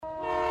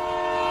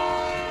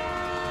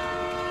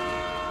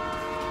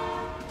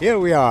Here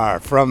we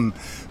are from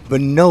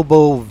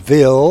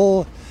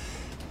Bonoboville,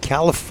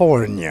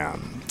 California.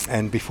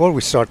 And before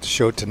we start the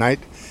show tonight,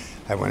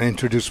 I want to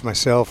introduce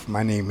myself.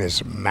 My name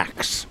is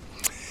Max.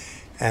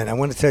 And I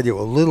want to tell you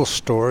a little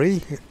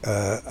story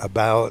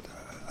about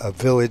a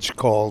village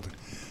called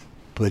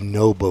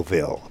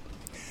Bonoboville.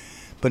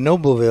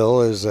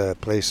 Bonoboville is a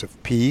place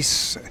of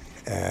peace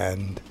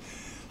and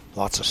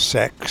lots of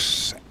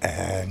sex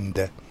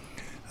and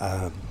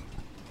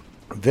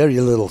very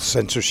little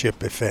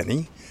censorship, if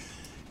any.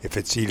 If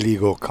it's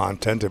illegal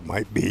content, it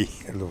might be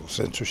a little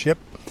censorship.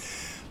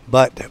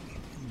 But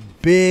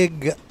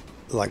big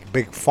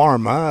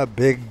pharma,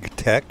 big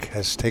tech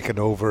has taken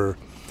over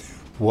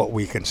what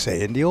we can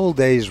say. In the old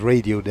days,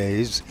 radio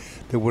days,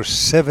 there were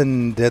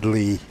 7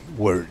 deadly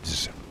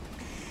words.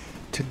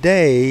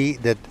 Today,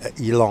 that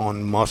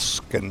Elon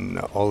Musk and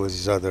all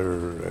these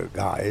other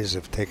guys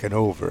have taken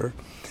over,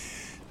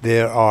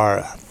 there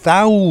are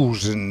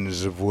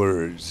thousands of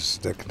words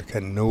that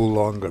can no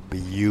longer be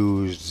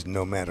used,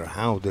 no matter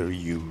how they're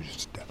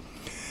used.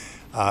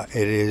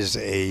 It is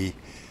a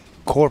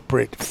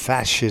corporate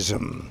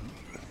fascism,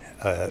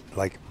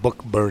 like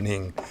book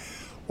burning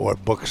or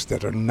books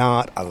that are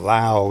not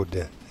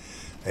allowed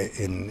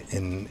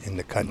in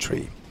the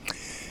country.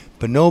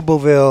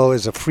 Bonoboville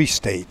is a free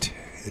state.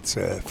 It's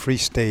a free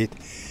state.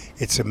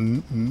 It's a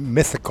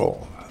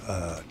mythical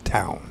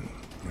town.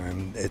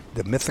 And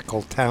the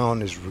mythical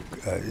town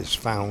is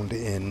found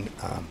in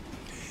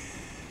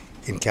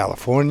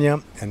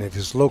California, and it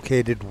is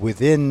located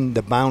within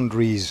the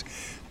boundaries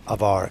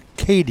of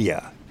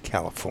Arcadia,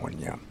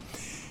 California.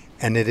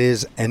 And it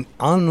is an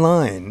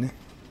online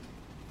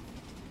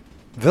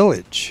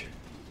village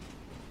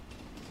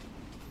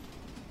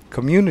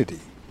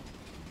community,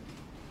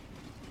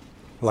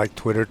 like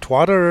Twitter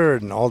Twatter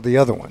and all the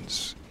other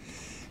ones,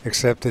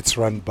 except it's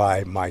run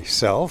by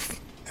myself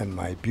and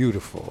my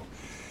beautiful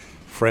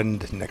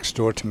friend next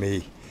door to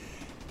me.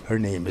 Her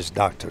name is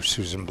Dr.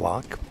 Susan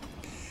Block.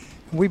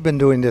 We've been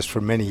doing this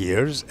for many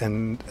years,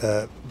 and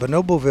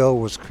Bonoboville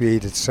was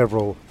created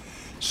several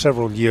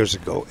years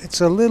ago. It's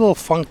a little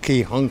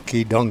funky,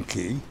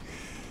 hunky-dunky,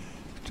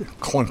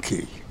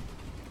 clunky,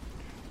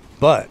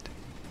 but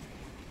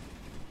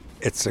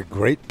it's a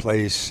great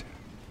place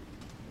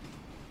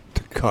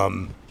to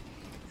come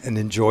and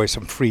enjoy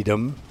some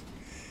freedom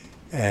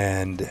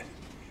and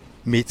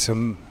meet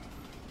some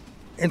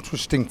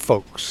interesting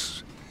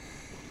folks.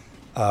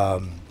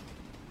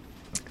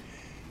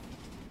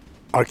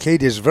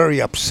 Arcadia is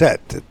very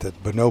upset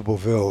that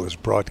Bonoboville is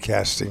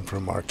broadcasting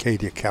from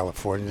Arcadia,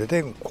 California.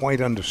 They don't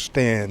quite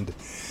understand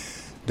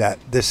that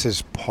this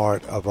is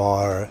part of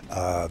our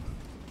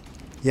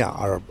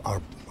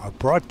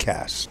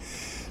broadcast.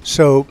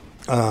 So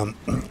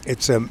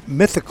it's a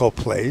mythical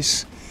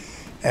place,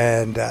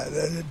 and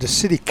the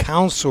city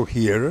council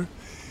here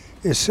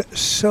is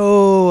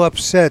so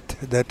upset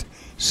that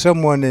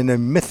someone in a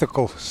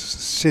mythical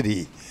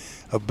city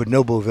of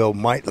Bonoboville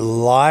might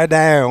lie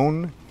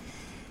down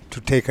to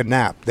take a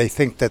nap. They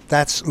think that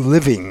that's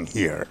living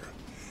here.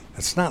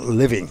 That's not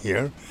living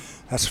here.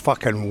 That's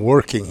fucking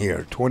working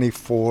here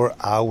 24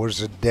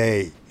 hours a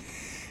day.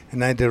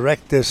 And I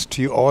direct this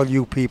to all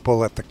you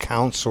people at the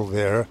council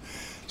there.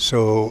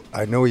 So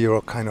I know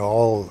you're kind of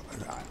all,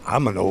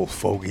 I'm an old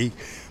fogey,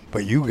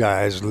 but you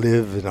guys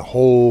live in a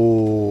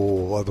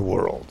whole other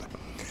world.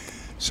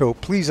 So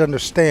please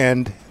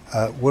understand,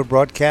 we're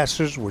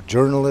broadcasters, we're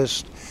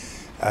journalists.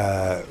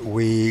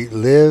 We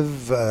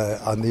live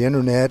on the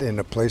internet in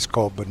a place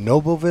called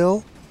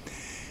Bonoboville,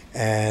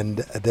 and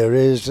there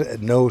is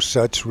no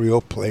such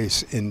real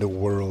place in the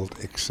world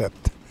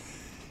except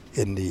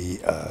in the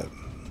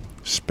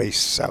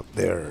space out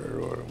there,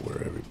 or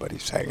where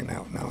everybody's hanging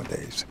out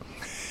nowadays.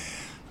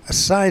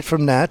 Aside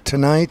from that,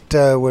 tonight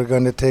we're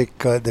going to take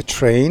the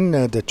train,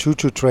 the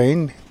choo-choo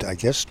train, I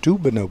guess, to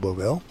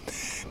Bonoboville.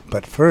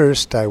 But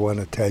first, I want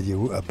to tell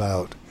you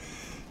about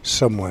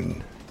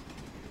someone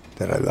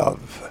that I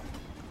love,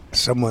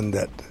 someone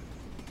that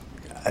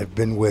I've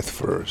been with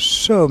for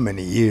so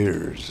many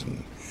years,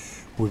 and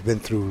we've been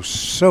through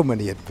so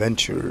many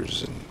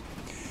adventures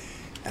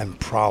and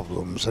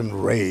problems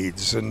and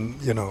raids, and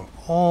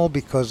all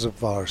because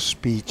of our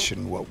speech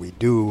and what we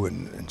do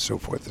and so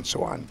forth and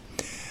so on.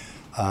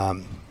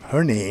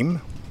 Her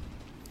name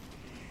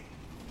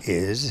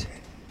is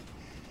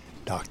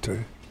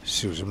Dr.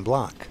 Susan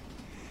Block.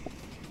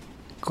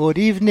 Good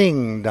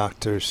evening,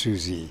 Dr.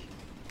 Susie.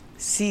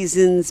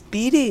 Season's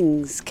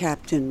beatings,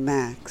 Captain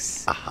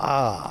Max.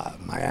 Aha,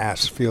 my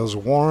ass feels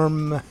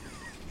warm.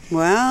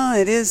 Well,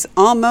 it is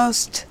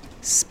almost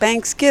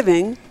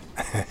Spanksgiving,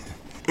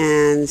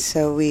 and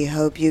so we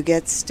hope you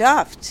get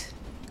stuffed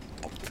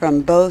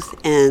from both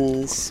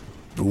ends.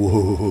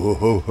 Whoa,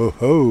 ho, ho,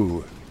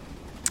 ho.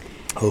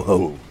 Ho,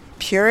 ho.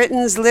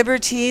 Puritans,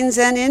 libertines,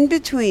 and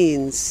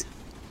in-betweens.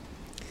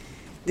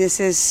 This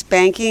is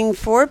spanking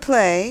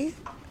foreplay.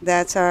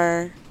 That's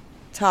our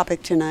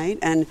topic tonight.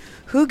 And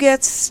who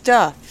gets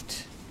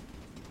stuffed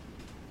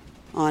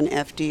on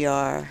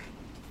FDR?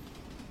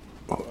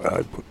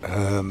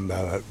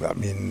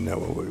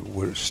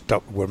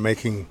 We're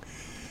making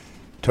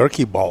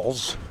Turkey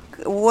balls.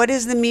 What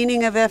is the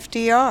meaning of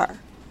FDR?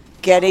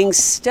 Getting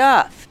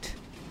stuffed.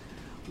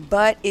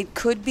 But it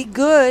could be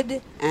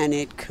good and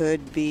it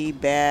could be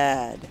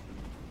bad.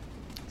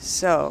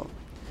 So,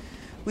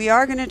 we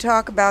are going to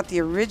talk about the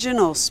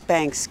original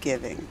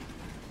Spanksgiving.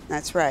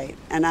 That's right.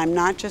 And I'm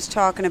not just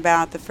talking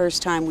about the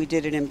first time we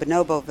did it in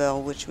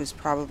Bonoboville, which was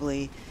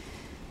probably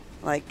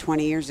like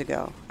 20 years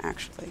ago,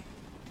 actually,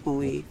 when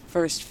we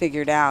first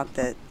figured out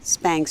that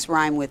Spanks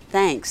rhyme with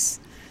thanks.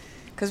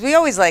 Because we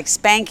always like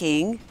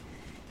spanking,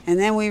 and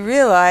then we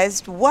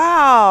realized,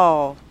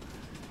 wow,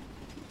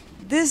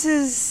 this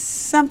is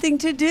something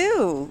to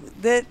do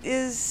that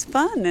is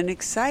fun and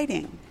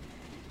exciting.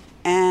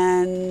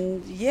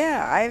 And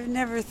yeah, I've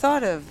never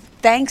thought of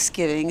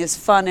Thanksgiving as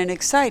fun and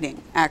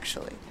exciting,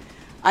 actually.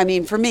 I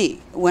mean, for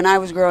me, when I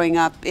was growing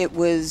up, it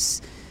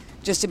was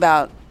just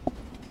about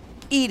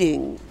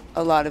eating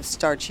a lot of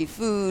starchy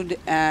food,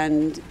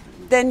 and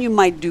then you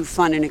might do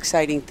fun and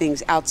exciting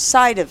things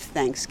outside of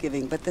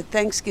Thanksgiving, but the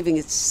Thanksgiving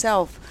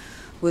itself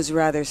was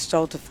rather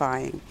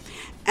stultifying.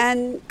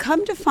 And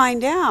come to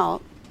find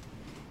out,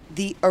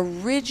 the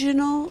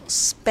original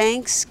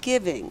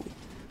Spanksgiving,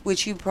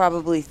 which you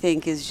probably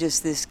think is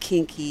just this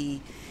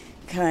kinky,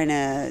 kind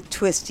of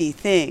twisty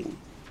thing,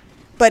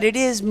 but it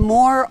is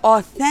more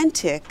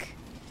authentic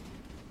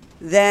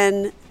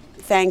than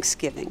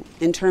Thanksgiving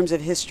in terms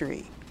of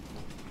history.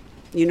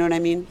 You know what I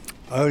mean?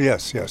 Oh,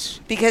 yes, yes.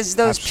 Because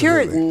those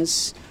Absolutely.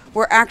 Puritans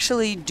were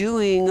actually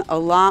doing a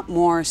lot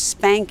more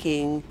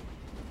spanking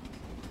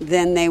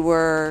than they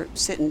were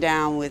sitting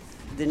down with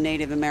the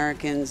Native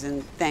Americans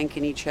and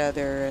thanking each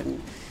other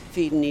and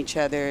feeding each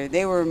other.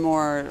 They were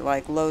more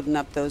like loading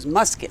up those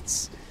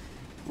muskets,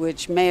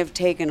 which may have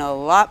taken a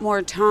lot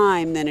more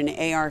time than an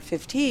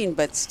AR-15,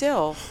 but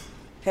still,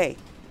 hey,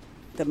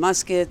 the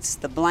muskets,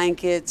 the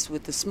blankets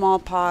with the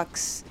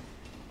smallpox,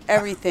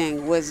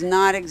 everything was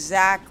not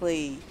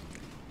exactly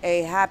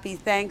a happy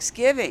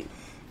Thanksgiving.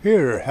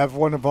 Here, have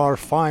one of our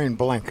fine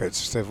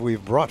blankets that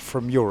we've brought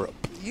from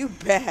Europe. You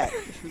bet.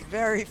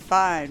 Very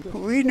fine.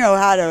 We know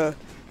how to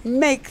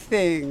make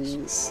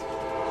things.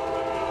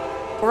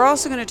 We're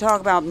also going to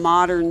talk about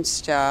modern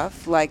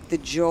stuff, like the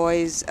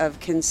joys of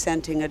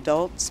consenting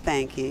adult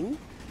spanking,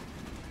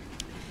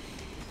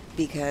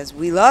 because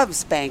we love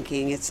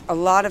spanking. It's a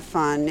lot of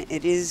fun.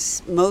 It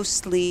is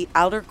mostly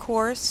outer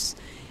course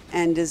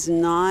and does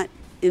not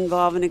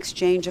involve an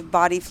exchange of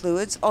body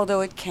fluids,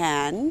 although it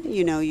can.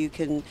 You know, you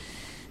can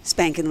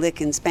spank and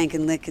lick and spank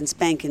and lick and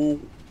spank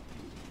and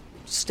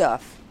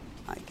stuff,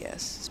 I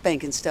guess.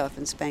 Spanking stuff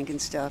and spanking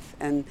stuff.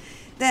 And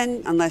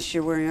then, unless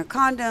you're wearing a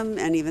condom,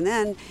 and even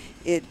then,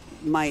 it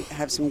might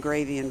have some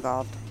gravy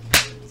involved.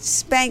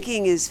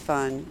 Spanking is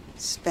fun.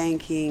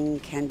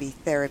 Spanking can be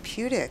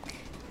therapeutic,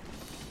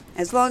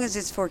 as long as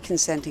it's for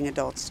consenting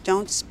adults.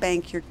 Don't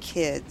spank your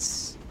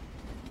kids,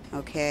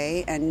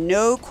 okay? And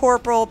no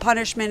corporal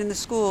punishment in the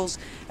schools,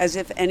 as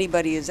if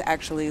anybody is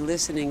actually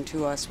listening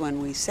to us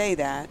when we say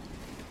that,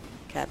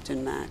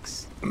 Captain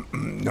Max.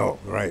 No,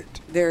 right.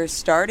 They're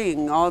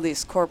starting all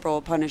this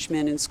corporal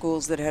punishment in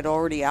schools that had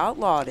already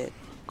outlawed it.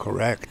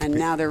 Correct. And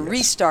now they're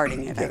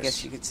restarting it, I Yes.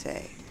 guess you could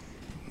say.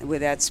 With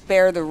that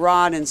spare the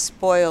rod and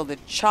spoil the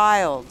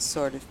child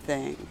sort of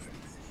thing.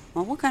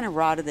 Well, what kind of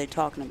rod are they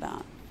talking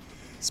about?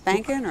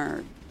 Spanking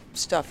or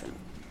stuffing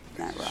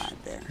that rod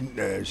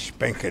there?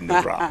 Spanking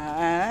the rod.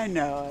 I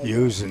know.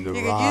 Using the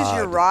You rod. could use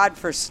your rod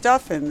for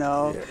stuffing,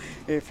 though,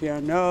 Yeah. if you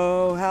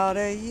know how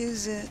to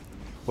use it.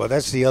 Well,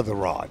 that's the other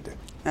rod.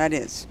 That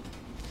is.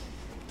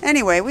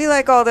 Anyway, we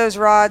like all those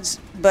rods,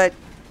 but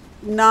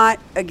not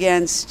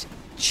against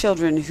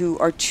children who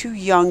are too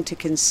young to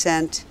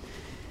consent,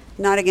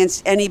 not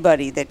against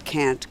anybody that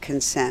can't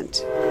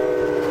consent.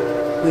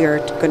 We are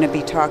going to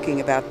be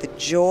talking about the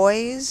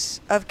joys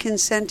of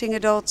consenting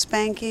adult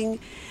spanking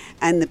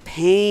and the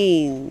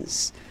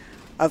pains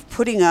of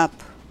putting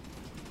up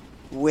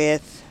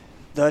with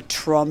the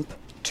Trump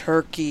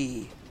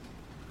turkey.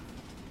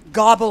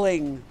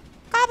 Gobbling.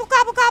 Gobble,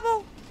 gobble,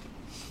 gobble.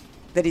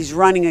 That he's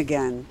running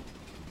again.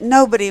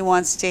 Nobody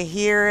wants to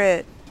hear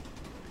it.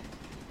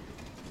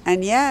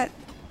 And yet,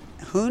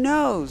 who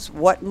knows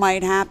what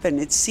might happen?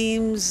 It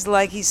seems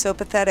like he's so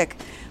pathetic,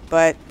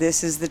 but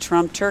this is the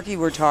Trump turkey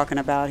we're talking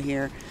about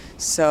here.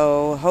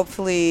 So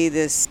hopefully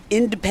this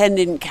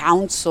independent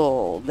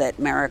council that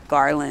Merrick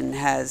Garland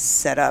has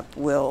set up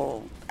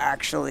will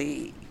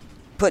actually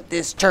put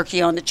this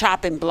turkey on the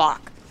chopping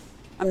block.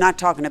 I'm not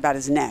talking about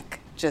his neck,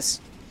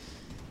 just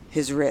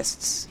his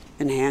wrists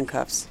and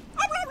handcuffs.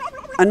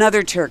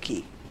 Another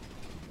turkey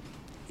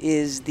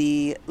is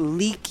the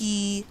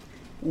leaky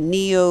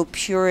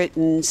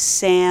neo-Puritan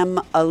Sam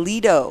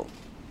Alito.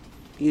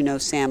 You know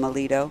Sam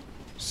Alito?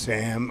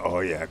 Sam, oh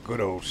yeah, good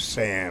old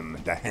Sam,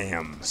 the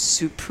ham.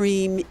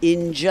 Supreme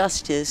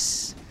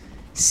Injustice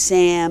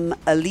Sam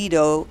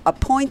Alito,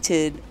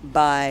 appointed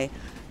by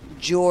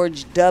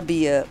George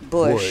W.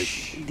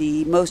 Bush,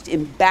 the most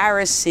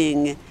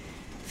embarrassing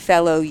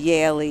fellow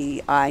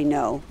Yaley I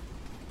know.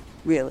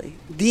 Really,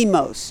 the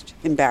most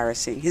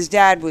embarrassing. His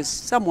dad was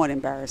somewhat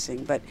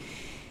embarrassing, but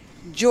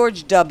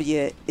George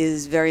W.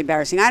 is very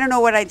embarrassing. I don't know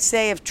what I'd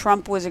say if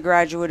Trump was a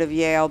graduate of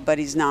Yale, but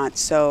he's not.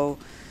 So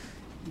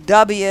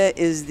W.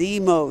 is the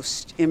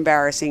most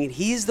embarrassing, and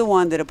he's the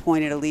one that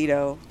appointed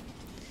Alito.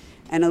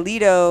 And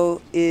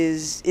Alito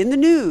is in the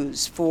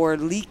news for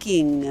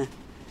leaking.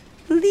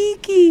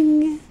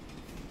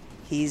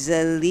 He's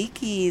a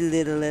leaky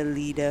little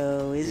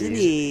Alito, isn't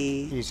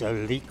he? He's a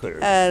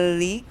leaker. A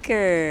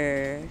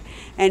leaker.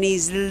 And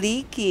he's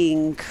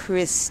leaking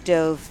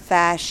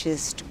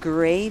Christo-fascist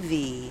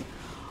gravy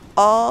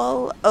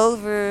all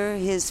over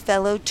his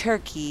fellow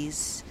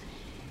turkeys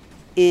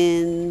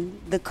in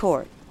the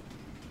court.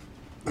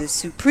 The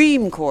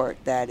Supreme Court,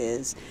 that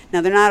is.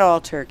 Now, they're not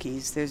all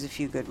turkeys. There's a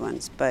few good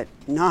ones, but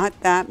not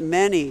that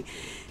many.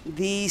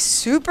 The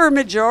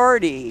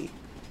supermajority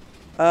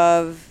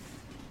of,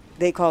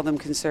 they call them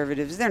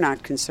conservatives. They're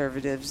not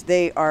conservatives.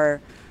 They are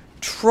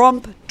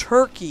Trump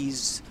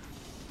turkeys.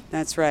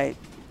 That's right.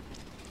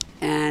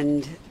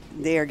 And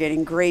they are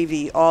getting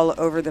gravy all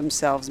over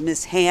themselves.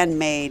 Miss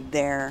Handmaid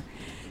there.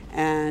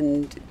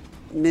 And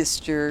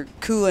Mr.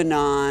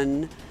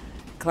 QAnon,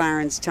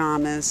 Clarence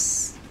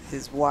Thomas,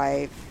 his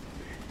wife,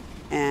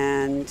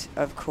 and,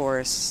 of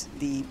course,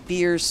 the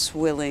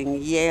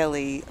beer-swilling,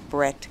 Yaley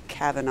Brett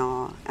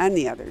Kavanaugh, and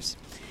the others.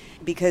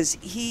 Because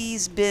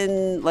he's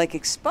been, like,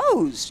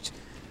 exposed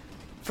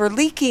for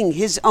leaking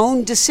his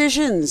own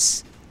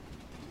decisions.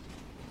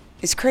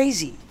 It's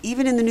crazy.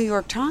 Even in the New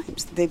York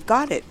Times, they've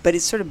got it, but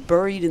it's sort of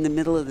buried in the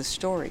middle of the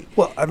story.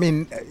 Well, I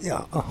mean,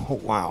 yeah, oh,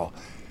 wow.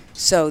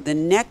 So the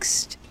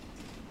next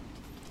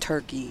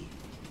turkey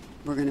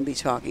we're going to be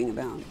talking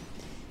about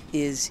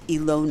is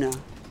Ilona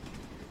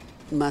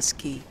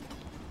Muskie.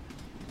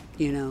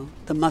 You know,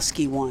 the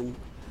musky one.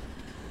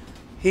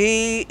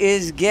 He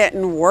is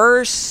getting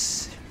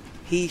worse.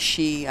 He,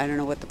 she, I don't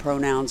know what the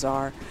pronouns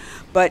are.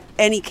 But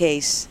any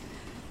case,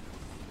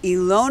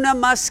 Ilona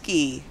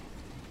Muskie,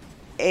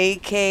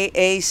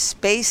 a.k.a.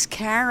 Space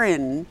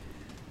Karen,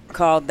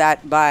 called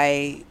that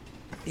by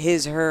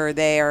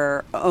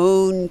their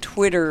own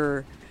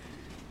Twitter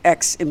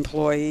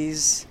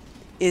ex-employees,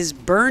 is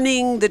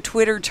burning the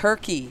Twitter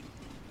turkey.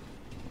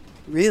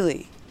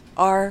 Really,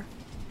 our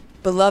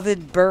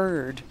beloved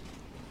bird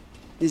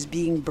is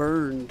being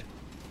burned,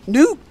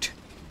 nuked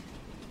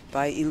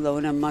by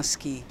Ilona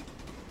Muskie.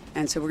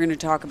 And so we're going to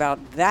talk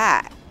about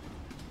that.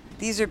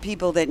 These are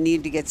people that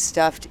need to get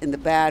stuffed in the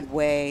bad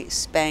way,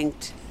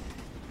 spanked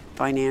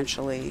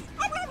financially.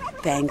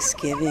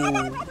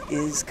 Thanksgiving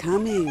is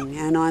coming.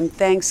 And on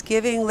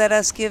Thanksgiving, let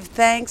us give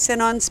thanks.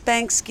 And on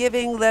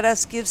Spanksgiving, let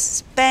us give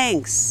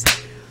spanks.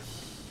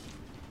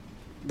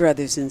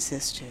 Brothers and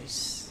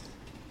sisters,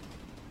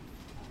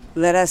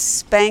 let us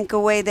spank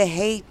away the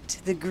hate,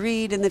 the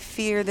greed, and the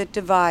fear that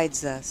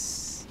divides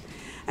us.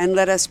 And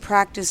let us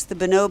practice the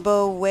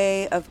bonobo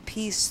way of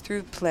peace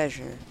through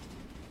pleasure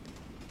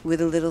with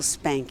a little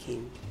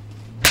spanking.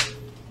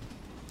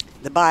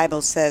 The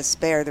Bible says,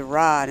 spare the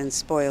rod and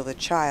spoil the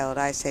child.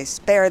 I say,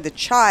 spare the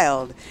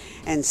child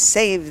and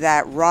save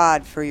that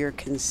rod for your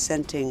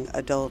consenting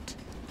adult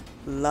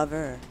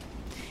lover.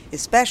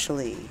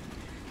 Especially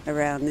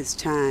around this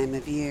time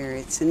of year.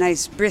 It's a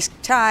nice brisk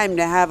time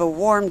to have a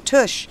warm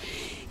tush.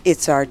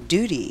 It's our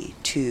duty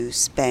to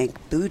spank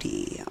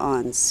booty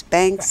on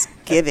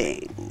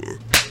Spanksgiving.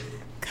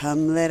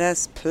 Come let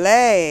us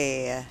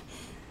play.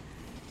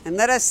 And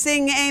let us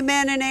sing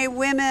amen and a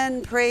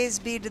women. Praise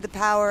be to the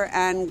power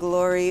and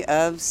glory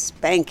of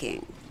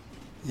spanking.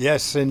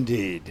 Yes,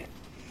 indeed.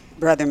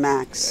 Brother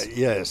Max.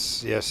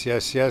 Yes.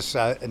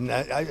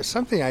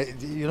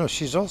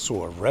 She's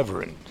also a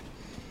reverend.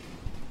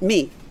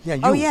 Me? Yeah,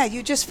 you. Oh, yeah,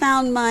 you just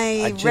found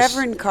my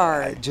reverend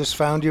card. I just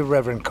found your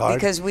reverend card.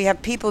 Because we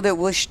have people that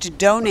wish to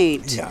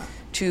donate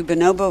to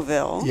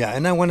Bonoboville. Yeah,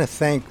 and I want to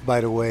thank,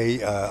 by the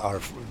way, our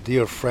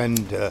dear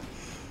friend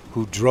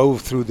who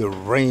drove through the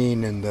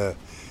rain and the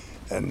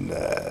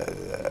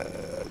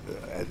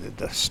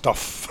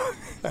stuff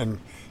and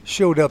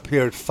showed up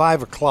here at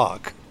 5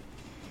 o'clock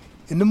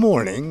in the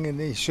morning,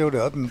 and he showed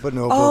up in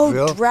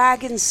Bonoboville. Oh,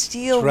 Dragon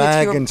Steel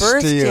with your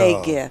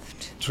birthday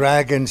gift.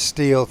 Dragon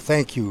Steel,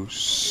 thank you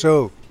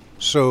so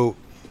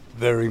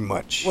very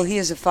much. Well, he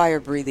is a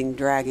fire-breathing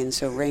dragon,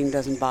 so rain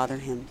doesn't bother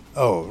him.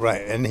 Oh,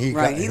 right. And he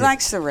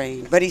likes the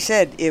rain, but he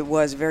said it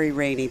was very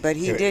rainy, but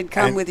he did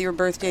come with your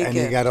birthday gift.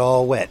 And he got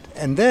all wet.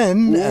 And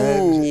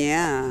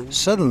then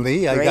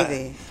suddenly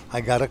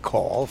I got a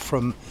call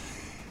from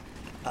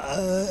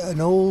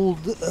an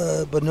old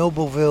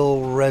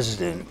Bonoboville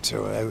resident.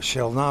 I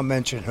shall not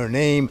mention her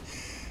name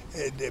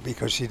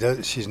because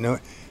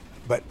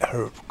but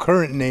her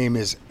current name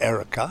is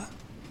Erica.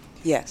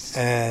 Yes.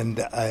 And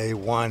I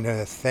want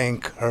to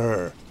thank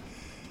her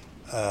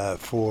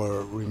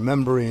for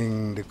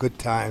remembering the good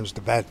times,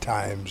 the bad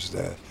times,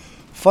 the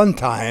fun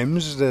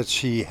times that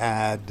she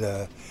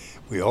had,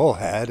 we all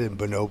had in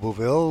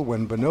Bonoboville,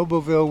 when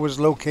Bonoboville was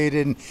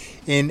located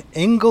in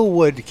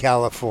Inglewood,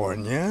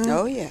 California.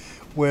 Oh, yeah.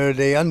 Where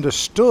they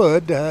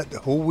understood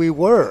who we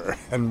were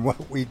and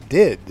what we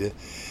did.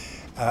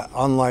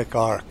 Unlike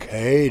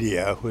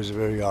Arcadia, who is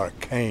very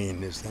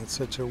arcane. Is that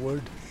such a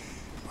word?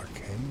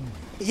 Arcane.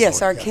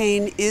 Yes, Oh, yeah.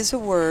 arcane is a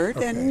word,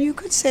 and Okay. you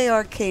could say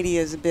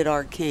Arcadia is a bit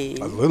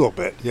arcane. A little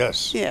bit,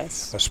 yes.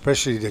 Yes.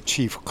 Especially the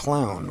chief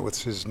clown.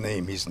 What's his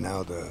name? He's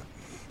now the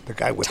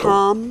guy with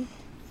Tom?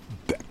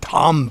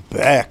 Tom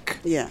Beck.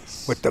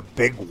 Yes. With the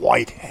big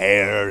white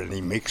hair, and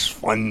he makes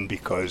fun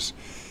because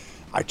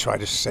we try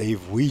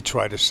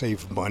to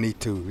save money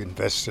to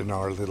invest in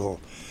our little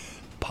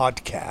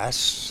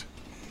podcasts.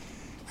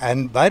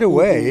 And by the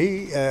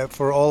way,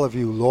 for all of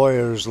you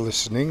lawyers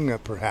listening,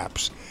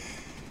 perhaps,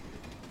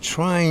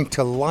 trying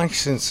to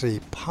license a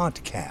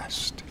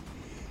podcast.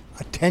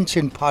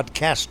 Attention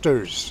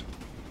podcasters.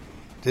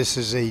 This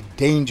is a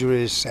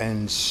dangerous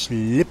and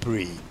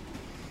slippery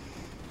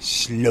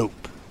slope.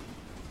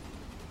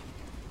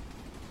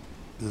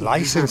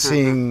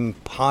 Licensing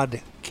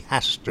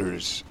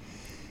podcasters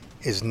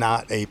is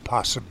not a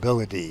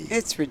possibility.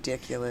 It's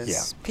ridiculous.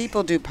 Yeah.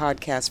 People do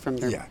podcasts from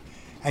their Yeah.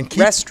 And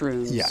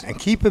restrooms. Yeah, and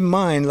keep in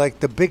mind,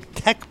 like the big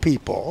tech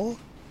people,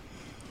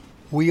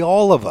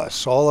 all of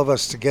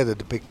us together,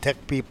 the big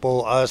tech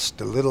people, us,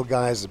 the little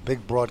guys, the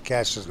big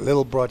broadcasters,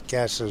 little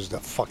broadcasters, the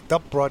fucked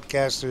up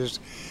broadcasters,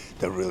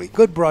 the really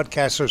good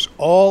broadcasters,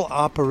 all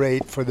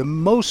operate for the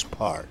most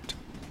part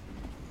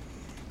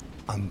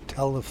on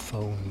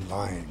telephone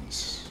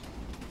lines,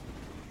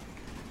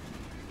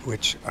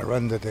 which are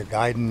under the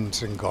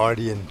guidance and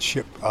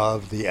guardianship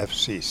of the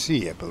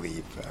FCC, I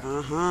believe.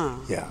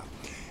 Yeah.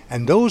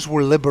 And those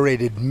were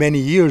liberated many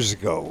years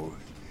ago.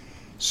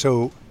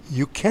 So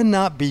you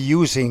cannot be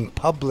using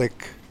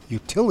public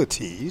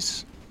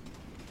utilities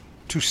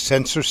to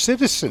censor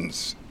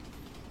citizens.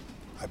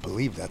 I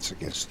believe that's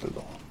against the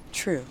law.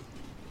 True.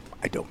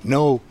 I don't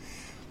know,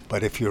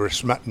 but if you're a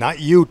smart, not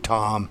you,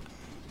 Tom,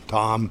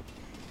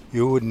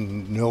 you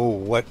wouldn't know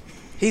what.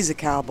 He's a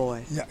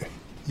cowboy. Yeah,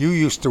 you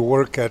used to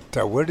work at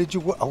where did you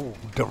work? Oh,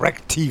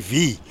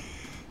 DirecTV,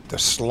 the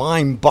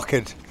slime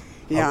bucket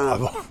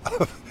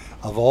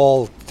of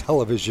all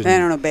television. They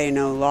don't obey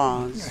no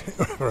laws.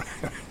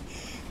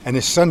 And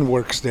his son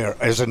works there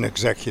as an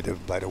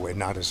executive, by the way,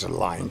 not as a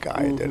line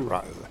guy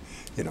that,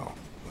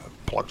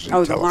 plugs in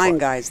Oh, the telephone. line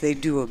guys, they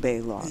do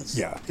obey laws.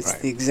 Yeah, It's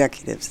right. the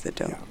executives that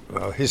don't. Yeah.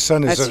 Well, his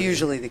son is That's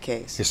usually the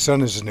case. His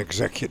son is an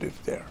executive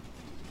there.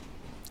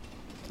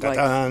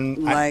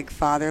 Like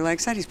father, like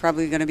son. He's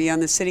probably going to be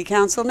on the city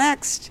council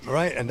next.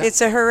 Right. And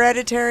It's a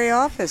hereditary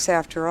office,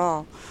 after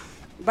all.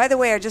 By the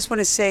way, I just want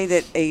to say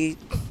that a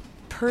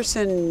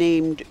person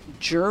named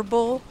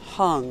Gerbil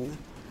Hung,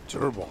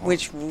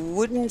 which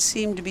wouldn't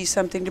seem to be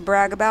something to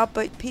brag about,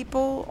 but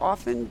people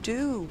often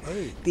do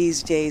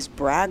these days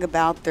brag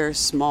about their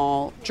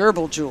small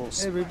gerbil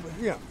jewels.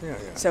 Yeah.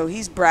 So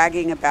he's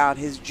bragging about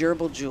his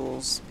gerbil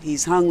jewels.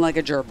 He's hung like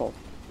a gerbil.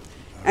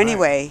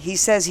 Anyway, he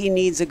says he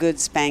needs a good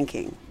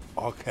spanking.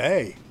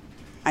 Okay.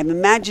 I'm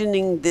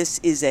imagining this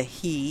is a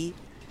he,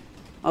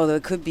 although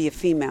it could be a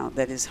female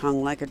that is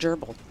hung like a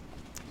gerbil.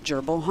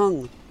 Gerbil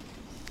hung,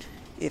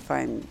 if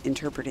I'm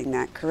interpreting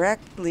that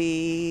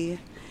correctly.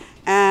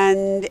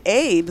 And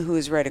Abe, who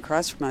is right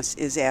across from us,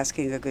 is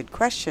asking a good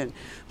question,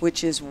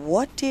 which is,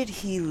 what did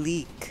he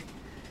leak?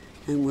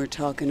 And we're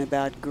talking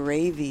about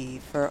gravy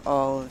for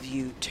all of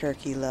you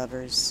turkey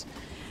lovers.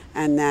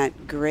 And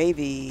that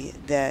gravy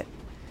that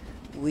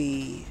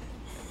we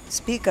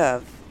speak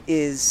of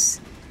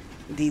is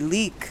the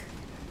leak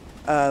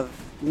of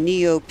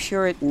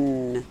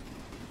neo-Puritan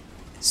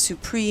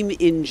Supreme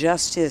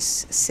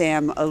Injustice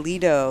Sam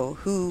Alito,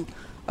 who,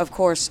 of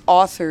course,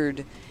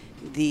 authored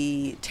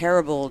the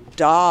terrible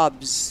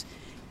Dobbs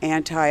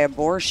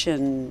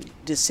anti-abortion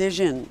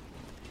decision.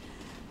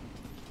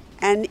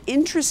 And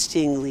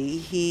interestingly,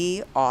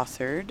 he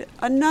authored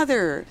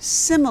another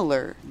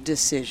similar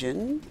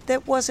decision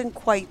that wasn't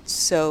quite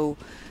so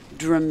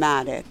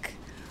dramatic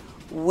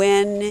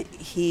when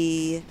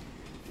he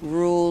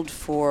ruled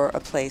for a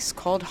place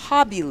called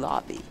Hobby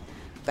Lobby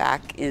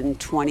back in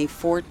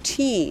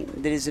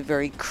 2014. That is a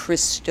very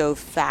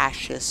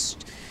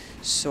Christo-fascist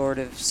sort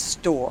of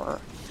store.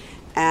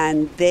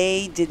 And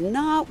they did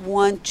not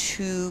want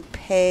to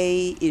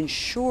pay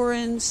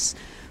insurance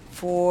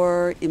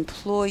for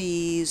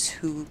employees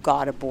who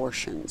got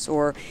abortions,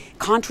 or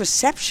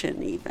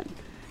contraception even.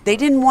 They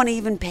didn't want to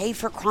even pay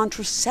for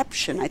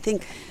contraception. I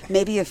think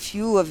maybe a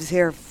few of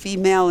their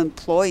female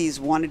employees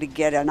wanted to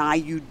get an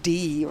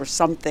IUD or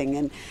something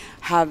and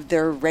have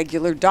their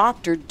regular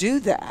doctor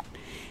do that.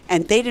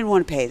 And they didn't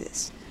want to pay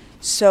this.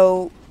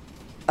 So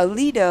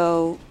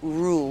Alito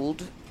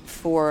ruled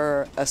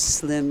for a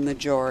slim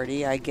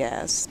majority, I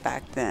guess,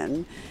 back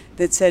then,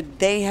 that said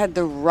they had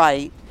the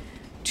right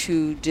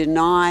to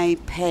deny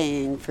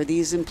paying for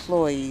these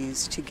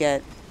employees to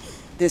get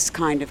this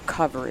kind of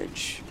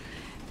coverage.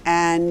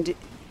 And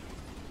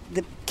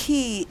the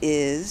key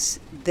is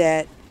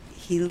that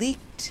he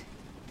leaked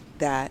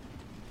that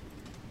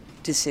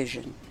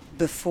decision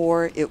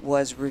before it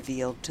was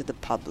revealed to the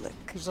public.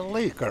 He's a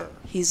leaker.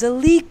 He's a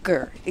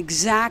leaker,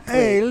 exactly.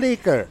 Hey,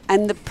 leaker.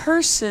 And the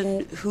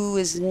person who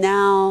is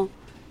now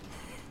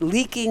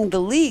leaking the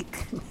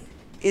leak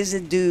is a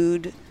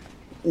dude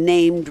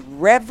named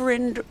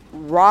Reverend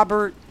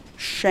Robert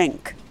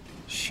Schenck.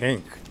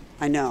 Schenck.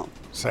 I know.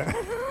 So,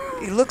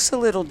 He looks a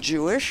little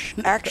Jewish,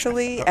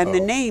 actually, and the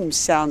name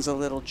sounds a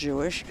little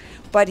Jewish,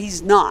 but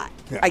he's not,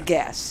 Yeah. I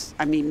guess.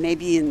 I mean,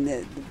 maybe in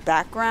the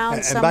background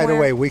and somewhere. by the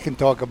way, we can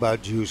talk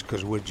about Jews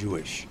because we're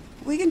Jewish.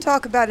 We can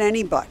talk about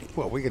anybody.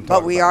 Well, we can talk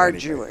But we about are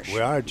anything. Jewish. We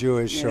are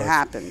Jewish. It so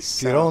happens.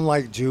 If you don't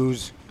like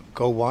Jews,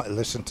 go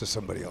listen to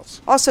somebody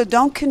else. Also,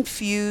 don't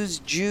confuse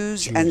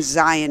Jews and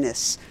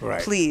Zionists.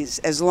 Right. Please,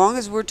 as long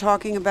as we're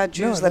talking about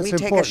Jews, No, let me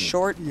that's take important. a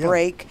short Yeah.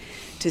 break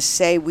to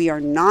say we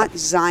are not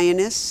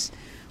Zionists.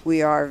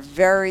 We are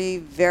very,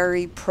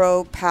 very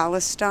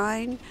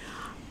pro-Palestine.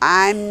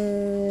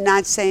 I'm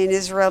not saying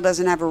Israel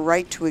doesn't have a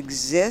right to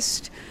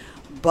exist,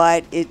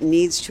 but it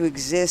needs to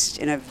exist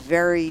in a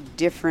very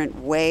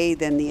different way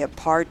than the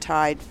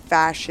apartheid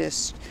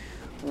fascist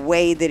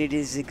way that it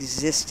is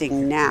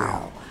existing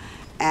now.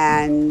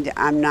 And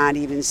I'm not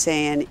even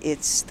saying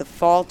it's the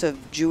fault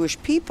of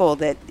Jewish people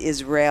that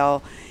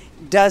Israel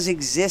does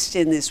exist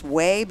in this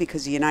way,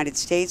 because the United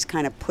States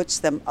kind of puts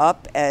them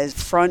up as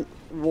front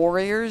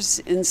warriors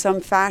in some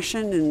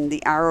fashion in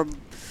the Arab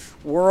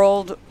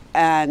world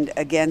and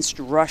against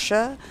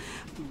Russia.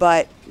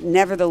 But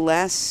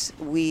nevertheless,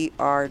 we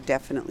are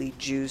definitely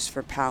Jews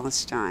for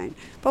Palestine.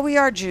 But we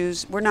are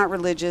Jews. We're not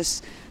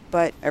religious,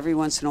 but every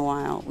once in a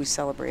while we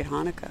celebrate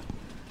Hanukkah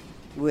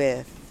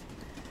with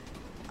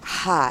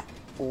hot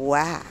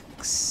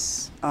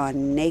wax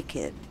on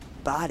naked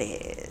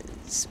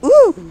bodies.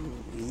 Ooh,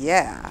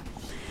 yeah.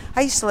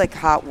 I used to like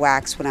hot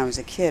wax when I was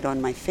a kid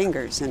on my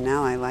fingers, and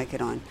now I like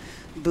it on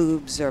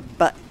boobs or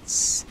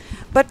butts.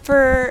 But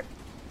for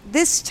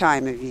this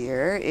time of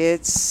year,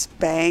 it's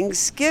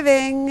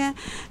Spanksgiving.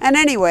 And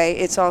anyway,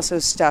 it's also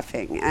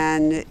stuffing.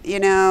 And, you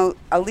know,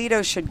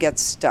 Alito should get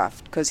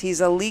stuffed because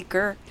he's a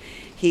leaker.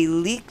 He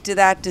leaked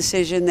that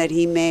decision that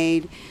he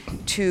made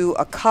to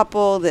a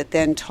couple that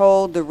then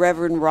told the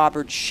Reverend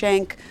Robert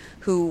Schenck,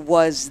 who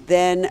was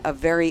then a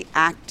very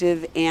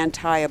active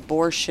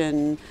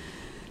anti-abortion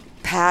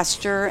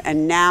pastor,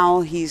 and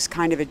now he's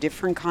kind of a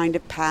different kind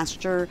of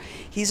pastor.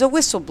 He's a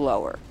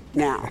whistleblower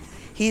now.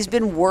 He's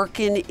been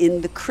working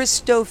in the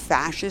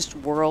Christo-fascist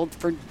world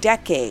for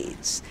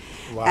decades.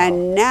 Wow.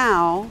 And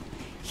now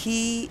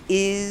he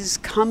is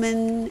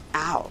coming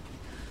out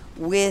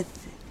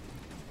with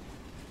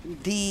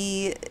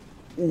the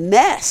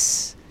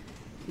mess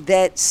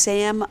that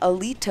Sam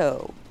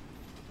Alito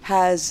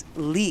has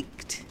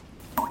leaked.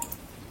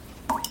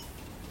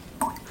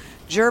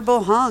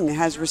 Gerbil Hung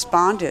has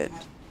responded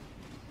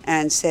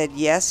and said,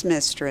 "Yes,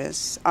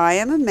 mistress, I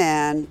am a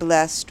man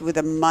blessed with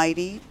a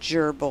mighty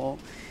gerbil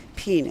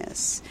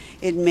penis.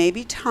 It may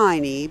be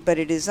tiny, but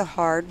it is a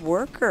hard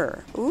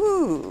worker."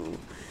 Ooh.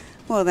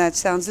 Well, that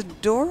sounds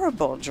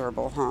adorable,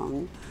 Gerbil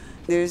Hung.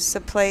 There's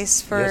a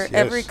place for Yes, yes.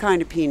 every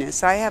kind of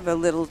penis. I have a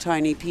little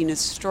tiny penis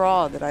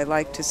straw that I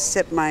like to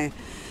sip my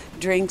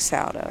drinks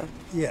out of.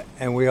 Yeah,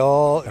 and we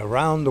all,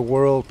 around the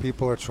world,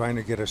 people are trying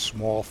to get a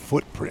small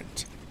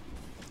footprint.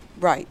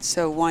 Right,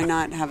 so why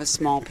not have a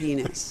small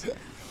penis?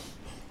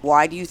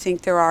 Why do you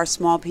think there are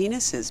small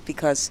penises?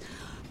 Because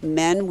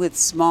men with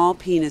small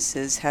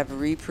penises have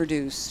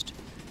reproduced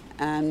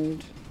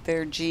and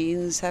their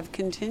genes have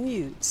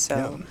continued,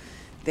 so Yeah.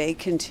 they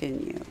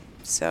continue.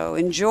 So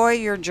enjoy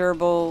your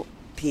gerbil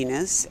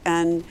penis.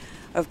 And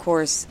of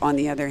course, on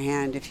the other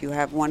hand, if you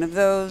have one of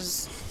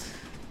those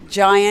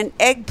giant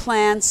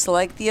eggplants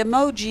like the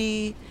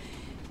emoji,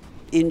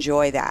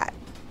 enjoy that.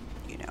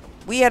 You know,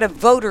 we had a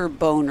voter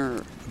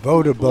boner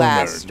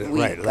last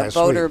week, right? a Last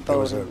voter week, there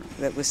was boner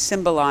that was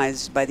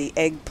symbolized by the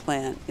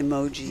eggplant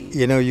emoji.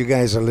 You know, you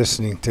guys are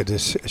listening to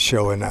this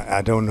show, and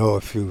I don't know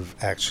if you've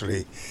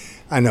actually.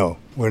 I know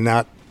we're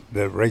not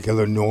the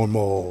regular,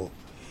 normal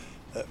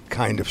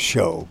kind of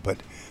show, but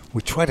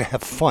we try to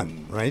have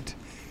fun, right?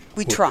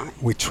 We try.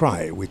 We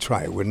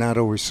try. We're not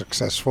always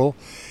successful.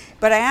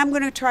 But I am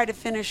going to try to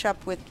finish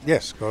up with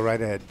Yes, go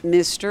right ahead.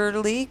 Mr.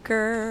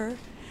 Leaker.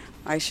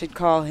 I should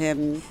call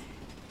him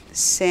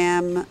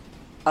Sam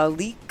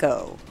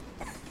Alico,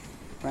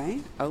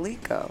 right?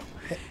 Alico.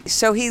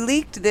 So he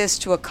leaked this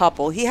to a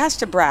couple. He has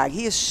to brag.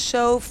 He is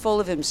so full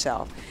of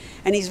himself.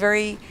 And he's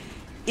very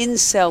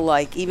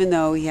incel-like, even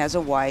though he has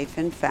a wife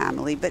and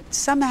family. But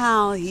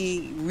somehow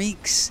he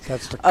reeks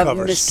That's the of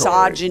cover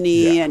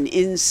misogyny story. Yeah. and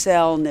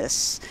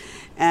incelness.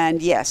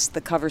 And yes,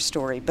 the cover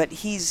story. But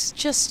he's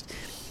just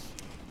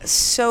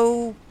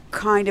so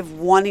kind of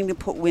wanting to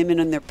put women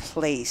in their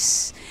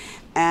place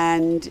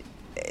and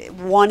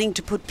wanting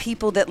to put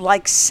people that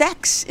like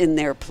sex in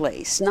their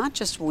place, not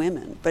just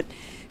women, but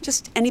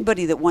just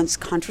anybody that wants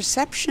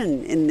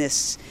contraception in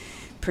this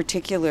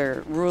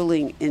particular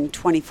ruling in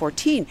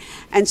 2014.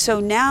 And so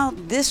now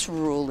this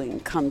ruling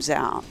comes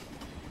out,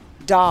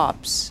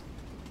 Dobbs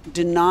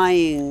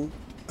denying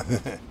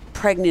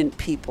pregnant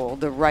people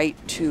the right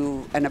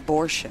to an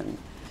abortion.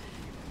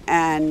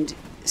 And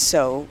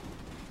so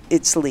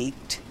it's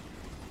leaked.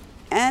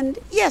 And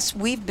yes,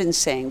 we've been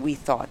saying we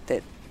thought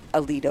that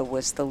Alito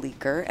was the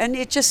leaker, and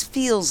it just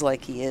feels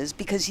like he is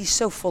because he's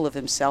so full of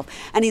himself,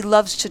 and he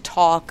loves to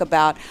talk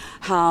about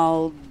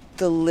how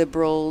the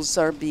liberals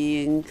are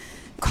being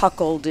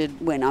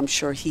cuckolded when I'm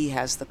sure he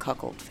has the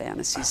cuckold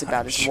fantasies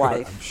about his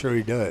wife. I'm sure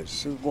he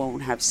does. Who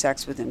won't have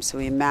sex with him, so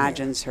he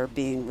imagines her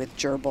being with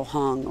Gerbil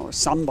Hung or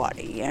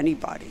somebody,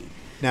 anybody.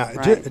 Now,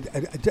 Right.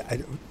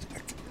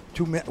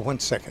 1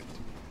 second.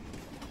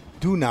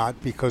 Do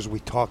not, because we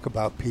talk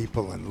about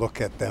people and look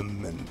at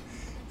them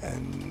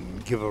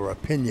and give our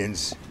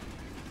opinions,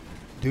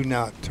 do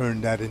not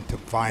turn that into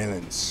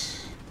violence.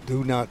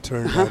 Do not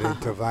turn that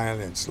into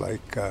violence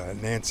like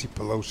Nancy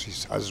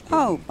Pelosi's husband.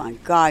 Oh, my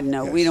God,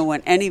 no. Yes. We don't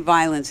want any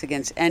violence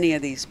against any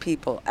of these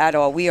people at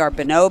all. We are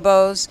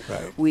bonobos.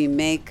 Right. We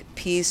make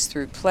peace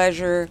through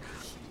pleasure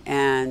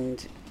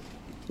and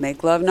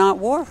make love, not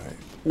war. Right.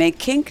 Make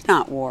kink,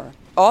 not war.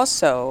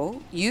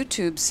 Also,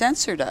 YouTube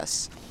censored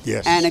us.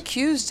 Yes. And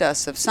accused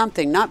us of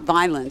something, not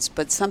violence,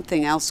 but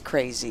something else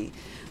crazy.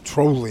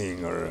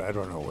 Trolling, or I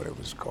don't know what it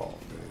was called.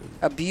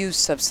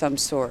 Abuse of some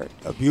sort.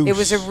 Abuse. It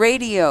was a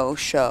radio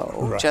show,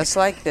 Right. just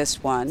like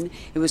this one.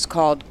 It was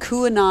called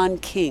QAnon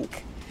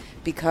Kink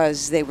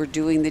because they were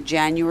doing the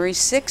January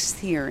 6th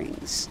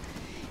hearings.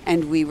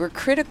 And we were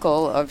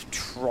critical of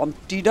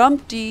Trumpty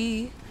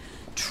Dumpty,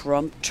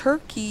 Trump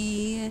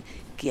Turkey,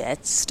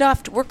 get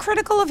stuffed. We're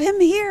critical of him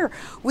here.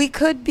 We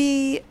could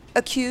be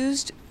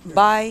accused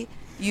by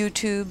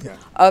YouTube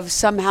of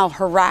somehow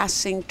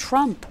harassing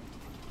Trump.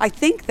 I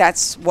think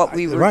that's what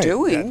we were Right.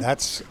 doing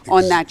That's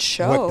on that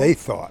show. What they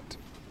thought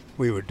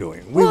we were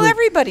doing.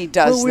 Everybody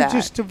does we're that.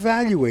 just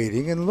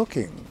evaluating and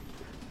looking.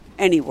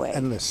 Anyway,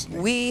 and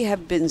listening. We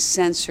have been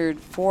censored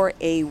for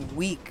a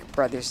week,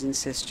 brothers and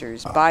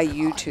sisters, by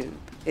YouTube.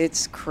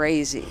 It's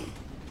crazy.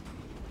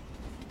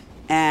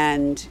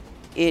 And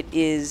it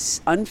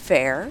is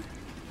unfair.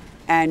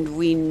 And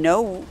we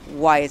know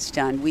why it's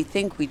done. We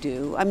think we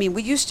do. I mean,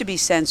 we used to be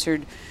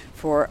censored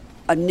for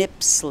a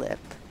nip slip,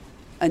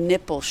 a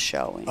nipple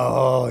showing.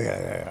 Oh,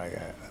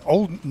 yeah.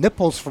 Old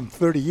nipples from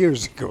 30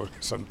 years ago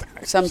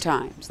sometimes.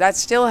 Sometimes. That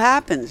still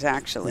happens,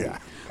 actually. Yeah.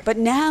 But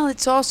now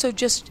it's also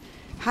just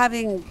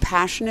having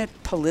passionate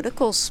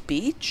political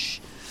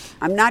speech.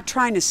 I'm not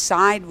trying to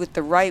side with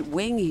the right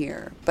wing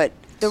here, but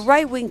the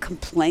right wing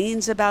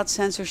complains about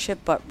censorship,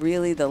 but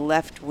really the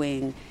left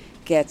wing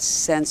gets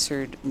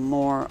censored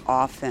more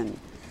often.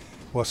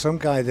 Well, some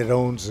guy that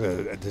owns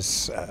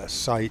this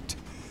site,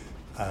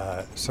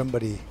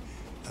 somebody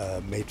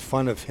made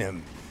fun of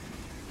him,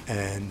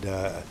 and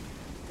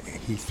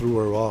he threw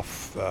her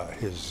off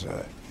his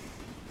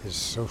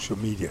social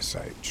media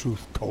site,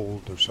 Truth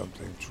Told or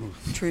something.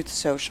 Truth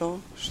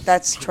Social?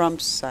 That's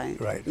Trump's site.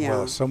 Right. Yeah.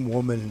 Well, some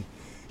woman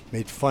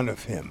made fun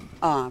of him.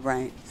 Ah,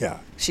 right. Yeah.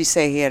 She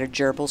say he had a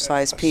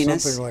gerbil-sized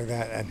penis? Something like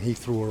that, and he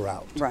threw her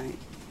out. Right.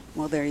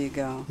 Well, there you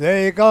go.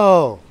 There you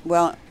go.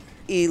 Well,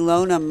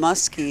 Ilona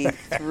Muskie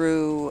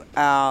threw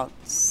out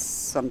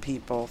some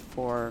people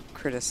for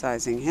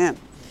criticizing him.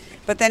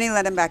 But then he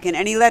let him back in,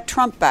 and he let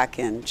Trump back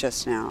in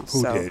just now.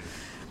 Who did?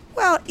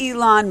 Well,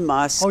 Elon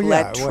Musk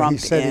let Trump he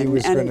said in. he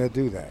was and going to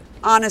do that.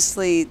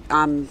 honestly,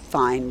 I'm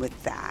fine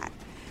with that.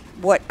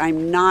 What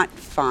I'm not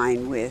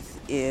fine with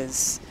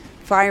is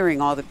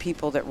firing all the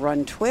people that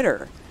run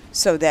Twitter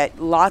so that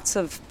lots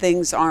of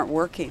things aren't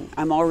working.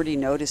 I'm already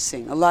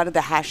noticing. A lot of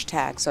the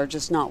hashtags are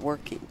just not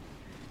working.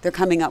 They're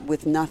coming up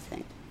with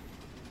nothing.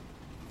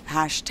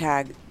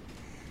 Hashtag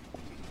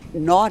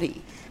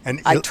naughty.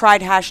 And I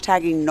tried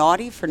hashtagging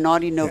naughty for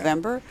Naughty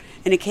November,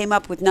 and it came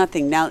up with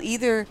nothing. Now,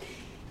 either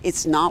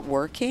it's not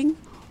working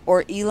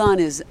or Elon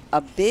is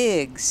a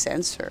big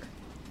censor.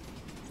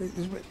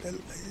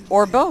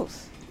 Or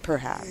both,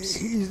 perhaps.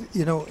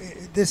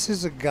 This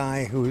is a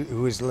guy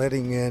who is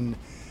letting in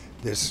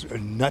this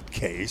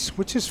nutcase,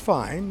 which is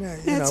fine.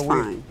 It's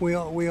fine. We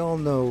all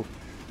know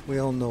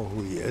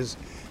who he is,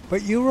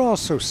 but you're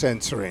also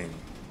censoring,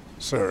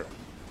 sir,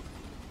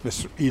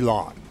 Mr.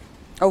 Elon.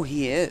 Oh,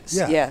 he is.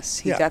 Yeah. Yes,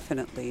 he Yeah.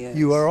 definitely is.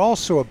 You are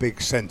also a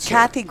big censor.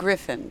 Kathy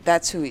Griffin,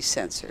 that's who he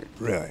censored.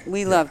 Really?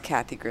 We love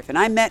Kathy Griffin.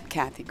 I met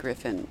Kathy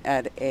Griffin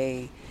at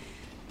a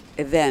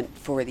event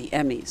for the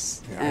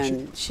Emmys, Yeah,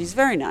 and she's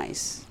very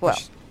nice. Well,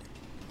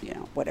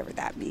 whatever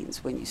that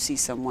means when you see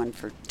someone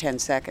for 10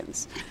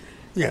 seconds.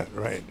 Yeah,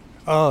 right.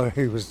 Oh,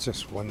 he was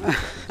just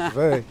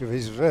wonderful.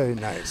 He's very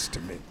nice to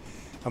me.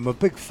 I'm a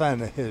big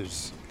fan of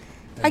his.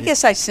 I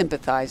guess I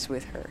sympathize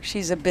with her.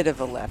 She's a bit of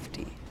a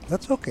lefty.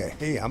 That's okay.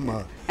 Hey,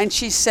 And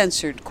she's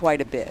censored quite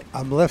a bit.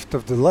 I'm left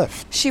of the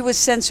left. She was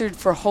censored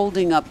for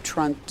holding up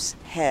Trump's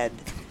head,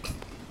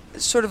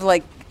 sort of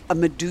like a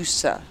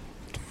Medusa.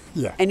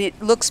 Yeah. And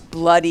it looks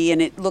bloody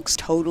and it looks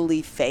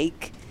totally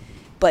fake.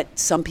 But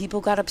some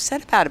people got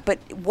upset about it. But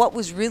what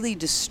was really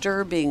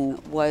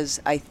disturbing was,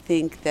 I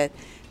think, that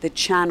the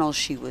channel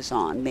she was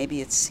on,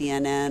 maybe it's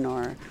CNN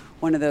or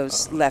one of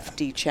those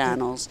lefty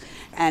channels,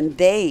 and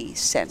they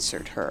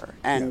censored her.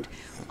 And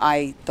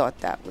I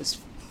thought that was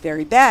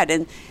very bad.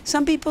 And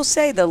some people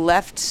say the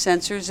left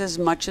censors as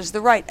much as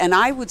the right. And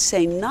I would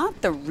say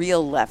not the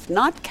real left,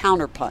 not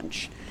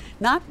Counterpunch,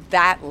 not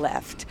that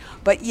left.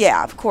 But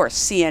yeah, of course,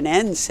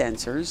 CNN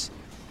censors.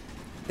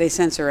 They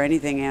censor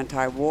anything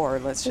anti-war.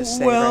 Let's just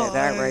say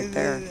that right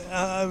there.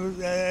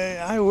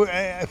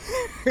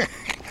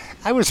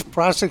 I was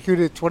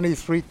prosecuted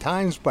 23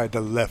 times by the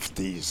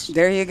lefties.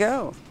 There you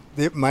go.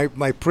 The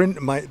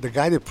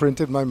guy that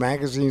printed my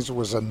magazines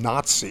was a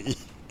Nazi,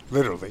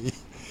 literally.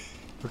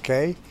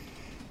 Okay,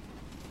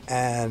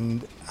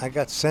 and I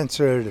got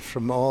censored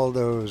from all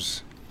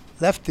those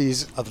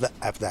lefties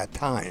of that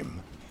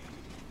time,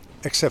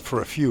 except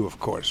for a few, of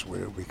course,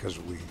 because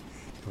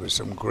there was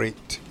some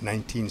great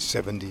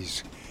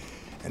 1970s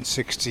and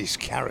 60s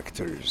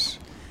characters.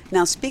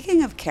 Now,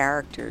 speaking of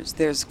characters,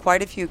 there's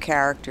quite a few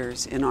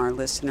characters in our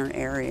listener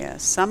area,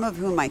 some of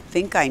whom I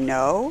think I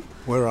know.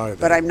 Where are they?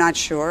 But I'm not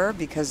sure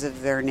because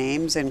of their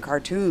names and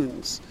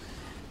cartoons.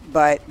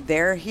 But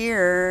they're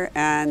here,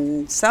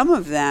 and some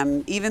of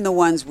them, even the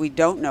ones we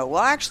don't know,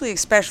 well, actually,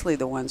 especially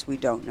the ones we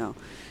don't know,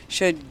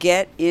 should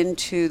get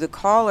into the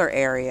caller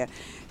area,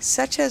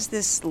 such as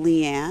this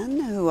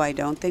Leanne, who I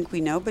don't think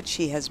we know, but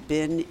she has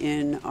been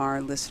in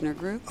our listener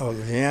group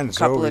Leanne's a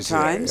couple of always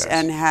times there,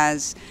 yes. and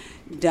has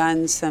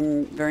done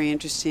some very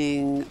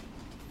interesting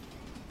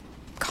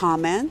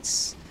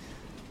comments.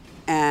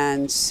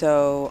 And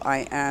so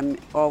I am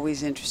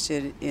always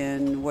interested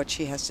in what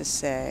she has to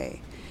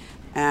say.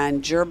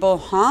 And Gerbil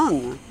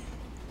Hung.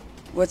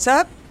 What's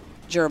up,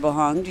 Gerbil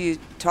Hung? Do you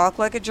talk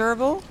like a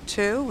gerbil,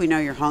 too? We know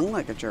you're hung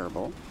like a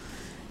gerbil.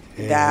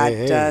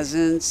 That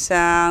doesn't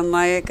sound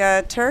like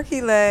a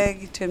turkey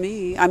leg to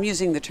me. I'm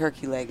using the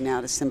turkey leg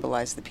now to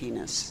symbolize the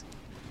penis.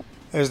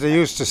 As they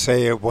used to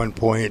say at one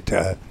point,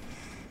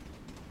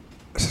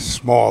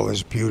 small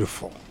is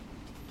beautiful.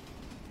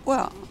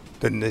 Well,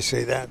 didn't they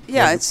say that?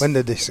 Yeah. When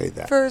did they say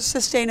that? For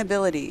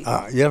sustainability.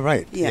 Yeah,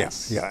 right.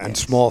 Yes. Yeah, and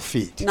yes. Small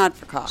feet. Not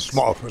for cocks.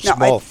 Small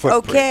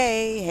footprint.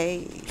 Okay,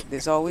 hey,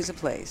 there's always a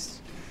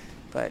place.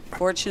 But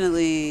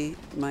fortunately,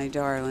 my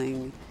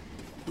darling,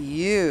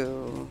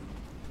 you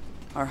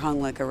are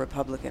hung like a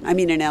Republican. I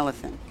mean, an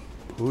elephant.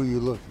 Who are you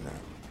looking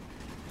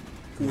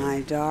at? My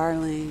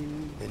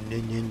darling.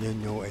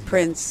 No,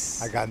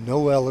 Prince. I got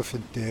no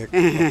elephant dick.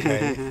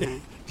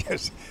 Okay.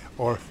 Yes.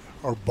 Or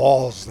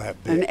balls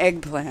that big. An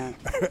eggplant.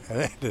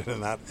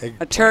 Not eggplant.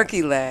 A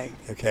turkey leg.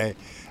 Okay.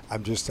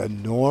 I'm just a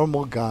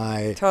normal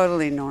guy.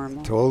 Totally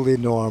normal. Totally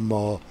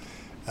normal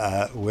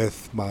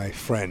with my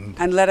friend.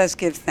 And let us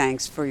give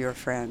thanks for your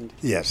friend.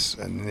 Yes,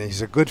 and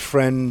he's a good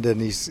friend,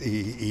 and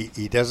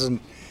he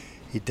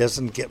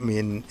doesn't get me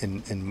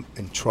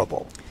in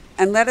trouble.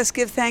 And let us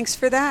give thanks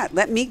for that.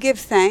 Let me give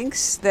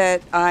thanks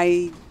that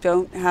I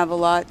don't have a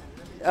lot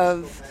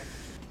of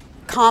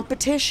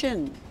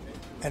competition.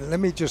 And let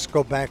me just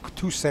go back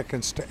 2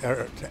 seconds to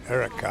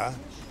Erica.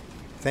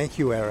 Thank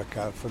you,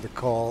 Erica, for the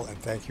call, and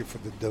thank you for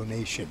the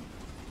donation.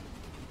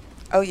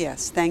 Oh,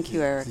 yes. Thank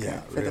you, Erica,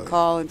 Yeah, for the really.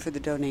 call and for the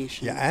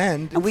donation. Yeah,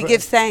 and we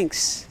give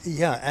thanks.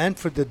 Yeah, and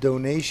for the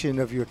donation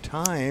of your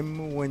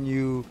time when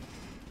you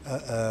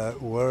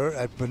were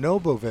at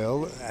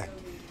Bonoboville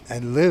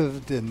and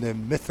lived in the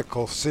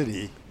mythical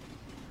city.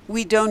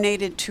 We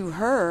donated to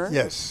her.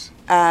 Yes.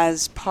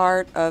 As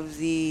part of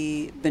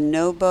the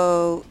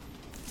Bonobo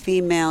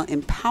Female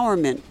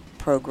Empowerment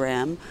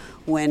Program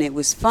when it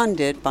was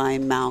funded by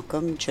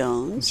Malcolm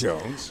Jones.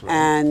 Right.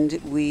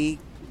 And we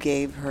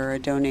gave her a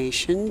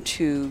donation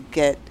to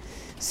get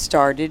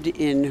started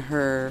in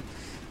her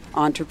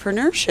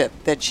entrepreneurship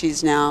that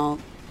she's now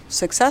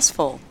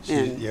successful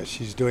in. Yes,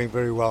 she's doing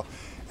very well.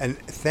 And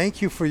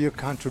thank you for your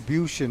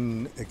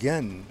contribution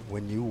again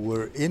when you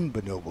were in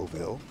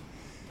Bonoboville,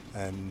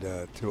 and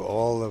to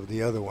all of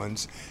the other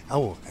ones.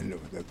 Oh, and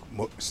the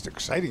most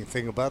exciting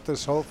thing about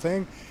this whole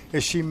thing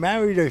is she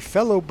married a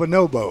fellow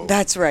bonobo.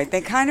 That's right.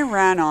 They kind of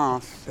ran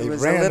off. It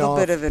was a little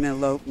bit of an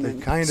elopement.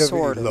 They kind of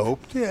sort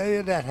eloped.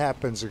 Yeah, that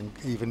happens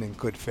even in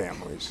good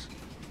families.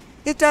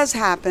 It does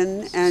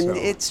happen, and So,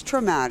 it's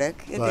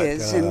traumatic. It but,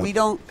 is, and we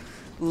don't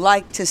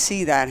like to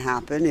see that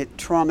happen. It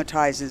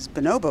traumatizes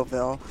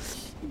Bonoboville.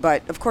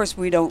 But, of course,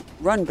 we don't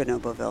run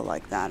Bonoboville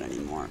like that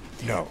anymore.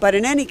 No. But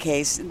in any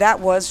case, that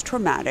was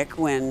traumatic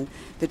when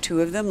the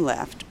two of them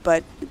left.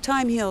 But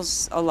time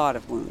heals a lot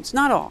of wounds.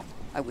 Not all,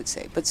 I would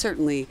say, but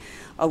certainly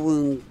a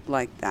wound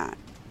like that.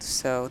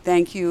 So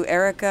thank you,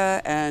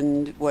 Erica,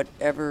 and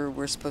whatever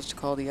we're supposed to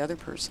call the other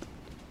person.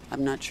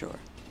 I'm not sure.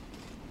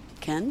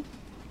 Ken?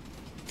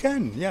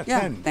 Ken, yeah,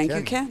 Yeah, Ken. thank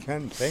you,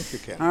 Ken. Thank you,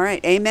 Ken. All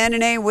right. Amen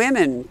and a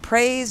women.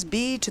 Praise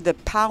be to the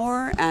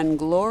power and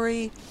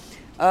glory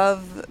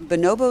of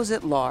bonobos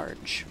at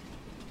large.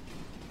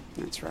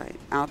 That's right.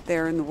 Out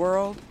there in the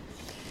world,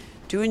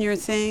 doing your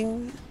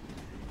thing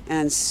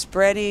and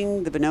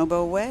spreading the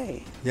bonobo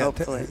way, Yeah,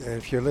 hopefully.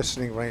 if you're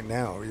listening right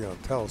now,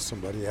 tell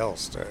somebody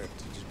else to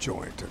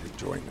join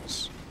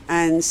us.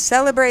 And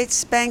celebrate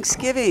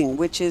Spanksgiving,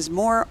 which is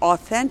more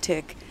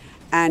authentic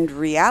and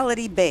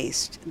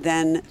reality-based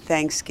than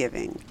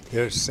Thanksgiving.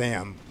 Here's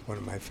Sam, one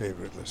of my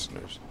favorite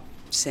listeners.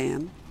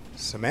 Sam?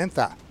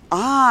 Samantha.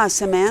 Ah,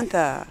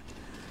 Samantha.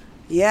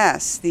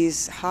 Yes,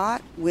 these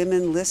hot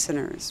women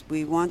listeners,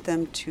 we want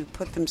them to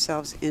put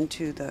themselves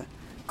into the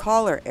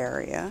caller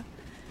area.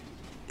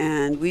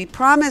 And we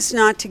promise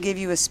not to give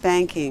you a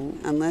spanking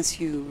unless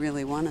you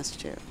really want us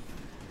to.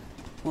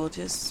 We'll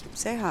just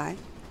say hi.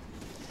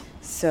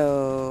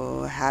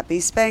 So, happy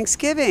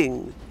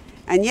Spanksgiving.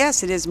 And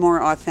yes, it is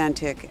more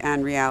authentic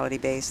and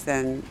reality-based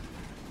than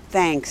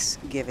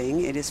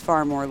Thanksgiving. It is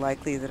far more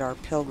likely that our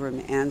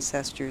pilgrim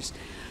ancestors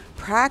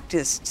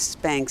practiced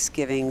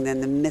Spanksgiving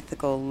than the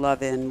mythical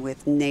love-in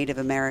with Native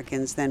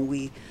Americans than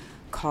we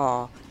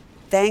call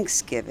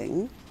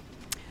Thanksgiving.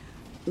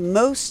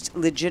 Most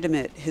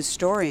legitimate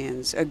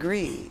historians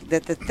agree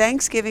that the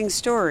Thanksgiving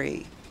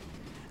story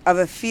of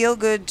a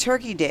feel-good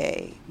Turkey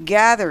Day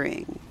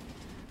gathering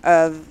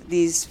of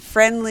these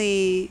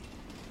friendly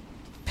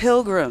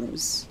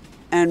pilgrims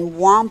and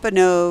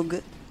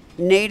Wampanoag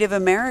Native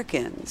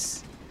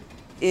Americans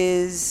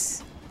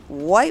is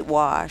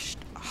whitewashed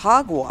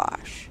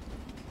hogwash.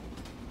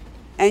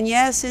 And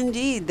yes,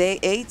 indeed, they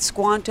ate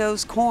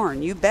Squanto's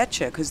corn, you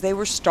betcha, because they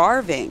were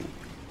starving.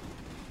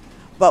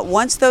 But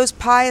once those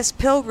pious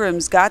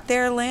pilgrims got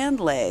their land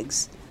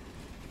legs,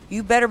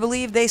 you better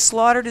believe they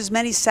slaughtered as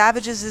many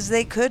savages as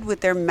they could with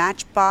their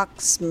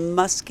matchbox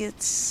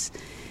muskets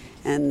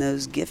and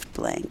those gift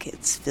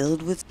blankets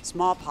filled with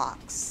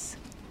smallpox.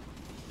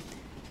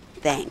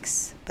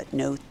 Thanks, but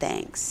no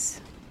thanks.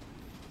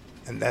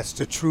 And that's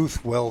the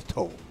truth well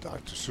told,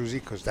 Dr. Susie,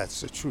 because that's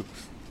the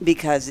truth.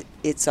 Because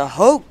it's a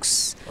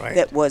hoax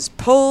that was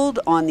pulled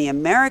on the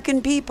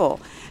American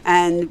people.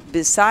 And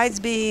besides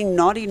being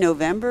Naughty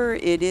November,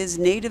 it is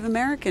Native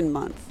American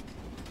Month.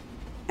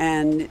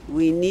 And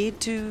we need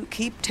to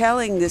keep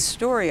telling this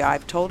story.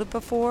 I've told it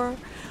before.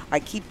 I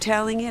keep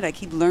telling it. I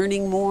keep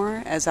learning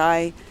more as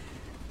I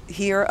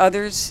hear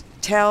others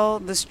tell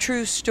this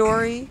true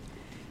story.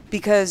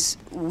 Because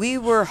we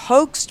were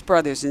hoaxed,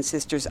 brothers and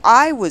sisters.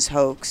 I was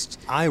hoaxed.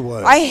 I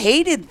was. I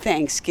hated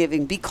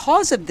Thanksgiving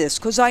because of this,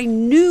 because I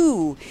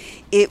knew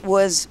it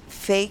was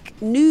fake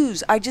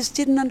news. I just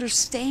didn't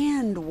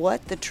understand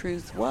what the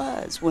truth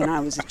was when I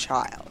was a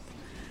child.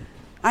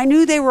 I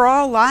knew they were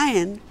all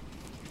lying,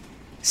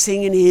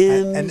 singing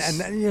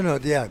hymns. And you know,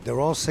 yeah, they're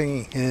all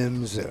singing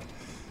hymns.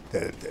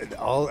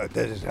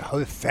 There's a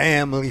whole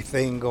family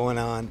thing going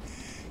on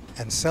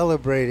and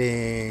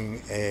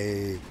celebrating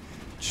a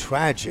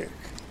tragic.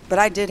 But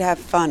I did have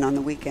fun on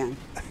the weekend.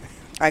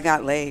 I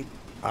got laid.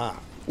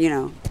 You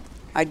know,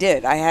 I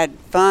did. I had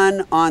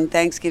fun on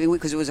Thanksgiving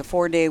week because it was a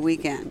 4-day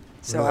weekend.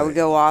 So Really? I would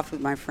go off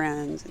with my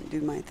friends and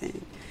do my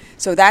thing.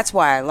 So that's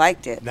why I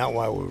liked it. Not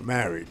while we were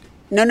married.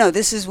 No,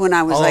 this is when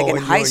I was like in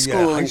when you high were-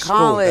 school high and school,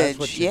 college. that's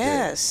what you did.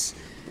 Yes.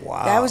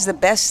 Wow. That was the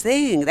best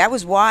thing. That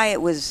was why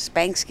it was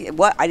Spanksgiving.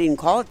 What? I didn't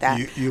call it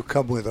that. You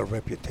come with a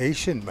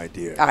reputation, my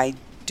dear. I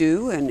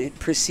do, and it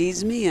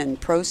precedes me and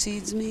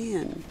proceeds me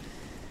and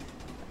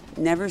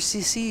never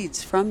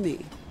secedes from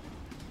me.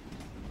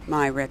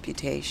 My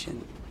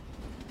reputation.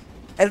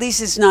 At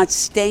least it's not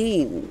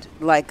stained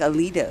like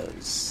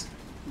Alito's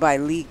by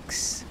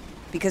leaks.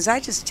 Because I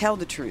just tell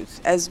the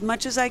truth as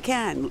much as I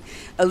can.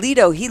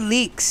 Alito, he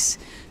leaks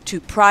to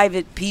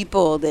private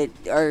people that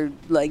are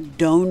like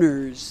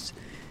donors.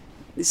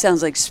 It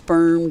sounds like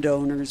sperm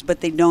donors, but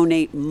they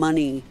donate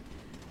money,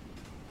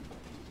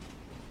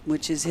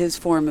 which is his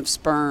form of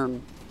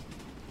sperm.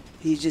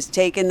 He's just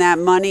taking that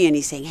money and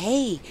he's saying,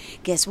 hey,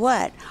 guess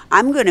what?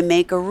 I'm going to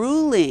make a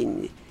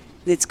ruling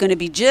that's going to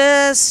be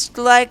just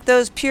like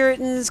those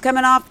Puritans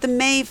coming off the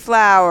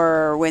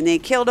Mayflower when they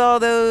killed all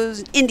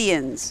those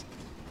Indians.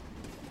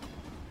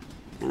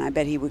 And I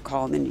bet he would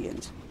call them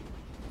Indians.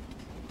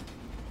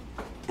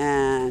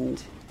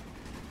 And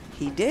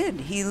he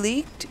did. He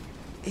leaked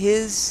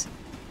his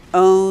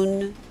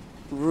own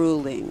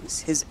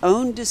rulings, his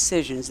own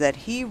decisions that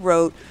he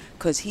wrote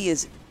because he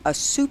is a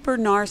super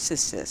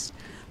narcissist,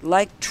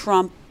 like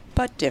Trump,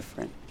 but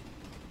different.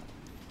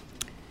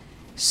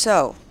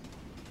 So,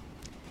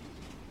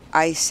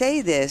 I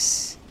say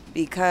this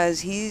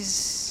because he's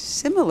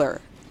similar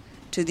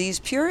to these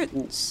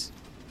Puritans.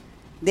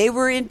 They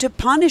were into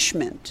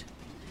punishment.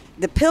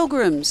 The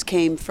Pilgrims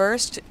came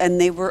first,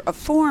 and they were a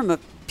form of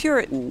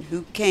Puritan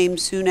who came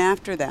soon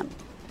after them.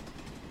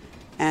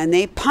 And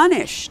they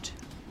punished,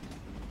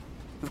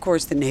 of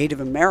course, the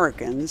Native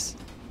Americans,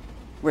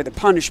 where the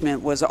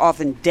punishment was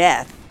often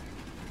death.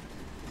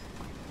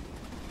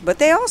 But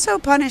they also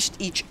punished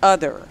each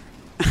other,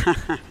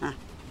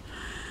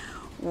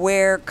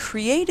 where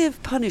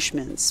creative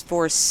punishments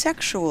for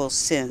sexual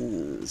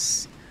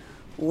sins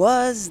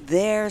was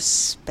their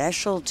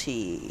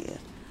specialty.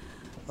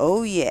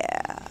 Oh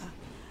yeah.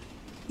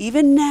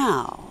 Even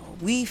now,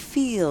 we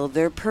feel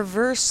their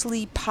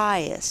perversely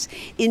pious,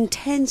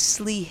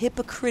 intensely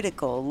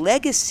hypocritical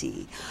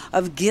legacy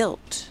of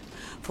guilt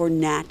for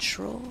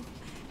natural,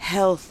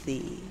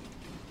 healthy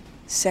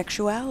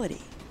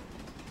sexuality.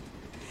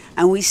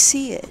 And we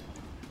see it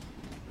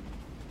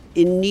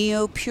in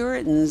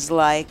neo-Puritans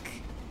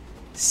like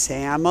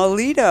Sam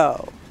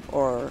Alito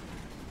or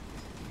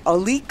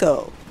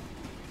Alico.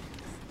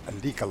 A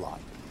leak a lot.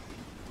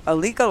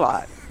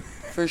 Alico-lot,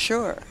 for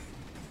sure.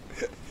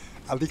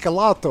 A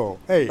leak-a-lato.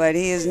 Hey. But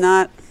he is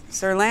not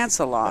Sir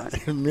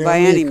Lancelot Mi by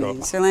any amico.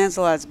 means. Sir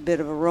Lancelot's a bit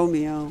of a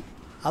Romeo.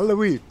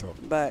 Aluito.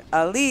 But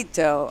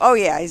Alito, oh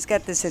yeah, he's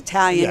got this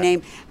Italian Yeah.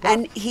 name.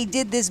 And he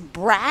did this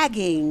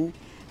bragging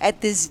at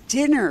this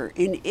dinner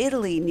in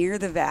Italy near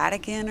the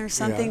Vatican or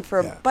something for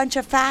a bunch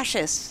of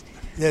fascists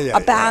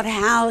about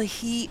how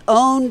he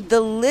owned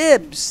the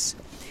libs.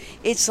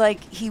 It's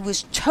like he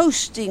was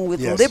toasting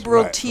with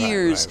liberal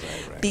tears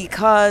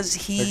because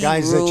he the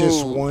guys ruled. that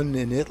just won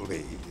in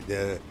Italy,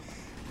 the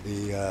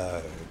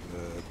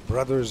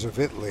Brothers of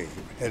Italy,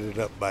 headed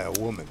up by a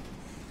woman,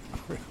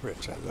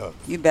 which I love.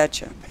 You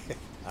betcha.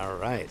 All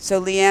right.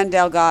 So Leanne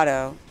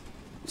Delgado,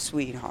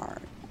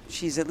 sweetheart,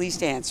 she's at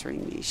least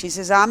answering me. She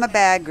says, I'm a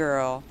bad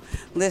girl,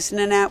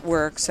 listening at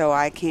work, so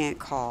I can't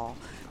call.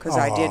 Because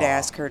I did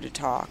ask her to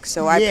talk.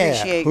 So I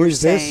appreciate her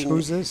saying.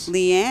 Who's this?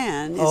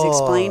 Leanne is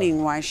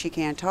explaining why she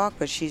can't talk,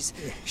 but she's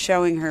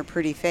showing her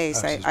pretty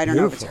face. I don't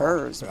know if it's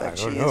hers, but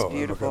she is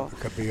beautiful.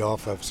 It could be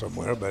off of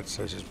somewhere, but it's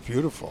just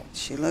beautiful.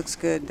 She looks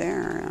good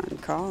there on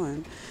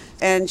calling.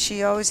 And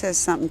she always has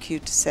something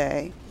cute to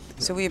say.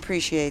 So we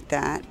appreciate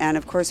that. And,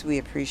 of course, we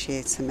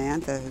appreciate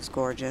Samantha, who's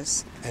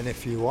gorgeous. And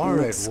if you are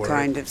at work.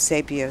 Kind of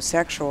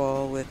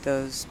sapiosexual with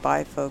those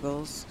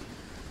bifocals.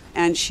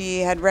 And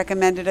she had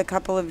recommended a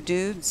couple of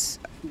dudes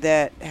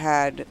that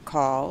had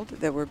called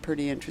that were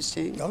pretty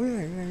interesting. Oh,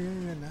 yeah,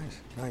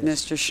 nice.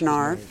 Mr.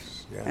 Schnarf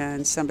Nice,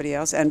 and somebody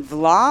else. And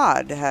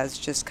Vlad has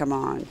just come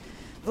on.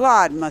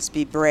 Vlad must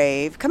be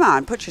brave. Come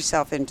on, put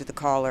yourself into the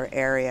caller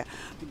area.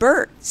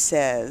 Bert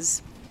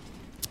says,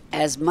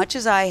 as much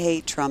as I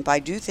hate Trump, I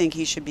do think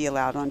he should be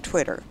allowed on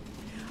Twitter.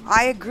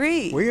 I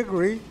agree. We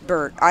agree.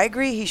 Bert, I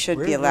agree he should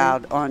be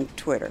allowed on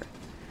Twitter.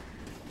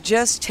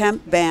 Just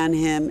temp ban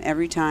him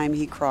every time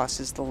he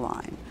crosses the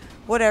line,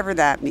 whatever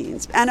that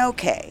means. And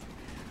okay,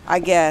 I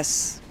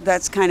guess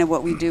that's kind of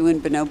what we do in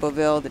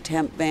Bonoboville, the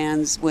temp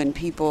bans when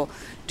people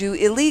do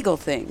illegal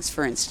things,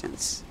 for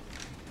instance.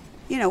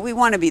 You know, we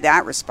want to be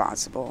that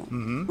responsible.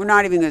 Mm-hmm. We're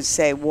not even going to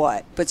say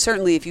what, but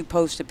certainly if you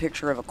post a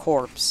picture of a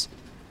corpse.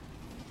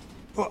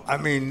 Well, I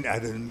mean,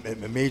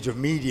 the major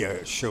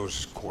media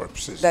shows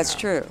corpses. That's now,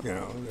 true. You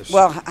know,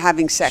 well,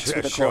 having sex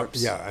with a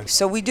corpse. Yeah.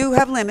 So we do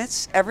have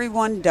limits.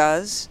 Everyone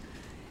does.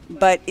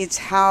 But it's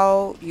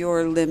how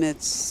your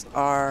limits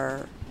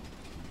are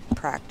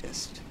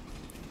practiced.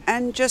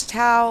 And just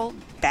how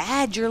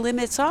bad your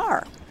limits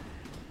are.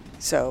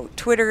 So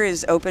Twitter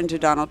is open to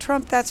Donald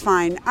Trump. That's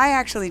fine. I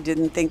actually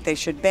didn't think they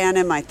should ban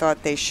him. I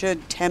thought they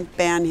should temp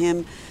ban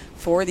him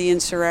for the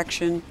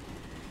insurrection.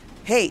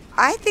 Hey,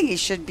 I think he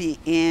should be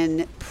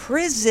in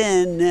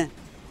prison.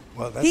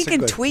 Well, that's he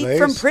can tweet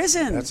from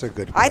prison. That's a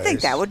good place. I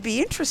think that would be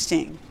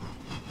interesting.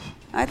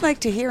 I'd like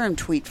to hear him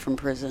tweet from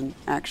prison,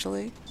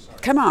 actually.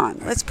 Come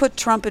on, let's put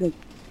Trump in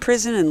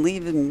prison and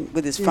leave him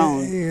with his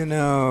phone. You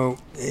know,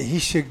 he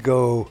should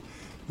go.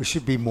 We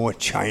should be more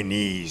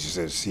Chinese,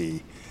 as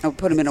he. Oh,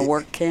 put him in a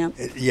work camp?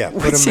 Yeah,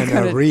 put him in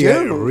a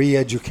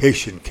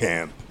re-education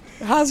camp.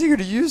 How's he going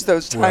to use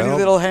those tiny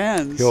little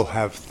hands? He'll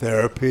have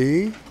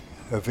therapy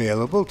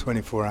available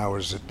 24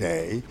 hours a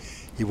day.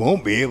 He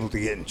won't be able to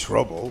get in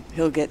trouble.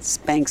 He'll get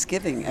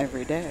Spanksgiving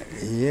every day.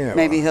 Yeah.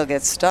 Maybe he'll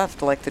get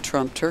stuffed like the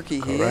Trump turkey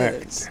he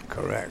is.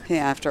 Correct. He,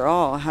 after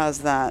all,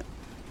 has that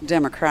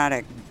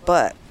Democratic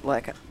butt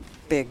like a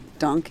big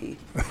donkey.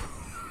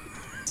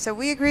 So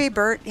we agree,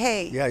 Bert.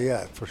 Hey.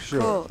 Yeah, for sure.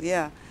 Cool,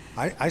 yeah.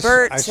 I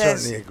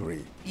says, certainly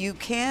agree. You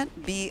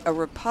can't be a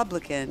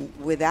Republican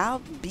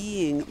without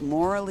being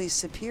morally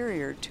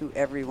superior to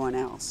everyone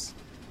else.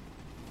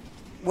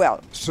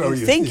 Well, so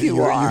you think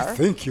you are. You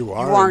think you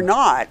are. You are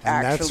not,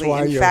 and actually. That's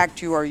why in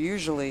fact, you are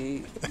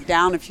usually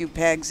down a few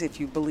pegs if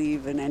you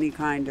believe in any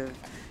kind of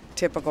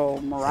typical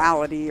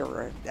morality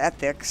or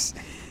ethics.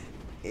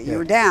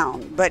 You're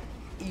down. But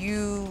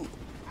you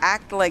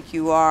act like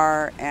you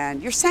are,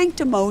 and you're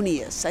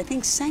sanctimonious. I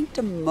think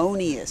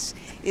sanctimonious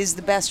is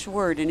the best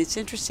word. And it's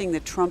interesting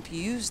that Trump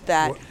used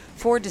that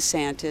for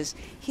DeSantis.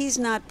 He's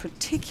not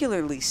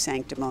particularly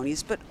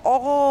sanctimonious, but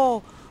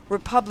all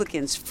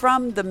Republicans,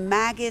 from the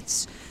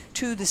maggots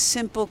to the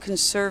simple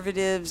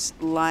conservatives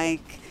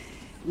like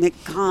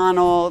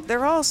McConnell,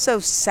 they're all so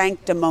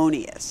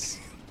sanctimonious.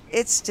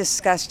 It's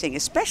disgusting,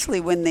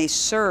 especially when they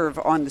serve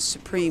on the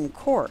Supreme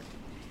Court.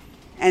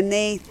 And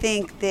they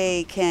think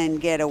they can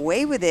get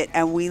away with it,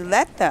 and we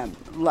let them,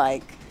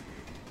 like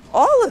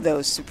all of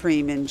those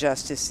supreme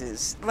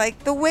injustices,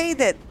 like the way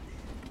that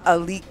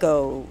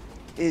Alico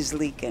is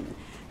leaking,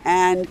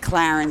 and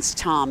Clarence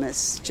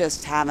Thomas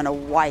just having a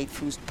wife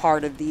who's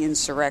part of the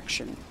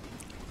insurrection.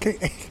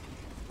 Okay.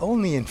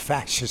 Only in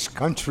fascist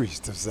countries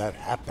does that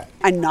happen.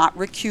 And not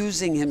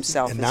recusing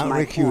himself. And not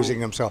recusing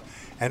himself.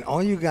 And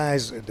all you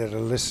guys that are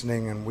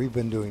listening, and we've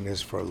been doing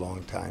this for a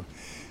long time,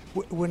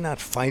 we're not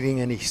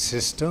fighting any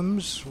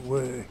systems.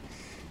 We're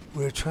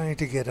trying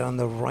to get on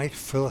the right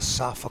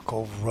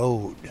philosophical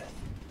road.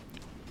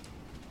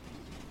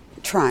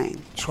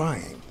 Trying.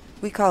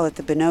 We call it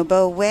the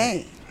bonobo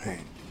way.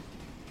 Right.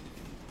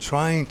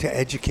 Trying to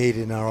educate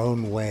in our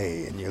own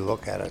way, and you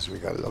look at us. We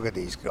got to look at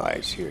these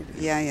guys here.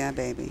 Yeah,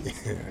 baby.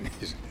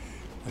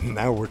 And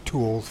now we're two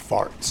old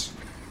farts,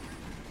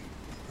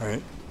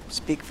 right?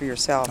 Speak for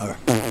yourself.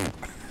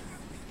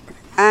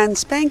 And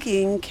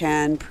spanking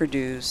can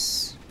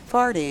produce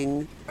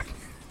farting,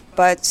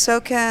 but so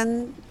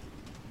can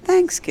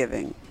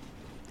Thanksgiving.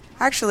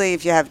 Actually,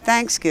 if you have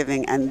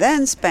Thanksgiving and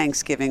then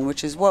Spanksgiving,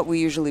 which is what we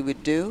usually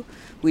would do,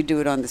 we do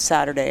it on the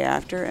Saturday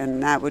after,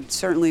 and that would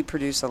certainly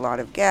produce a lot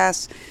of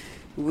gas.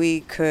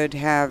 We could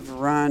have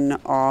run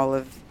all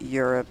of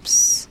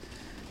Europe's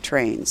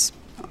trains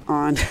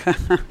on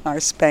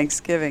our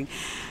Spanksgiving,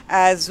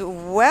 as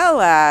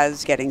well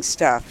as getting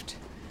stuffed.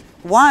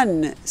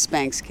 One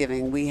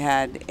Spanksgiving, we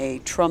had a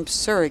Trump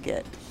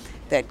surrogate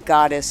that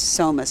Goddess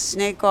Soma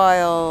Snake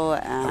Oil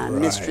and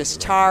Mistress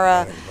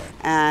Tara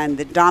and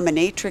the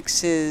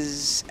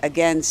dominatrixes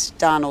against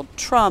Donald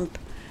Trump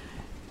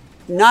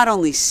not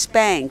only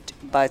spanked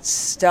but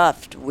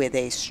stuffed with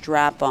a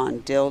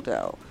strap-on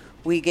dildo.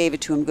 We gave it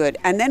to him good.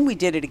 And then we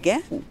did it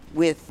again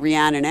with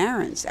Rhiannon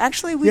Aarons.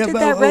 Actually, we did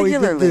that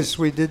regularly.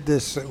 We did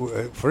this.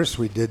 First,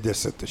 we did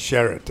this at the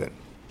Sheraton.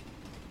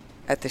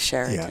 At the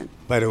Sheraton.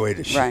 Yeah. By the way,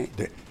 Right.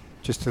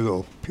 Just a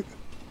little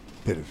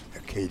bit of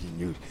Acadian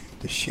news.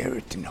 The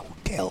Sheraton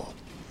Hotel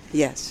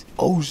Yes.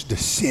 owes the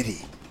city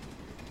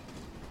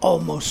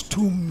almost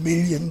 $2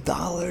 million.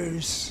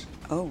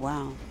 Oh,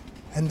 wow.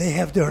 And they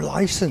have their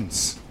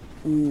license.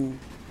 Mm.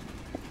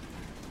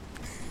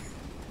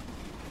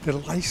 They're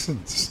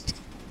licensed.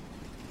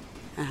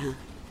 Uh-huh.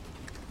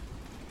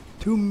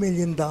 $2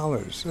 million.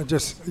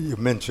 You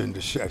mentioned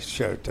the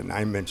Sheraton.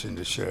 I mentioned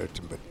the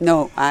Sheraton, but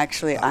No,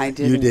 actually, I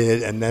didn't. you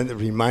did, and then it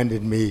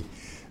reminded me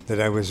that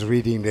I was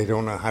reading. They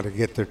don't know how to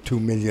get their $2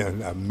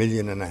 million, $1.5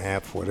 million,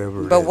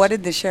 whatever. But what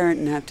did the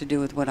Sheraton have to do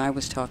with what I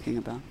was talking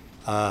about?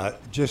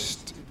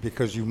 Just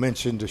because you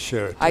mentioned the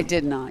Sheraton. I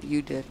did not.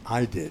 You did.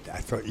 I did. I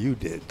thought you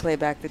did. Play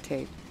back the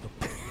tape.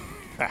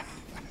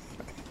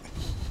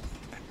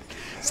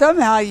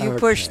 Somehow you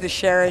pushed the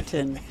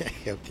Sheraton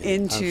Okay,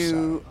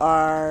 into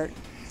our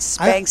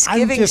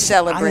Spanksgiving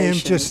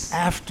celebrations. I am just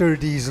after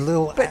these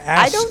little. But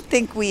I don't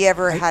think we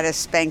ever had a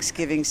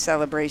Spanksgiving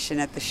celebration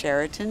at the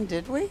Sheraton,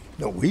 did we?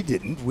 No, we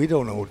didn't. We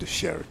don't owe the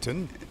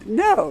Sheraton.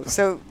 No.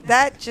 So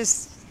that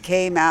just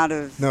came out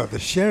of, No, the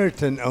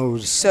Sheraton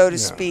owes. so to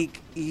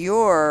speak,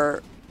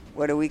 your,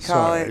 what do we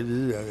call it?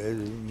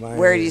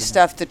 Where do you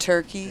stuff the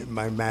turkey?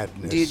 My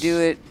madness. Do you do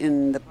it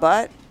in the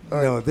butt?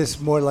 No, this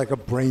is more like a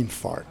brain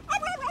fart.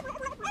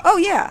 Oh,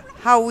 yeah.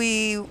 How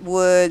we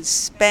would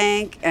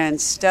spank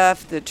and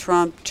stuff the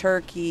Trump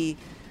turkey.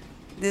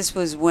 This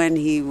was when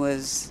he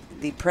was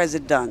the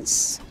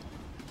president.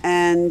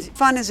 And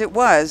fun as it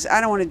was,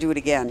 I don't want to do it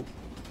again.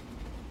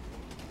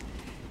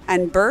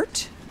 And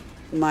Bert,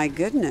 my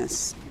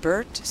goodness,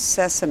 Bert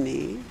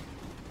Sesame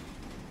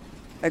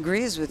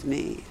agrees with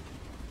me.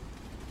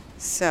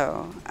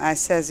 So I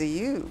says to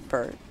you,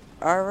 Bert,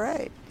 all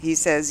right. He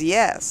says,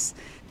 yes,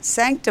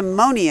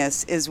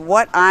 sanctimonious is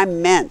what I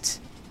meant.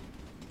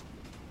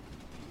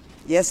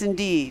 Yes,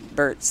 indeed,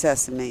 Bert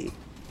Sesame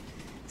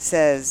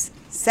says,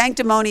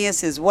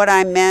 sanctimonious is what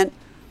I meant.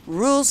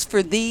 Rules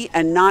for thee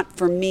and not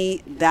for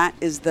me. That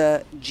is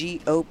the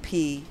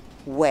GOP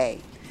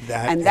way.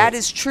 That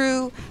is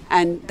true,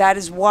 and that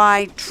is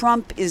why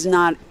Trump is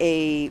not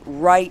a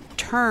right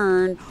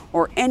turn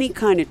or any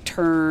kind of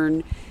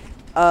turn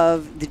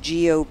of the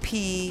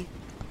GOP.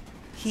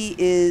 He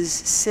is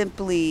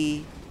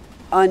simply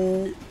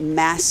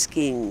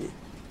unmasking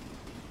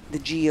the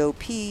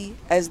GOP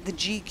as the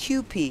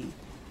GQP,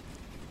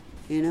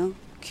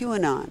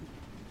 QAnon.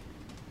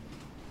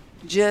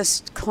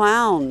 Just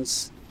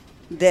clowns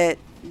that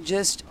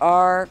just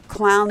are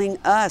clowning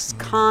us,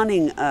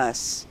 conning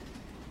us,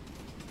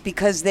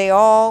 because they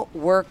all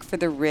work for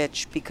the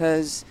rich,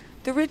 because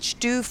the rich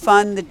do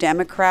fund the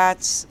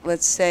Democrats,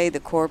 let's say the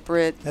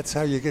corporate That's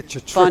how you get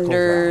your trickle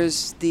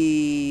funders,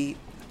 the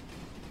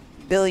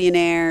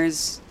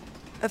billionaires.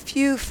 A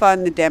few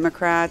fund the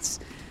Democrats,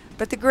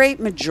 but the great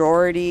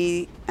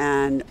majority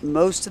and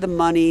most of the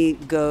money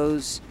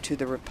goes to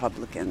the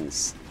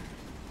Republicans.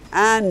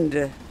 And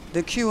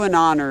the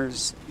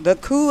QAnoners,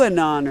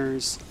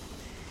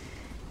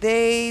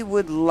 they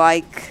would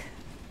like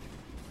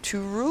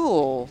to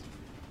rule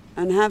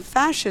and have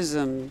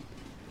fascism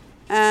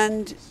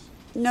and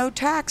no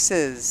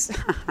taxes.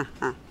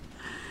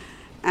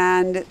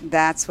 And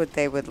that's what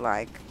they would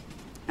like.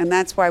 And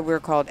that's why we're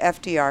called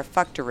FDR,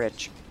 fuck to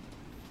rich.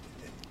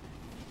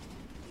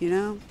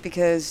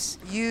 Because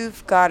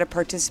you've got to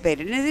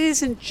participate. And it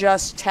isn't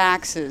just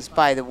taxes,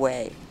 by the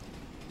way.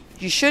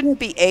 You shouldn't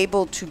be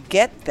able to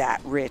get that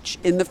rich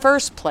in the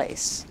first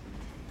place.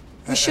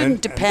 We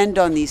shouldn't depend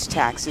on these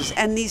taxes.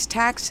 And these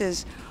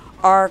taxes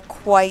are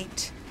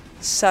quite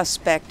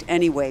suspect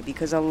anyway,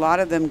 because a lot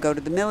of them go to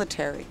the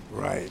military.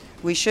 Right.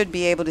 We should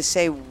be able to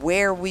say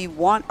where we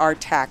want our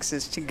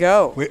taxes to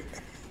go.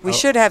 We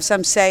should have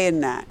some say in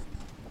that.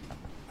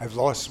 I've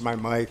lost my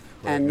mic right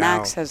And now.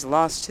 Max has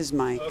lost his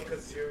mic. Oh,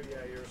 because you're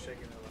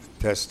shaking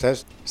it.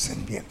 Test.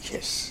 Send me a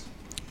kiss.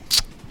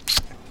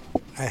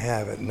 I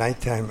have at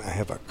nighttime. I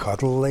have a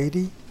cuddle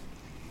lady.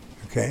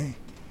 Okay.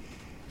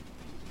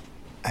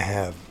 I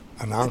have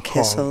an on-call.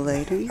 kissel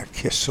lady? A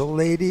kissel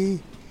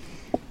lady,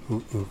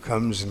 who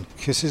comes and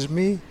kisses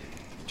me,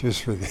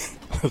 just for the.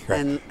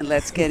 And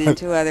let's get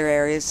into other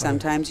areas.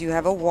 Sometimes you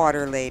have a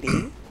water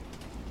lady.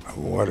 A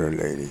water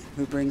lady.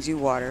 who brings you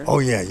water Oh,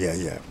 yeah, of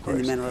in course.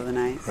 the middle of the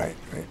night. Right.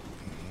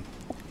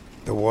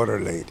 The water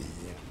lady.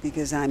 Yeah.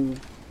 Because I'm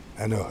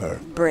I know her.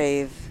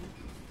 brave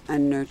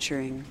and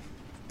nurturing.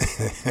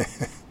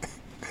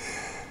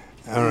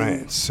 All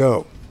right,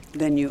 so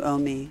Then you owe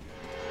me.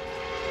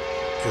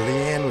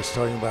 Leanne was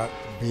talking about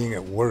being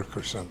at work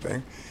or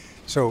something.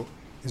 So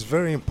it's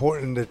very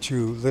important that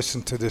you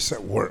listen to this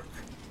at work,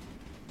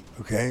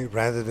 okay?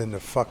 Rather than the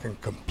fucking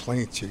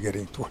complaints you're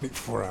getting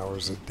 24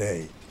 hours a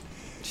day.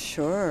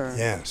 Sure.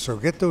 Yeah, so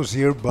get those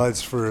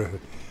earbuds for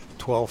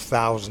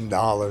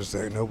 $12,000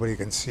 that nobody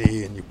can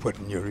see and you put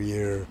in your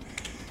ear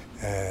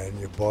and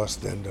your boss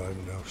then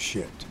doesn't know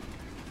shit.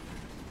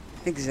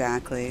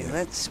 Exactly. Yeah.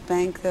 Let's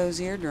spank those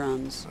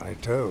eardrums. I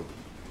do.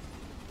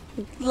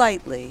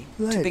 Lightly,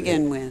 to Lightly.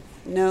 begin with.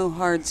 No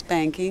hard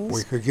spankings.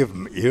 We could give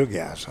them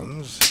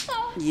eargasms.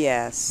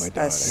 Yes, My a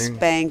darling.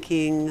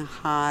 spanking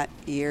hot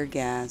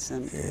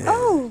eargasm. Yeah.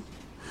 Oh,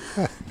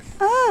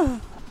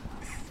 oh,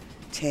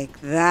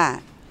 take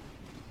that.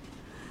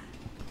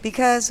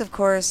 Because, of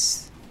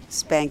course,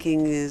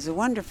 spanking is a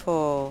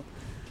wonderful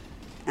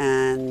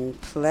and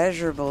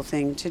pleasurable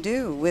thing to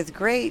do with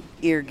great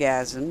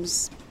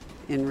eargasms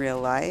in real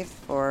life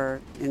or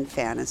in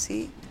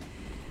fantasy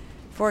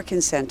for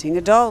consenting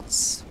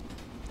adults.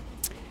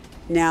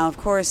 Now, of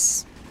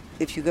course,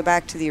 if you go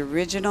back to the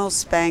original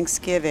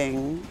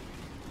Spanksgiving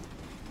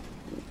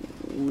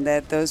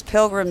that those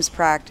pilgrims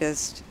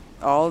practiced,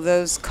 all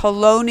those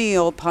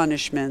colonial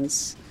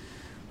punishments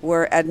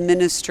were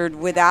administered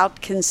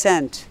without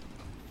consent.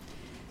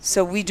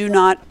 So we do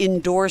not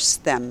endorse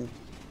them.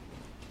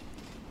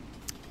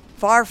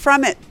 Far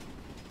from it.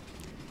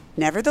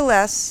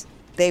 Nevertheless,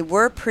 they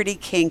were pretty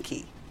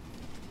kinky.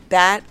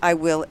 That I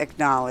will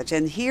acknowledge.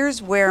 And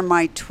here's where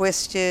my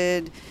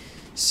twisted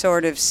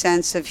sort of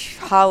sense of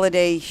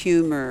holiday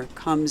humor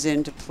comes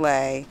into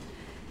play,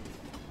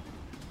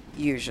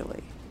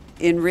 usually,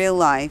 in real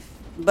life.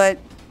 But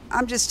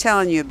I'm just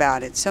telling you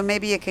about it. So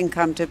maybe it can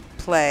come to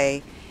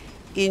play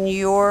in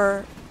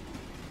your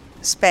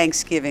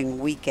Spanksgiving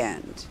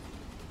weekend.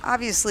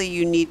 Obviously,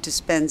 you need to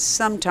spend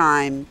some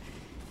time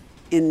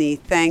in the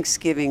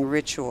Thanksgiving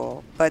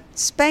ritual, but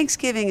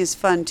Spanksgiving is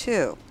fun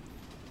too.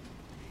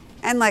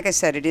 And like I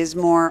said, it is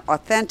more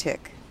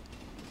authentic.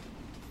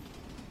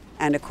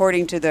 And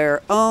according to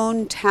their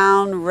own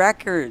town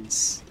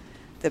records,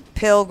 the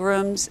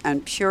Pilgrims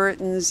and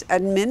Puritans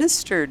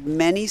administered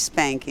many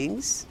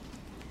spankings,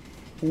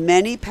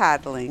 many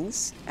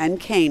paddlings and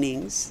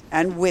canings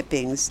and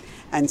whippings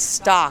and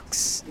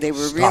stocks. They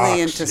were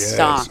really into yes.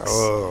 stocks.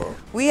 Oh.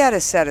 We had a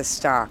set of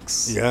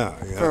stocks Yeah.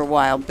 for a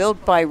while,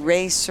 built by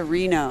Ray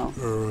Sereno.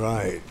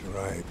 Right.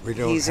 We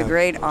don't. He's a have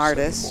great those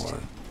artist.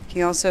 anymore.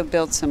 He also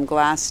built some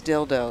glass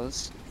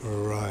dildos,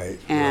 Right.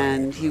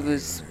 and he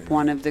was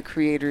one of the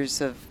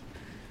creators of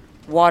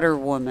Water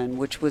Woman,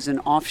 which was an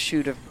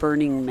offshoot of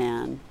Burning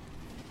Man.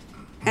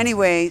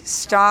 Anyway,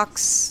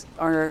 stocks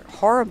are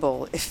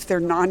horrible if they're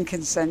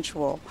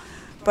non-consensual,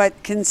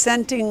 but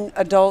consenting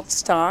adult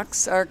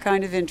stocks are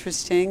kind of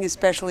interesting,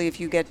 especially if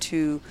you get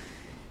to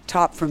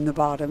top from the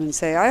bottom and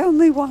say, I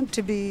only want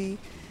to be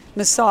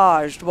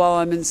massaged while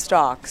I'm in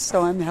stocks,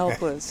 so I'm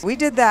helpless. We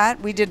did that.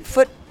 We did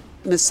foot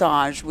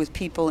massage with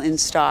people in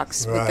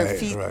stocks with their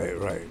feet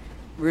Right.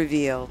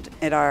 revealed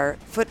at our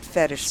foot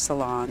fetish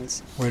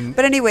salons. When-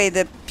 But anyway,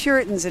 the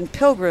Puritans and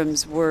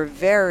Pilgrims were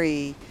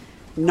very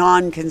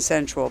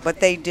non-consensual, but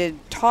they did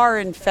tar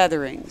and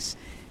featherings.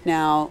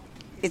 Now,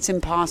 it's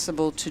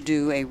impossible to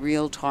do a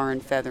real tar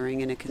and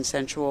feathering in a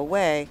consensual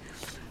way,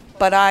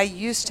 but I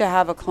used to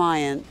have a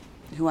client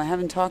who I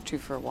haven't talked to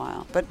for a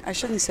while, but I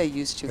shouldn't say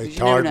used to, They because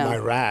you never tarred know. my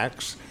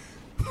racks.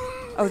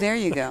 Oh, there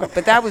you go.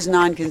 But that was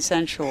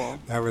non-consensual.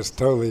 That was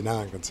totally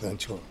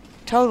non-consensual.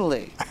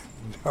 Totally.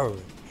 No.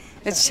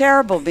 It's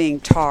terrible being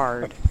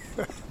tarred.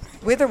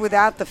 With or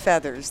without the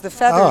feathers. The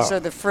feathers Oh. are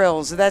the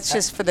frills. That's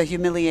just for the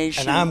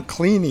humiliation. And I'm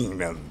cleaning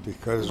them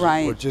because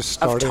Right, we're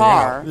just of starting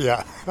tar. out.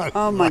 Yeah.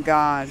 Oh, my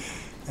God.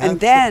 And And-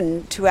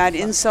 then, to add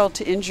insult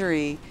to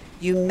injury,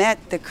 you met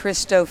the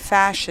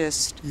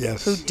Christo-fascist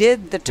Yes. who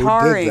did the Who did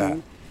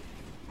tarring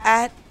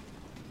at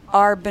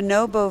our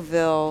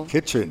Bonoboville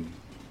Kitchen.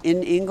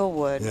 in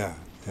Inglewood. Yeah.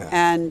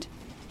 And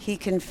he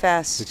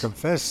confessed, He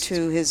confessed.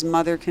 to his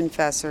mother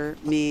confessor,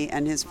 me,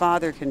 and his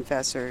father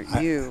confessor,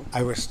 you.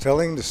 I was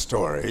telling the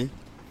story,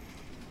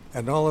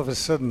 and all of a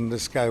sudden,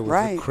 this guy with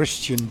Right. the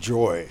Christian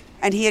joy.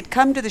 And he had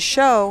come to the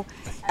show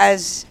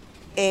as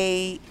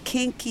a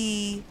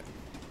kinky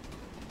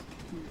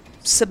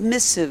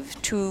submissive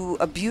to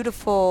a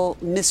beautiful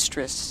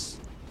mistress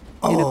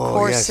in a Oh,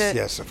 corset.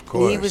 yes, of And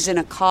course. he was in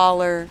a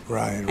collar.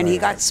 Right, And he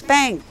right, got right.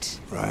 spanked.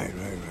 Right.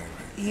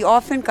 He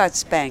often got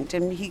spanked,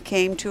 and he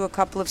came to a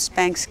couple of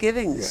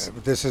Spanksgivings. Yeah,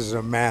 but this is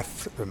a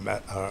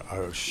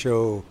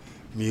show,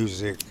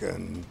 music,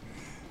 and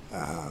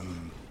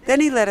Then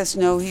he let us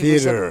know he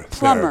theater was a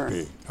plumber,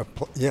 therapy.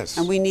 Yes.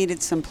 and we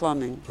needed some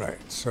plumbing. Right.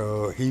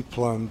 So he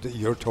plumbed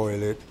your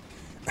toilet.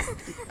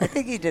 I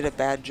think he did a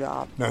bad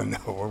job. No,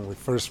 when we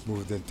first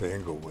moved into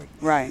Inglewood.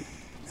 Right.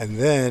 And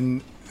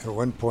then At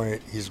one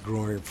point, he's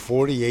growing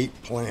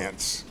 48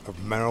 plants of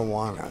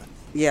marijuana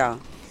Yeah.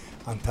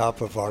 on top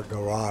of our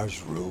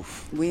garage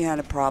roof. We had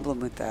a problem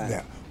with that.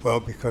 Yeah. Well,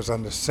 because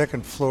on the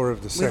second floor of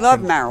the We second... love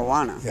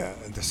marijuana. Yeah,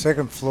 and the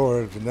second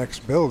floor of the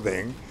next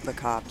building The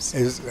cops.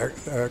 is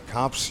a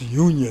cops'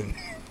 union.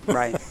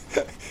 Right.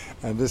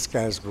 And this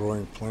guy's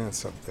growing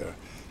plants up there.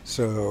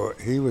 So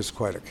he was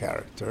quite a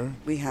character.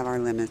 We have our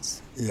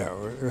limits. Yeah.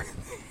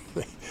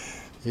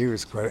 He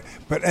was quite...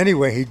 But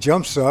anyway, he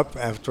jumps up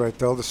after I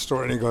tell the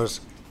story and he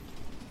goes,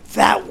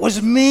 "That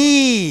was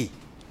me!"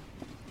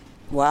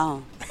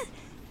 Wow.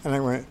 And I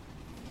went,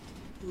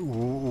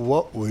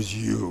 "What was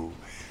you?"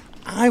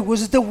 "I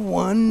was the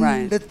one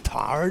Right. that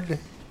tarred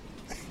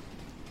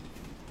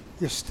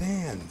your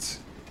stands."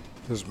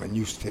 Those are my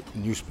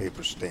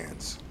newspaper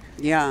stands.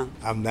 Yeah.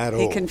 I'm that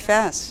He old.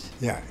 confessed.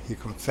 Yeah, he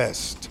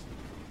confessed.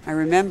 I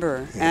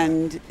remember. Yeah.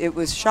 And it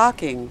was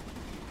shocking.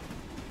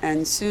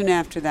 And soon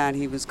after that,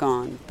 he was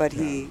gone. But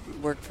he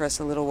worked for us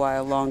a little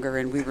while longer,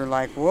 and we were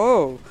like,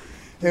 whoa.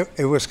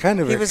 It was kind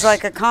of... He was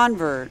like a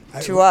convert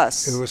to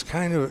us. It was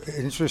kind of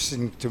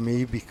interesting to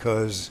me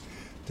because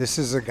this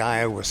is a guy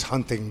I was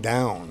hunting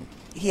down.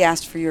 He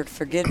asked for your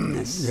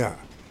forgiveness. Yeah,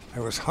 I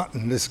was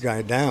hunting this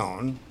guy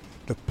down.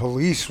 The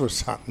police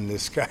was hunting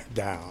this guy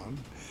down.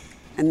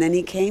 And then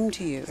he came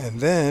to you. And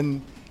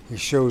then he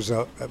shows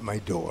up at my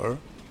door.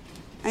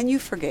 And you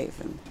forgave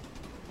him.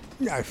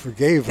 Yeah, I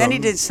forgave him. Then he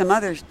did some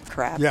other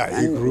crap. Yeah,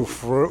 he and, grew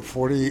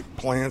 40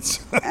 plants.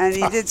 And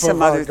he did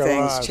some other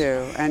things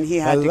too. And he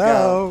had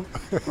Hello.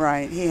 to go.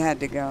 Right, he had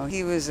to go.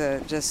 He was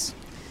a just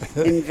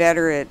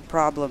inveterate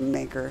problem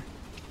maker.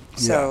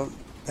 So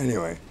yeah.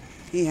 Anyway.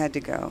 he had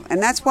to go.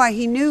 And that's why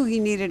he knew he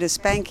needed a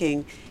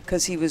spanking,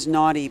 because he was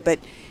naughty. But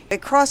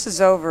it crosses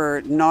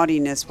over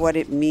naughtiness, what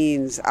it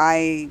means.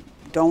 I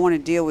don't want to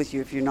deal with you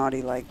if you're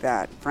naughty like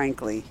that,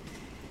 frankly.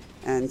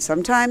 And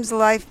sometimes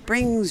life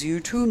brings you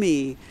to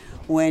me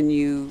when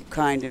you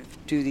kind of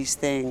do these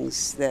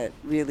things that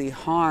really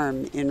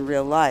harm in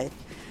real life.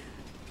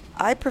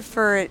 I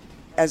prefer it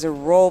as a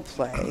role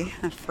play,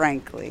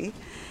 frankly.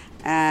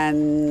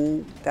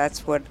 And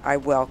that's what I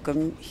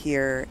welcome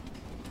here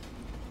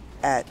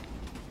at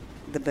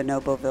the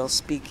Bonoboville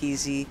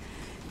Speakeasy.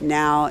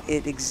 Now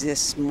it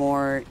exists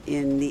more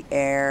in the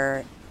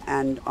air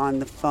and on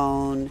the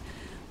phone,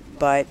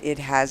 but it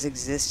has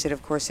existed,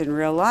 of course, in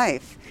real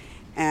life.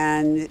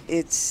 And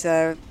it's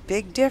a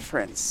big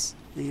difference.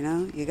 You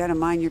know, you got to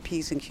mind your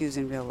P's and Q's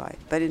in real life.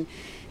 But in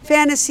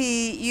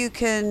fantasy, you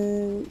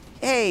can,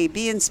 hey,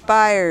 be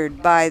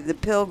inspired by the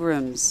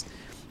Pilgrims.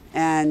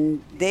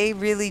 And they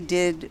really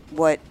did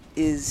what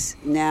is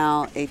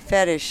now a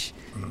fetish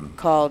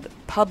called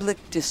public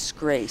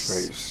disgrace.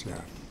 Disgrace,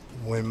 yeah.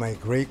 When my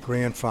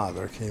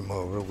great-grandfather came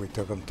over, we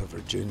took him to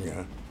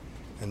Virginia,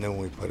 and then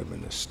we put him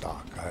in the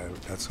stock.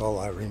 That's all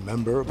I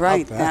remember about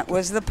Right, that. that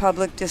was the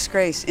public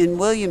disgrace in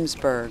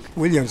Williamsburg.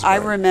 Williamsburg. I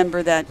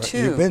remember that Right,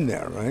 too. You've been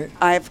there, right?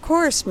 Of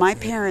course, my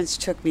parents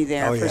took me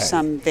there Oh, for yeah.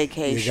 some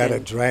vacation. You got to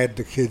drag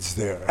the kids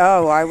there.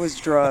 Oh, I was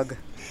drug.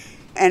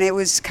 And it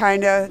was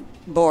kind of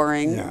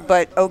boring, Yeah.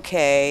 but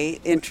okay,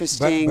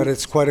 interesting. But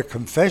it's quite a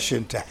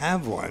confession to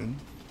have one.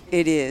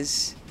 It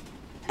is.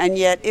 And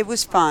yet it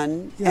was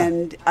fun. Yeah.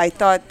 And I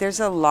thought,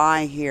 there's a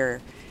lie here.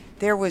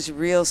 There was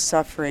real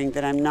suffering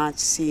that I'm not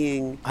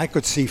seeing. I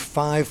could see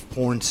 5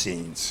 porn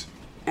scenes.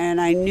 And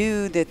I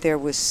knew that there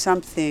was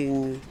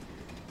something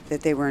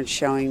that they weren't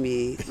showing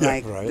me. Yeah,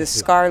 Like right. The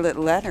Scarlet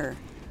Letter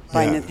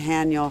by Yeah.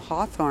 Nathaniel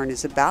Hawthorne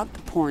is about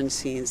the porn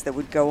scenes that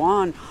would go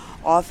on,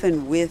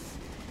 often with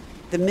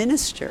the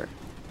minister.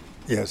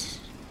 Yes.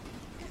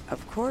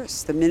 Of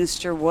course, the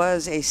minister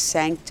was a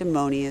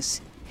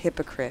sanctimonious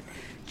hypocrite,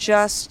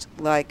 just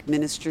like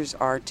ministers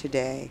are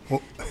today.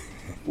 Well,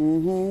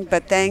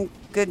 But thank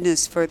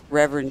goodness for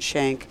Reverend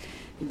Schenck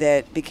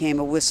that became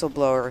a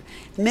whistleblower.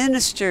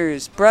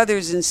 Ministers,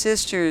 brothers and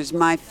sisters,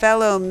 my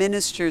fellow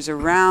ministers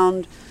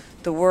around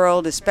the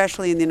world,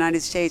 especially in the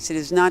United States, it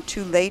is not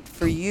too late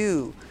for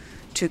you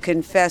to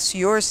confess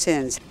your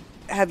sins.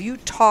 Have you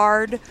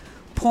tarred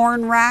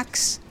porn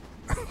racks?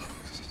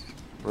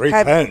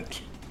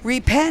 repent.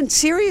 Repent,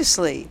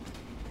 seriously.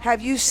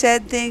 Have you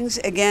said things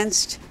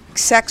against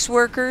sex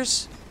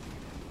workers?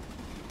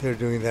 They're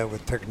doing that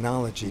with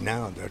technology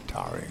now. They're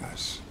tarring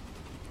us.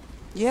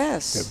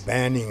 Yes. They're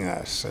banning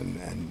us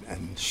and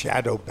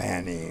shadow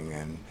banning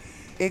and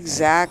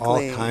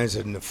Exactly. all kinds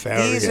of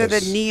nefarious. These are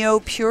the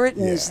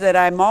neo-Puritans that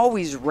I'm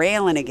always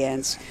railing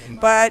against.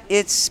 But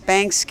it's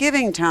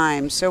Spanksgiving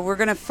time, so we're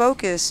going to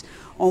focus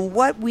on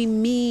what we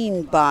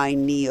mean by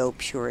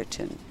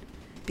neo-Puritan.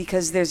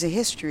 Because there's a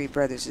history,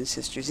 brothers and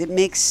sisters. It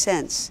makes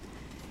sense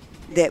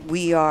that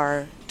we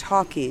are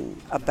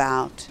talking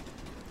about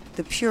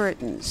the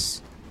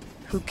Puritans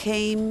who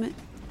came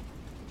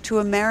to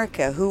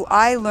America, who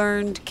I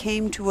learned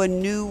came to a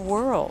new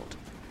world.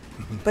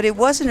 But it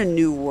wasn't a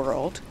new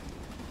world.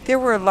 There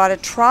were a lot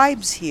of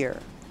tribes here.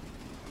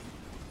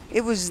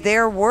 It was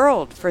their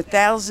world for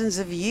thousands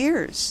of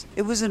years.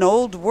 It was an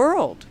old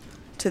world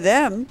to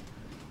them.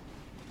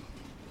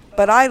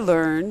 But I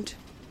learned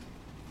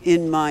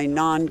in my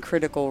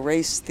non-critical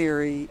race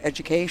theory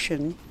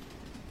education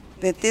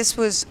that this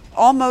was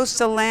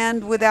almost a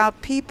land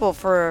without people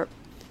for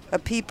a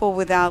people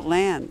without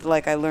land,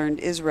 like I learned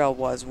Israel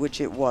was,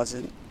 which it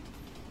wasn't.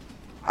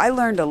 I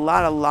learned a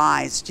lot of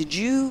lies. Did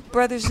you,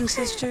 brothers and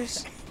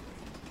sisters?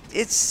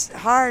 It's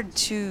hard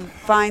to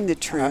find the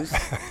truth,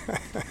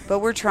 but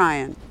we're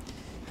trying.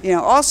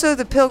 Also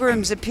the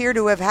Pilgrims appear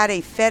to have had a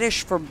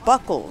fetish for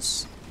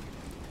buckles,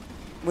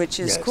 which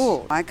is Yes.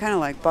 cool. I kind of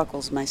like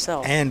buckles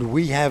myself. And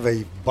we have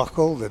a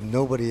buckle that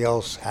nobody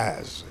else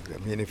has. I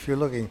mean, if you're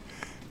looking,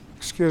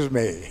 excuse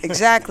me.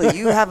 Exactly.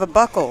 You have a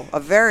buckle, a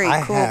very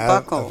cool I have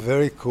buckle. a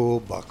very cool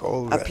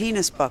buckle. A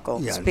penis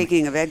buckle, Yeah.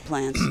 speaking of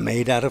eggplants.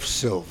 Made out of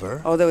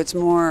silver. Although it's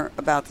more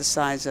about the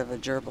size of a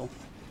gerbil.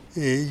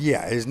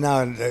 Yeah, it's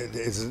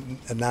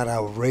not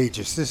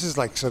outrageous. This is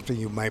like something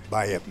you might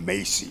buy at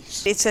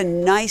Macy's. It's a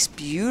nice,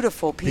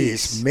 beautiful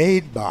piece.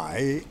 Made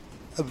by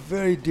a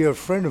very dear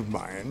friend of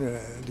mine,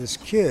 this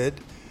kid,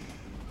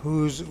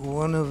 who's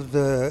one of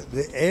the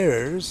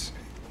heirs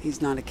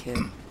He's not a kid.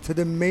 to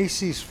the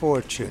Macy's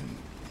fortune.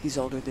 He's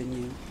older than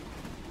you.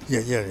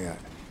 Yeah.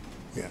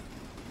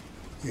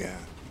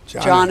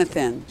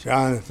 Jonathan.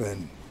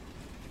 Jonathan.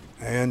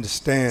 I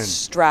understand.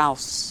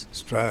 Strauss.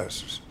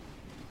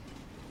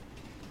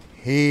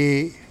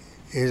 He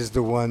is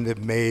the one that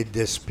made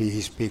this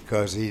piece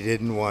because he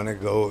didn't want to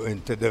go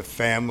into the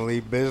family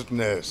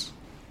business.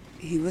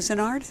 He was an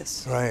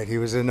artist. Right, he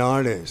was an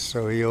artist,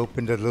 so he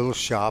opened a little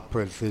shop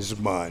with his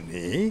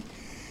money.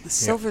 A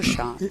silver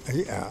shop.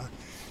 Yeah,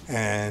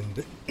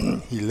 and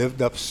he lived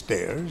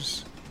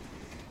upstairs,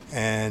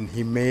 and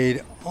he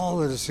made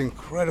all of this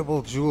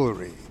incredible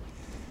jewelry.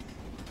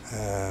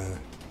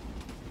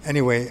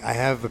 Anyway, I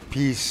have a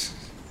piece,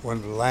 one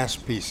of the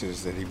last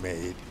pieces that he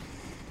made,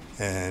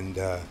 and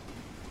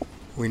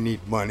we need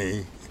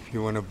money. If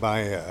you want to buy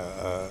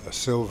a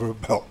silver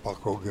belt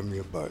buckle, give me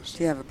a buzz.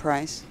 Do you have a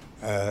price?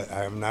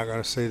 I'm not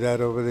going to say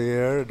that over the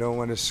air. I don't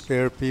want to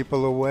scare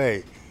people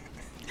away.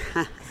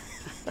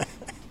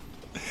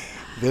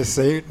 This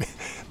ain't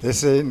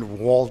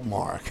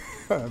Walmart.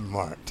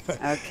 Mart.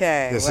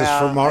 Okay. This is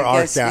from our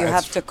I guess archives. you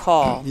have to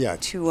call Yeah.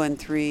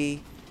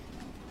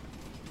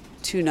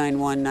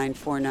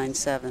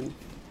 213-291-9497.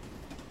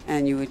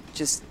 And you would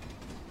just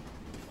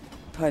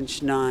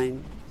punch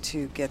 9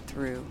 to get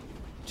through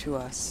to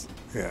us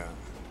Yeah.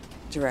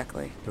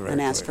 directly.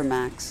 And ask for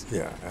Max.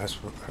 Yeah. Ask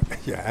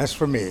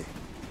for me.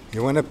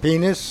 You want a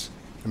penis?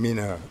 I mean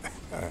a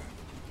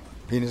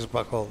penis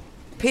buckle.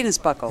 Penis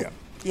buckle. Yeah.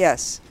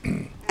 Yes.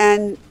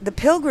 And the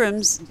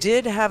Pilgrims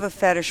did have a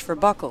fetish for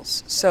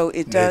buckles, so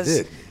it does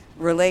did.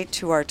 relate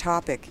to our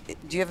topic.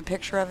 Do you have a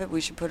picture of it?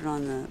 We should put it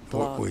on the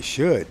blog. We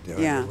should.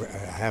 Yeah. I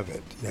have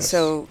it. Yes.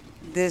 So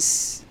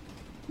this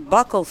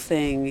buckle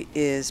thing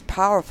is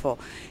powerful.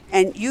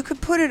 And you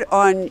could put it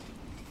on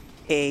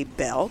a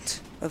belt,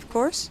 of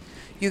course.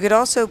 You could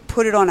also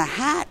put it on a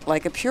hat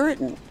like a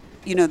Puritan.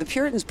 The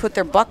Puritans put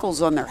their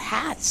buckles on their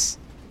hats.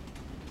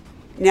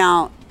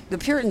 Now, the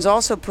Puritans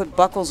also put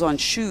buckles on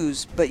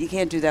shoes, but you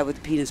can't do that with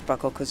the penis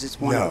buckle because it's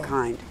one of a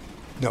kind.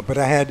 No, but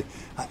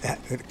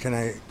can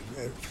I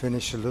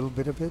finish a little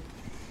bit of it?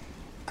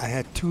 I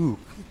had two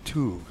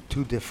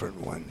different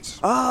ones.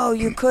 Oh,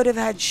 you could have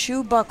had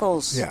shoe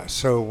buckles. Yeah,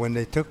 so when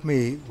they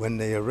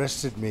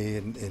arrested me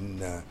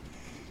in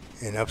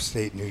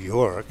upstate New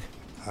York,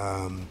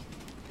 I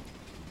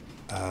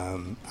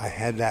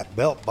had that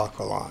belt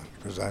buckle on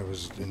because I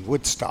was in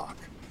Woodstock.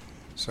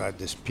 So I had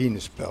this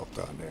penis belt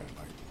on there.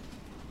 Like,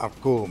 I'm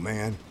cool,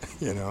 man,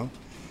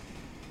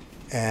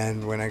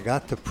 And when I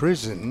got to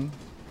prison,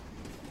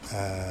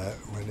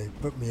 when they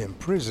put me in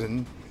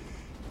prison,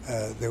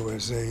 they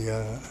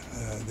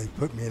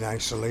put me in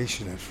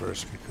isolation at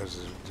first because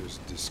of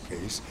this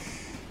case.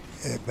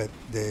 But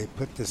they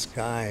put this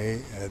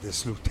guy,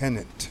 this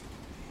lieutenant,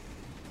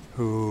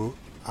 who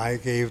I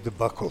gave the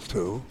buckle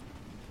to,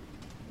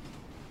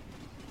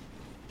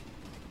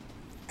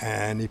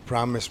 and he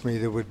promised me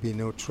there would be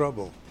no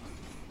trouble.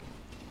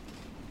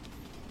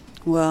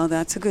 Well,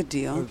 that's a good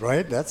deal.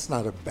 Right? That's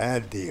not a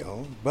bad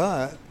deal,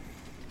 but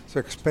it's an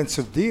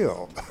expensive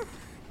deal.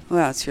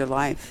 Well, it's your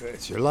life.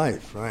 It's your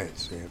life, right?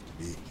 So you have to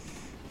be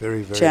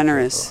very, very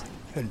generous.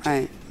 careful.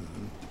 Right.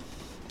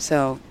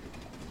 So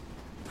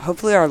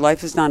hopefully our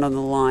life is not on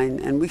the line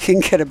and we can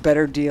get a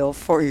better deal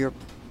for your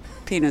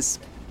penis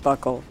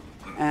buckle.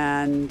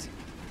 And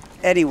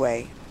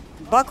anyway,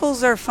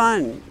 buckles are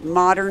fun.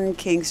 Modern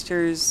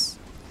kinksters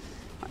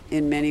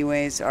in many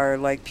ways are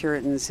like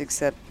Puritans,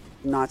 except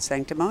not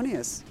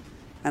sanctimonious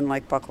and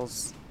like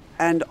buckles.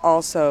 And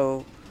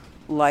also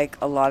like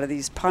a lot of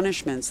these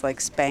punishments like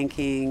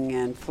spanking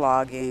and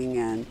flogging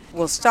and,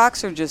 well,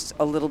 stocks are just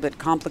a little bit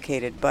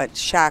complicated, but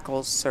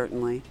shackles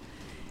certainly.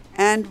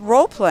 And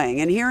role-playing.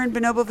 And here in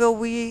Bonoboville,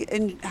 we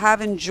have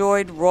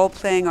enjoyed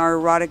role-playing our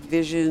erotic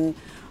vision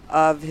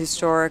of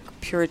historic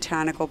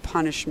puritanical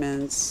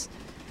punishments.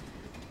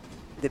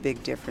 The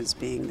big difference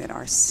being that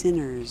our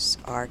sinners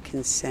are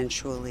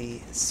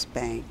consensually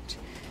spanked.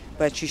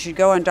 But you should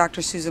go on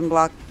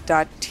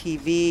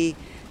drsusanblock.tv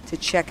to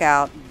check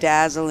out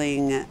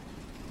dazzling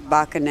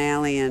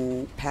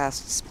bacchanalian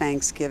past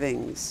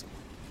Spanksgivings.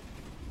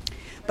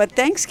 But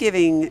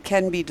Thanksgiving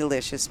can be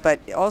delicious, but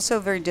also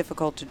very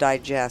difficult to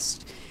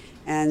digest.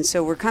 And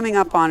so we're coming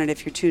up on it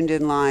if you're tuned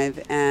in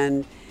live,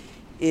 and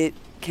it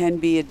can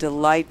be a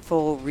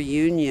delightful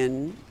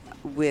reunion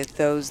with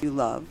those you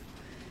love,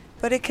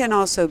 but it can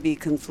also be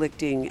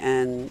conflicting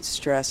and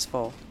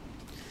stressful.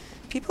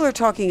 People are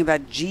talking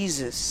about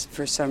Jesus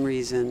for some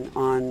reason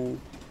on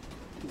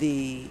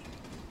the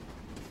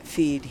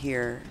feed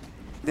here.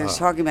 They're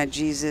talking about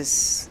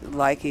Jesus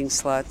liking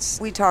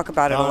sluts. We talk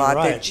about it a lot,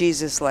 that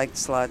Jesus liked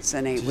sluts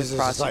and ate with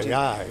prostitutes.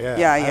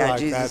 Yeah, I like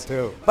Jesus. that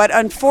too. But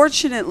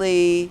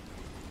unfortunately,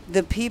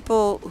 the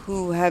people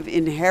who have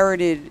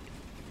inherited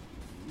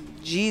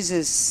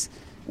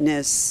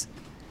Jesus-ness,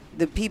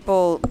 the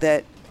people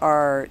that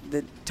are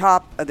the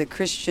top of the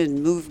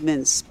Christian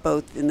movements,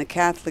 both in the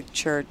Catholic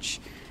Church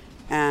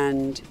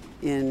and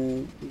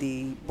in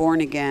the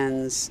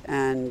born-agains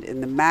and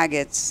in the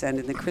maggots and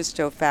in the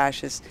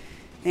Christo-fascists,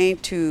 they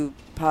ain't too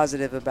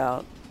positive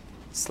about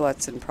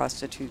sluts and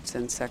prostitutes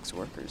and sex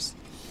workers.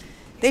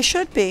 They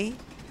should be,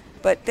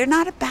 but they're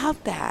not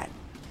about that.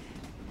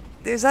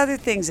 There's other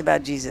things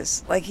about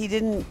Jesus, like he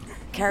didn't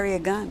carry a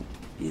gun,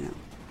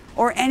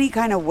 or any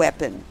kind of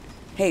weapon.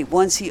 Hey,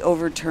 once he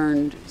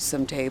overturned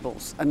some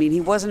tables. I mean,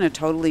 he wasn't a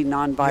totally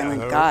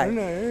nonviolent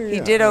guy. He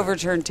did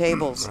overturn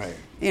tables. Right.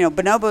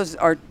 Bonobos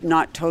are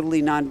not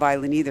totally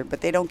nonviolent either,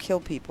 but they don't kill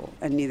people,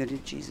 and neither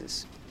did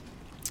Jesus.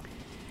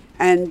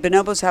 And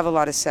bonobos have a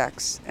lot of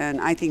sex,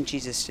 and I think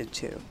Jesus did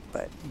too.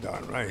 But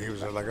Darn right, he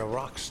was like a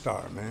rock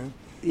star, man.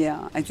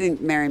 yeah, I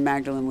think Mary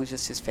Magdalene was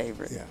just his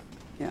favorite.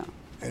 Yeah.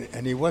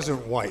 And he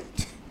wasn't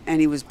white. And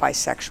he was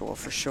bisexual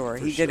for sure.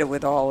 He did it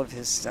with all of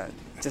his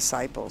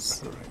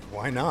disciples. Right.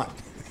 Why not?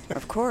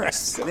 Of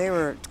course, they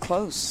were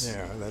close.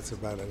 Yeah, that's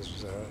about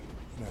as,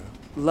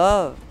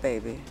 Love,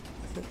 baby.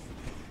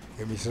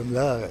 give me some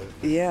love.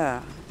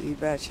 Yeah, you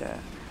betcha.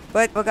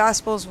 But the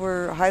Gospels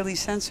were highly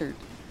censored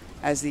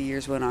as the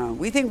years went on.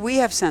 We think we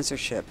have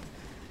censorship.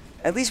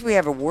 At least we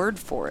have a word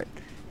for it.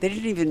 They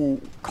didn't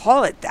even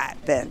call it that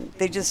then.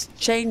 They just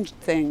changed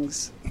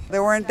things.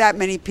 There weren't that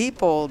many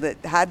people that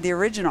had the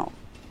original.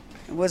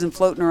 It wasn't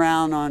floating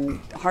around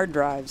on hard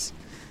drives.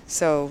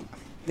 So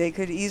they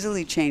could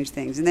easily change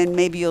things. And then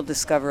maybe you'll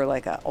discover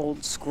like an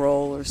old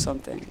scroll or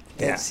something.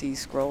 Dead Sea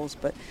Scrolls.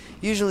 But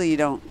usually you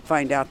don't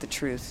find out the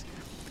truth.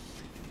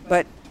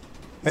 But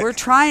we're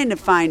trying to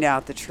find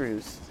out the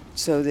truth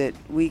so that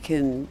we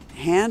can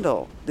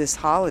handle this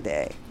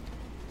holiday,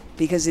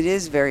 because it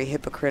is very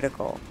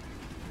hypocritical.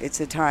 It's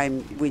a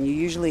time when you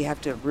usually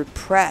have to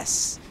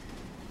repress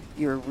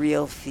your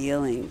real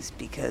feelings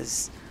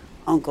because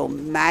Uncle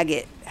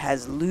Maggot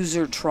has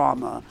loser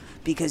trauma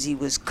because he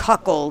was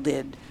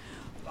cuckolded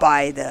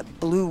by the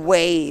blue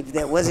wave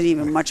that wasn't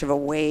even much of a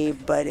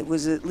wave, but it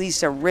was at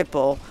least a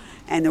ripple,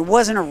 and there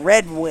wasn't a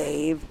red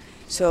wave,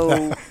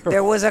 so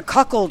there was a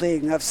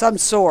cuckolding of some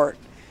sort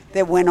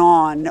that went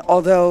on,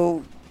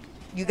 although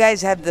you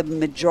guys have the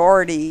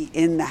majority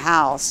in the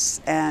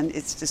house, and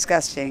it's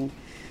disgusting.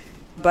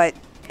 But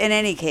in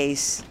any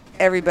case,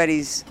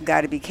 everybody's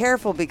got to be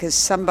careful because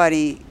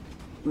somebody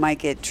might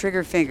get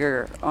trigger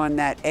finger on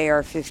that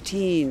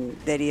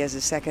AR-15 that he has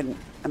a Second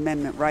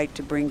Amendment right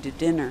to bring to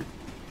dinner.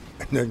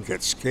 And then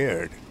get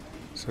scared.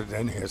 So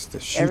then he has to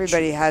shoot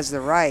Everybody has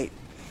the right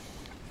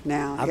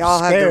now.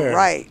 Y'all have the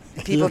right.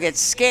 People get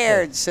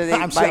scared, so they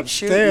might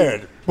shoot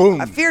scared. you.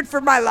 Boom. I feared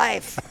for my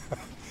life.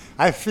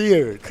 I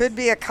feared. Could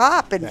be a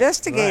cop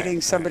investigating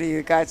right. somebody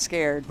who got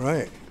scared.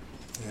 Right.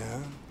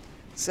 Yeah.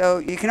 So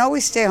you can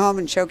always stay home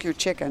and choke your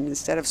chicken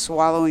instead of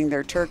swallowing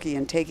their turkey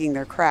and taking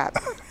their crap.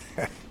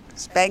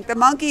 Spank the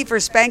monkey for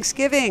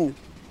Spanksgiving.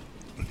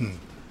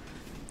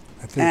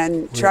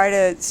 And try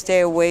to stay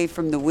away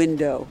from the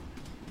window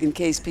in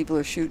case people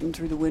are shooting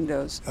through the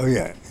windows. Oh,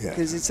 yeah.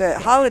 Because it's a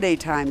holiday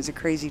time. It's a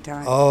crazy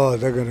time. Oh,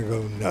 they're going to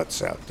go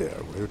nuts out there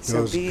with So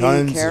those be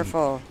guns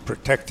careful. and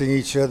protecting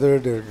each other.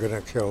 They're going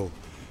to kill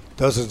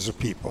dozens of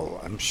people,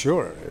 I'm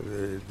sure.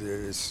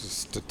 It's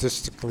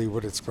statistically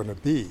what it's going to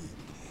be.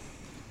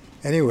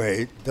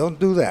 Anyway, don't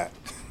do that.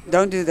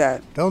 Don't do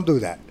that. Don't do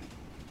that.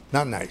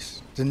 Not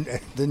nice.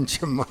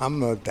 Didn't your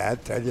mom or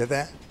dad tell you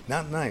that?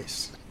 Not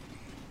nice.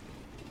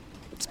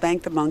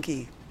 Spank the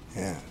monkey.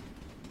 Yeah.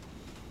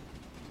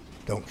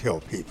 Don't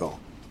kill people.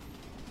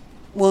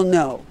 Well,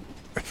 no.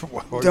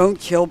 Don't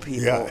kill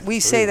people. Yeah, we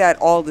say that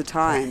all the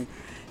time.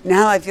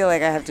 Now I feel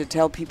like I have to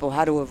tell people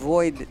how to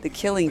avoid the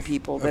killing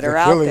people that are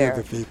out there.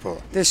 The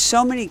people. There's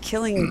so many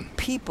killing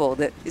people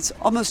that it's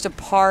almost a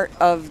part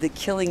of the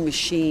killing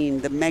machine,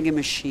 the mega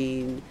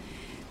machine,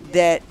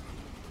 that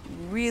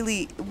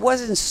really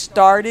wasn't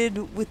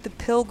started with the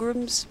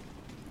Pilgrims,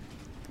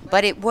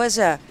 but it was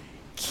a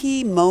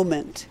key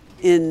moment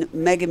in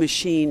mega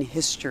machine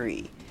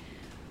history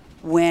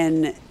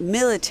when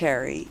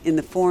military, in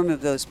the form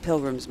of those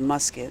Pilgrims'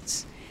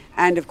 muskets,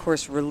 and of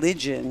course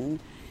religion,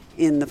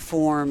 in the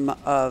form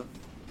of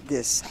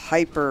this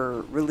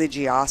hyper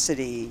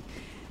religiosity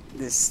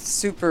this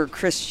super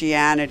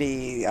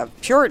Christianity of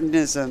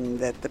Puritanism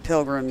that the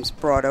Pilgrims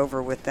brought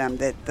over with them,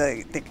 that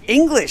the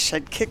English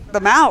had kicked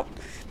them out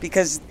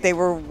because they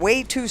were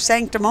way too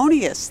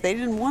sanctimonious. They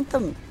didn't want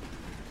them.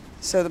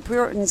 So the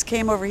Puritans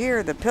came over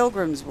here. The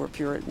Pilgrims were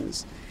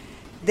Puritans.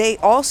 They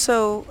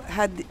also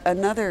had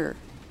another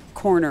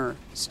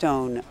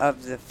cornerstone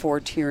of the four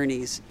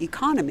tyrannies: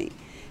 economy.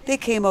 They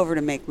came over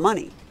to make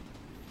money.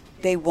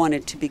 They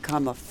wanted to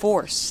become a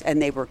force,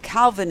 and they were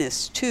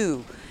Calvinists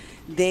too.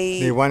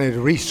 They wanted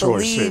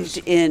resources.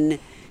 Believed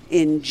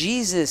in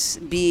Jesus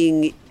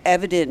being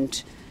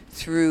evident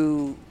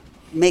through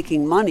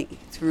making money,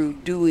 through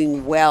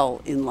doing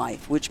well in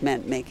life, which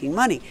meant making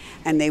money.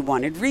 And they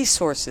wanted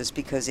resources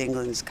because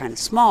England's kind of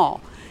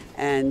small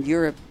and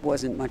Europe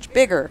wasn't much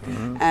bigger.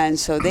 Mm-hmm. And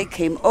so they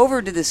came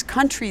over to this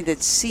country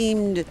that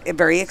seemed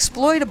very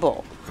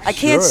exploitable. I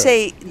can't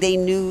say they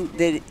knew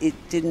that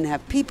it didn't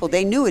have people.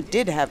 They knew it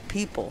did have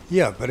people.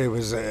 Yeah, but it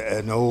was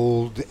an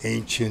old,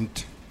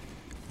 ancient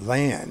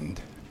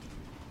land.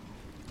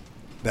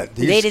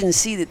 They didn't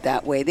see it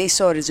that way. They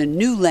saw it as a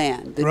new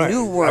land, the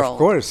new world. Of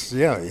course,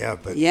 yeah.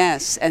 But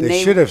yes, and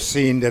they should have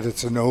seen that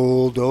it's an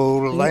old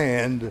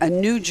land. A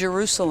new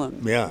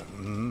Jerusalem. Yeah.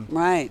 Mm-hmm.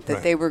 Right,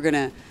 that they were going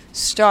to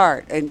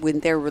start and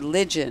with their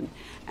religion.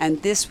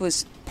 And this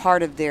was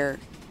part of their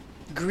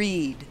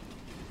greed.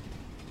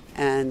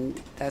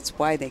 And that's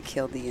why they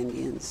killed the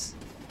Indians,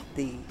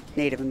 the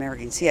Native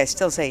Americans. See, I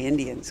still say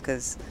Indians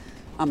because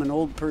I'm an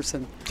old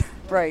person.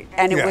 Right.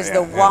 And it was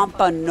the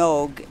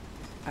Wampanoag,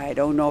 I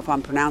don't know if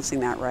I'm pronouncing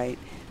that right,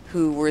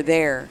 who were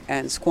there,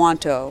 and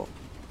Squanto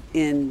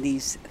in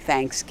these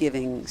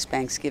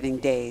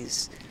Spanksgiving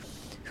days,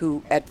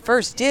 who at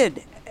first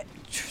did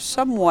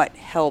somewhat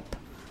help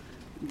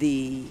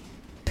the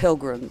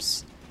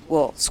Pilgrims.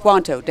 Well,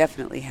 Squanto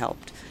definitely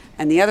helped.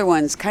 And the other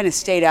ones kind of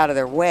stayed out of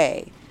their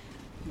way.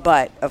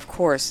 But, of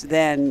course,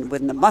 then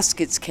when the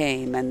muskets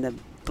came and the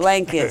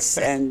blankets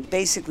and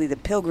basically the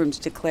Pilgrims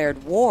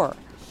declared war.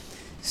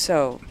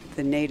 So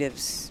the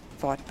natives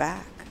fought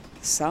back,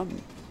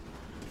 some.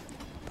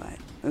 But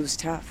it was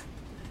tough.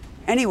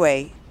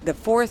 Anyway, the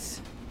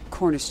fourth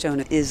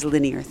cornerstone is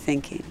linear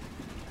thinking.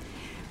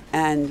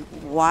 And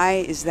why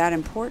is that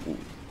important?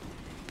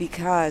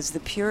 Because the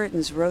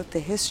Puritans wrote the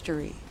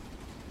history.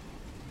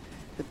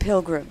 The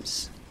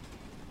Pilgrims.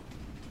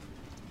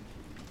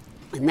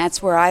 And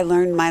that's where I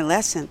learned my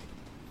lesson.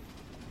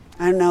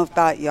 I don't know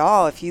about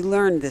y'all, if you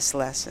learned this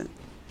lesson,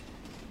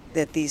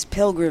 that these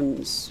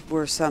Pilgrims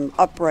were some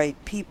upright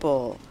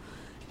people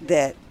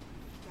that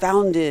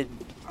founded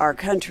our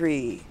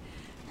country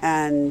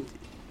and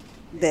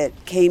that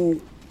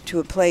came to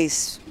a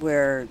place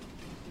where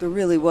there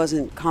really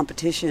wasn't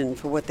competition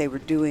for what they were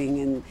doing,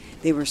 and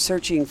they were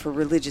searching for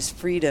religious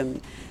freedom.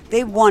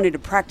 They wanted to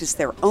practice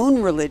their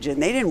own religion.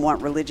 They didn't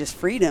want religious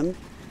freedom.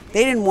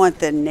 They didn't want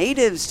the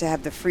natives to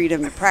have the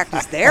freedom to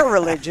practice their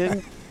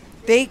religion.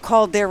 They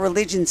called their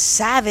religion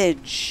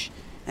savage,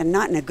 and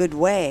not in a good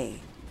way.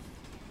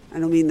 I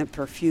don't mean the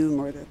perfume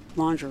or the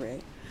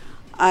lingerie.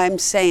 I'm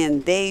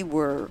saying they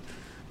were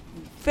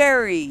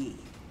very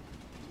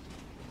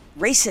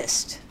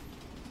racist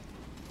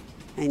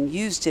and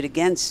used it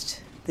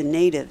against the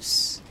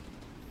natives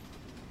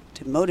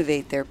to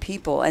motivate their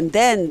people. And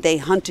then they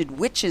hunted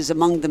witches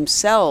among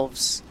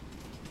themselves.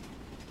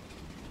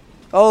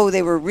 Oh,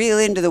 they were real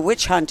into the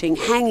witch hunting,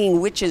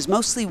 hanging witches,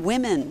 mostly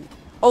women,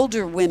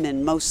 older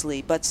women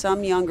mostly, but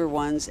some younger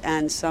ones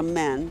and some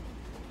men,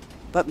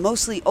 but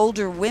mostly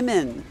older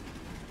women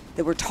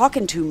that were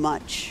talking too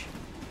much.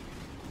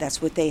 That's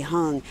what they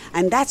hung.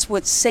 And that's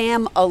what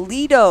Sam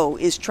Alito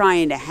is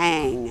trying to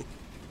hang,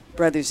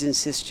 brothers and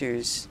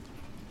sisters.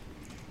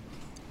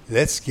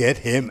 Let's get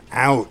him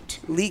out.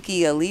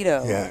 Leaky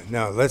Alito. Yeah,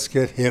 no, let's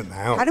get him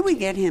out. How do we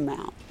get him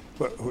out?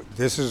 Well,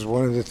 this is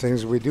one of the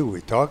things we do.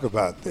 We talk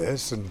about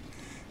this, and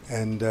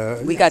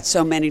we got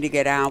so many to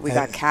get out. We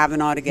got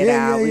Kavanaugh to get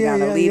out. We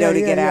got Alito to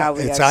get out.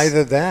 It's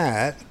either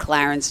that,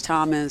 Clarence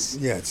Thomas.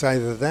 Yeah, it's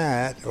either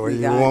that, or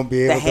you won't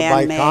be able to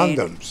buy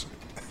condoms.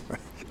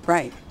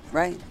 Right.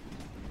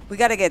 We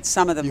got to get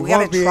some of them. We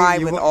got to try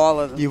with all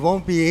of them. You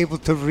won't be able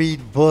to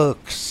read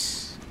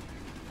books.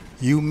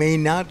 You may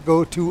not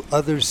go to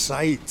other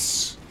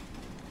sites.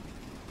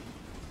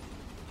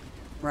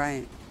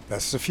 Right.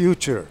 That's the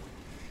future.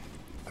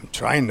 I'm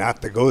trying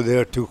not to go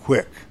there too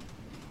quick.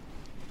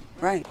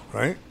 Right.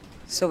 Right?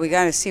 So we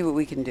got to see what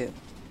we can do.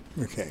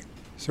 Okay.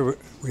 So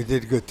we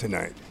did good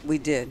tonight. We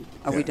did.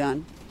 Are we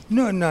done?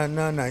 No,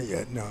 not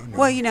yet. No.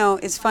 Well,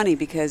 it's funny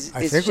because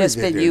it's just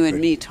been you and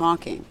me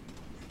talking.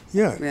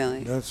 Yeah.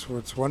 Really. That's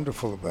what's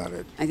wonderful about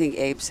it. I think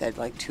Abe said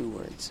like 2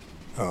 words.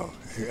 Oh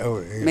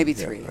maybe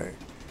 3. Right.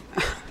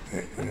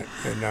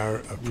 and now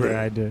a prayer.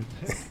 Yeah, I did.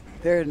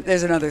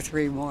 There's another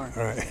 3 more.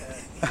 All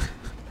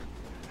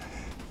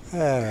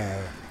right.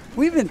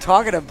 We've been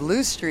talking to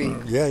Blue Street.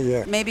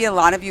 Yeah. Maybe a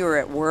lot of you are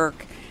at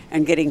work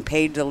and getting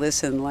paid to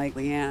listen like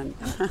Leanne.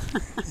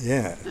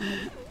 Yeah.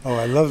 Oh,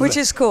 I love Which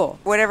that. is cool.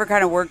 Whatever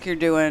kind of work you're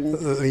doing,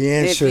 The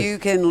answer. if you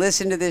can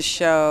listen to this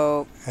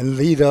show, And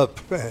lead up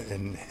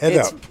and head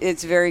up.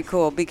 it's very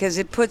cool because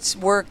it puts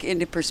work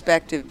into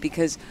perspective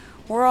because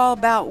we're all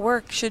about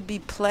work. Should be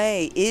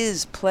play,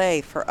 is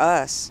play for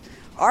us.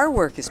 Our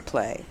work is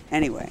play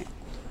anyway.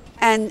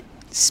 And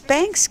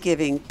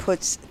Spanksgiving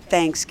puts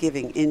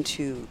Thanksgiving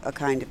into a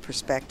kind of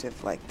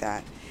perspective like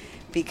that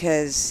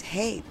because,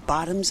 hey,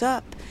 bottoms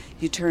up.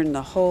 You turn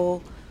the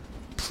whole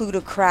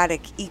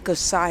plutocratic,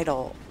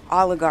 ecocidal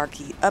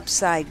oligarchy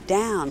upside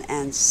down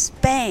and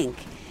spank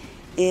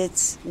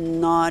its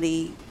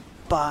naughty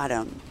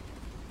bottom.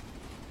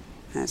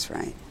 That's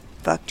right.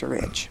 Fuck the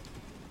rich.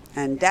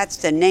 And that's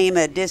the name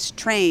of this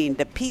train,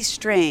 the peace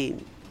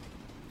train.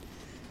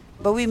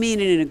 But we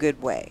mean it in a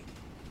good way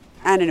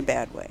and in a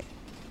bad way,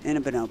 in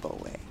a bonobo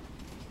way.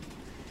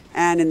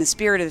 And in the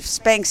spirit of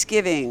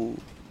Spanksgiving,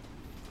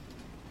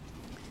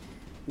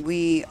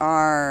 we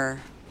are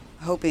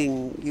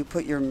hoping you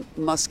put your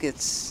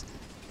muskets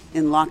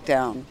in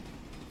lockdown.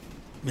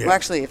 Yeah. Well,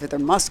 actually, if they're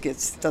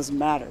muskets, it doesn't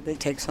matter. They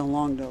take so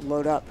long to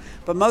load up.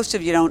 But most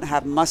of you don't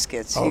have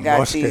muskets. Oh, You got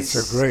muskets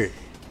these are great.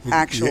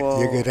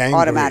 actual You get angry.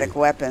 automatic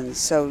weapons.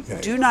 So Yeah.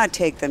 do not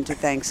take them to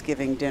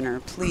Thanksgiving dinner,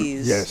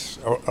 please. Yes,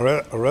 or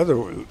other,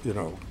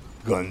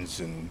 guns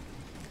and.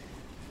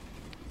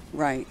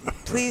 Right.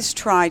 Please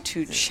try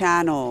to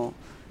channel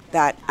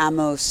that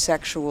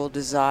amosexual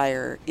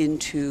desire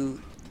into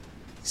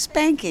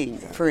spanking,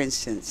 for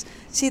instance.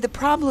 See, the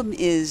problem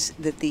is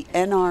that the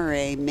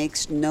NRA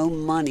makes no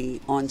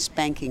money on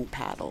spanking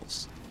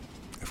paddles.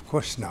 Of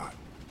course not.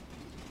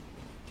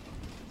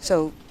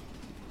 So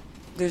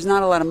there's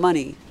not a lot of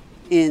money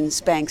in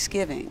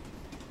Spanksgiving.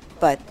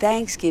 But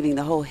Thanksgiving,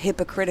 the whole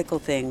hypocritical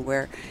thing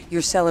where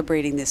you're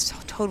celebrating this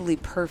totally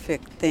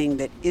perfect thing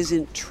that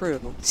isn't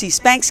true. See,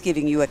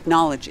 Spanksgiving, you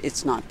acknowledge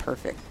it's not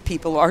perfect.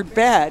 People are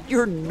bad.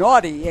 You're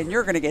naughty and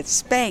you're going to get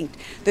spanked.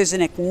 There's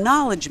an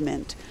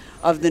acknowledgement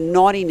of the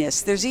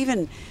naughtiness. There's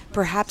even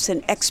perhaps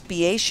an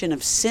expiation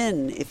of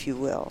sin, if you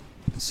will.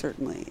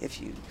 Certainly, if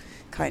you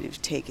kind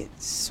of take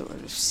it sort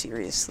of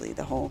seriously,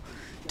 the whole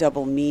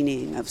double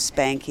meaning of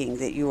spanking,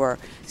 that you are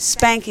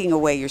spanking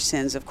away your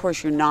sins. Of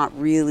course, you're not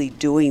really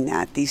doing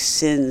that. These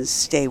sins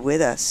stay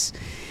with us,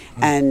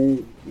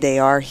 and they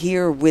are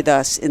here with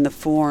us in the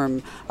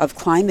form of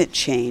climate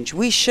change.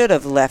 We should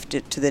have left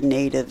it to the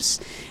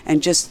natives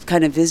and just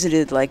kind of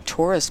visited like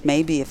tourists,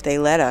 maybe, if they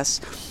let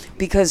us,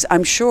 because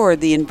I'm sure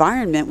the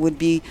environment would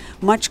be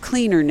much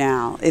cleaner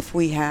now if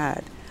we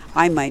had.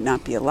 I might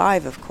not be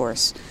alive, of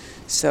course.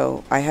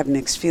 So I have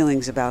mixed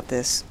feelings about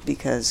this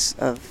because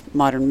of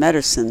modern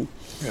medicine.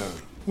 Yeah.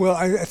 Well,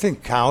 I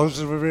think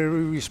cows are very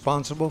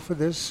responsible for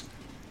this,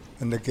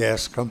 and the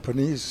gas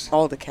companies.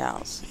 All the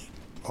cows.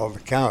 All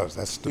the cows.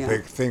 That's the Yeah.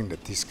 big thing,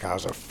 that these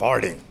cows are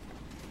farting.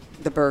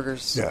 The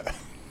burgers. Yeah.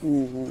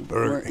 Mm-hmm.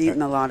 Burger. We're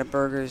eating a lot of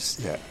burgers.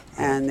 Yeah.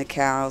 And the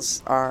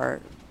cows are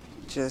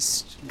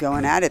just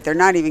going at it. They're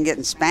not even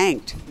getting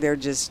spanked. They're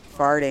just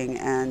farting,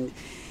 and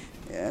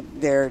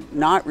they're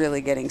not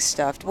really getting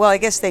stuffed. Well, I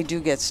guess they do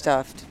get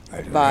stuffed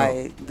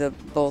by the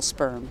bull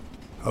sperm.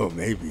 Oh,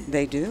 maybe.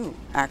 They do,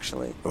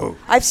 actually. Oh.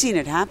 I've seen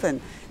it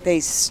happen.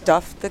 They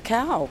stuff the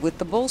cow with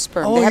the bull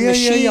sperm. Oh, they have yeah,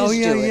 machines yeah, oh,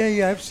 yeah, do it. yeah,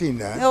 yeah. I've seen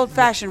that. The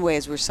old-fashioned way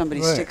is where somebody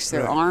Right, sticks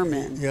their right. arm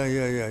in. Yeah.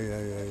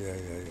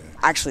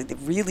 Actually, the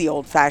really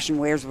old-fashioned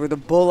way is where the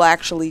bull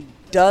actually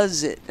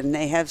does it and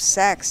they have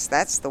sex.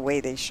 That's the way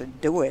they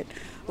should do it.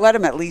 Let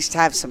them at least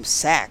have some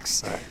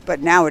sex. Right.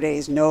 But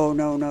nowadays,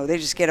 no. They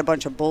just get a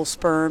bunch of bull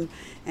sperm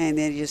and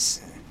they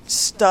just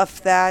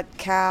stuff that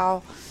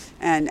cow.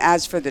 And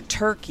as for the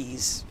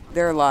turkeys,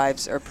 their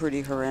lives are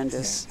pretty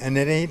horrendous. And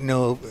it ain't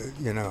no,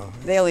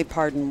 They only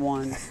pardon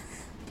one,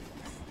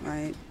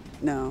 right?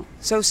 No.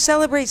 So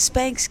celebrate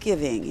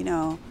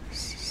Spanksgiving,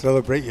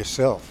 celebrate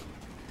yourself.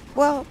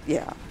 Well,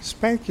 yeah.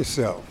 Spank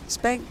yourself.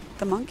 Spank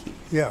the monkey.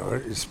 Yeah,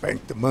 or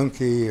spank the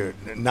monkey, or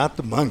not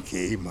the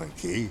monkey.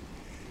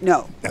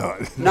 No, No,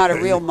 not a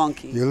real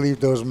monkey. You leave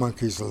those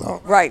monkeys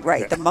alone. Right.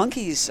 Yeah. The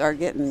monkeys are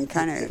getting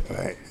kind of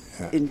Right.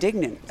 Yeah.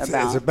 indignant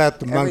about It's about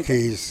the everything.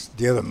 monkeys,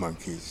 the other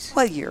monkeys.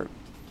 Well,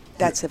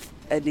 that's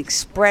an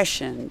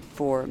expression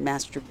for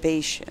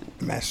masturbation.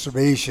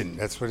 Masturbation,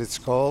 that's what it's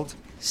called.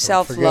 Don't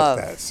Self-love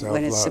forget that,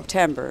 when it's self-love.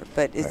 September,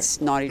 but it's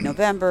Naughty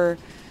November,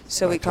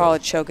 so we Right. call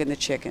it choking the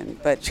chicken.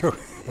 But Choke.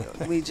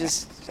 we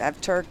just have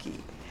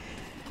turkey.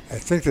 I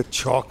think the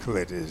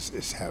chocolate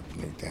is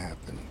happening to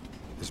happen.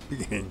 It's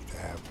beginning to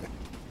happen.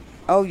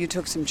 Oh, you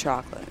took some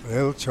chocolate. A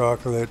little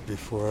chocolate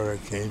before I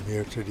came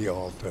here to the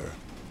altar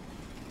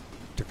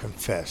to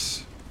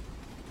confess.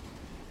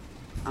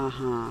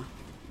 Uh-huh.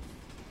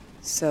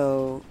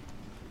 So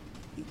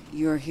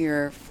you're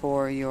here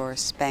for your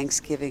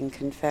Spanksgiving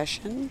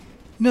confession?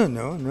 No.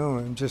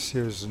 I'm just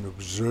here as an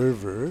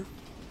observer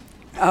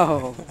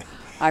Oh,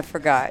 I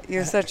forgot.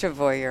 You're such a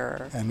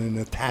voyeur. and an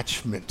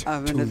attachment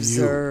I'm to an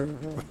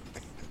observer.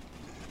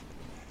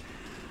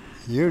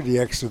 You're the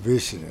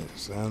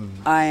exhibitionist.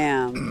 I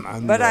am.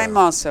 I'm But the- I'm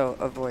also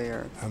a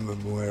voyeur. I'm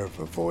more of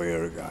a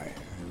voyeur guy.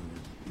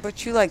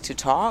 But you like to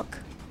talk?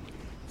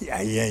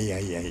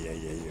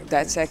 Yeah.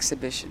 That's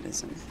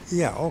exhibitionism.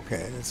 Yeah,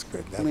 okay, that's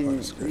good. That part When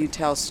is good. you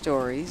tell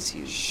stories,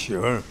 you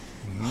Sure.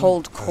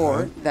 hold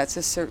court. That's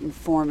a certain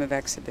form of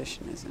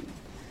exhibitionism.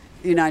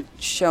 You're not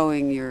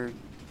showing your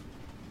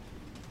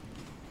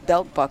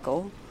belt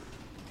buckle,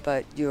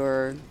 but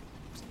you're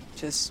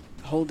just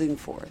holding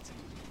forth.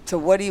 So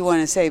what do you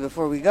want to say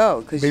before we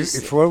go?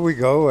 Before we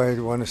go, I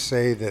want to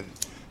say that,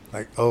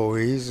 like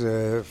always,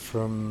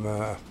 from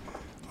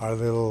our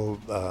little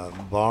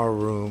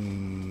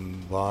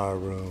barroom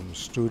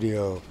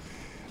studio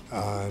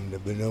on the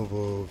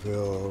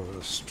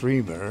Bonoboville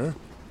streamer,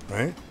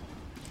 right?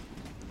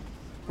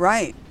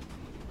 Right.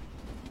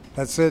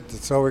 That's it.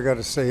 That's all we got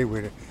to say.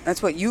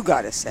 That's what you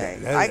got to say.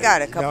 I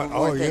got a couple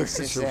more things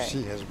to say.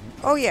 She has.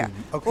 Oh, yeah.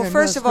 Okay, Well,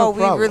 first of all, we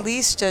problem.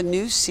 released a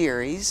new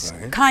series,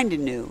 Right. kind of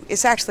new.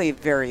 It's actually a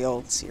very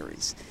old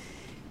series.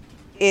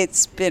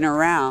 It's been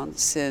around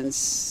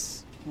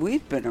since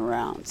we've been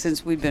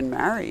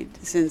married,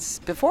 since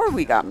before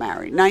we got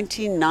married.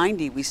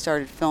 1990, we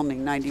started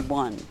filming,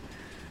 91.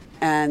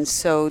 And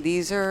so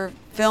these are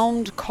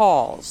filmed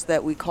calls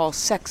that we call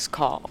sex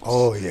calls.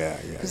 Oh, yeah.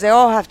 Because they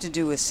all have to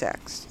do with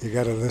sex. You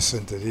got to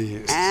listen to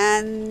these.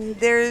 And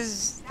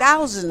there's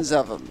thousands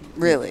of them,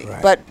 really.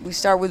 Right. But we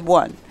start with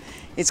one.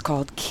 It's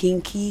called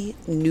Kinky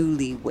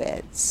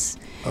Newlyweds.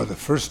 Oh, the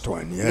first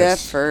one,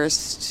 yes. The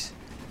first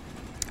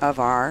of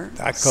our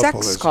That couple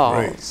sex is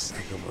calls.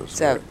 great. That couple is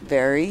It's a great.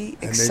 very And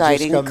they just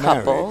exciting got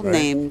couple married, right?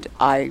 named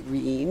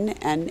Irene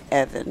and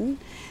Evan.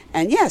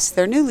 And yes,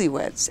 they're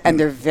newlyweds. And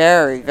they're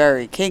very,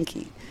 very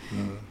kinky.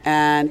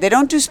 And they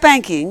don't do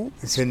spanking,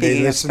 Can speaking they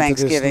of listen to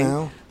this Spanksgiving.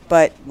 now?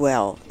 But,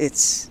 well,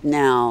 it's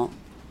now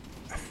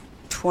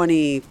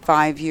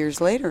 25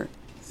 years later.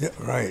 Yeah,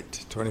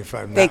 right.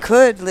 25 now. They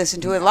could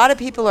listen to it. A lot of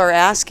people are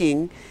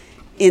asking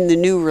in the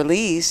new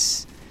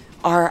release,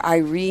 are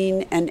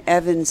Irene and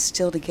Evan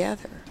still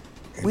together?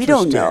 We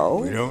don't Interesting. know.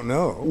 We don't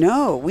know.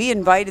 No, we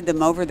invited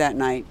them over that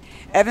night.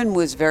 Evan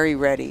was very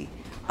ready.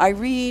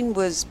 Irene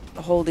was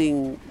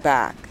holding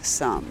back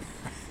some.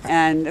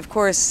 And, of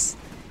course,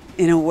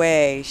 in a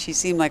way, she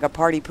seemed like a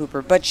party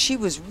pooper. But she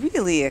was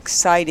really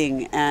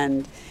exciting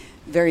and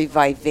very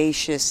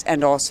vivacious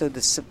and also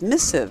the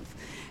submissive.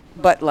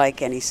 But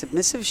like any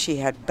submissive, she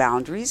had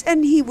boundaries.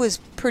 And he was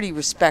pretty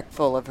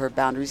respectful of her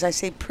boundaries. I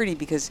say pretty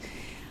because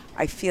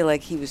I feel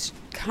like he was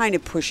kind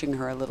of pushing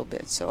her a little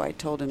bit. So I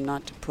told him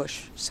not to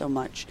push so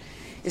much.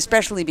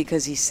 Especially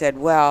because he said,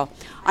 well,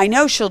 I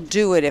know she'll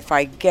do it if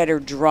I get her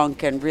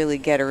drunk and really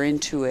get her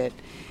into it.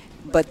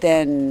 But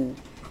then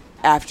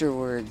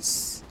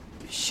afterwards,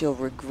 she'll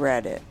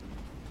regret it.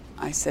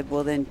 I said,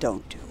 well, then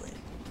don't do it.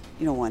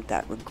 You don't want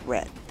that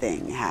regret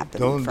thing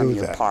happening Don't from do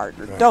your that.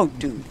 partner. Right. Don't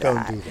do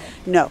that. Don't do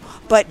that. No,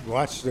 but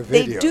Watch the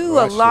they video. do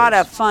Watch a lot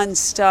this. of fun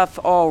stuff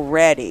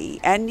already,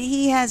 and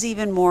he has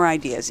even more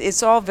ideas.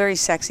 It's all very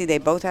sexy. They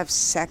both have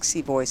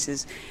sexy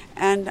voices,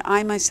 and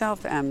I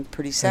myself am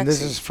pretty sexy. And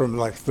this is from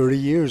like 30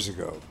 years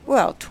ago.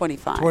 Well,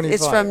 25. 25.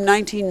 It's from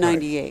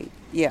 1998.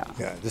 Yeah.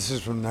 Yeah, this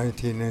is from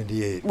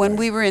 1998. When right.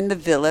 we were in the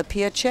Villa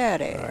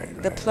Piacere, Right,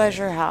 the right,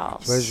 Pleasure right.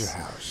 House. Pleasure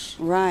House.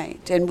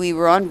 Right. And we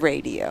were on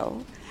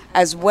radio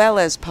as well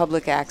as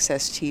public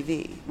access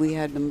TV. We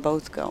had them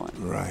both going.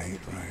 Right.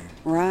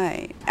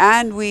 Right.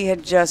 And we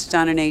had just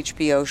done an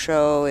HBO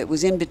show. It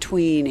was in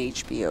between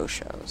HBO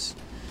shows.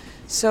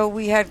 So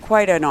we had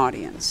quite an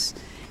audience.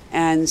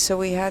 And so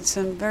we had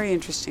some very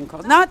interesting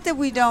calls. Not that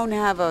we don't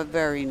have a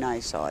very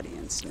nice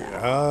audience now.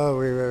 Oh,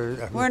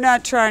 We're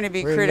not trying to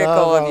be we critical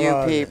love of you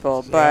our people,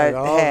 audience. but They're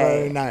all hey.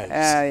 very nice.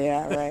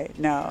 Yeah, right.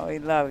 No, we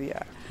love you.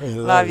 We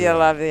Love you, you.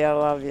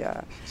 love you.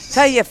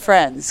 Tell your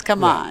friends.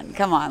 Come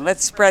on.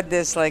 Let's spread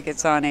this like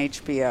it's on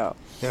HBO.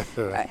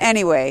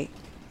 Anyway,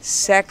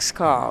 sex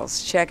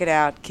calls. Check it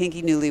out.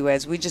 Kinky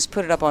Newlyweds. We just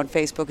put it up on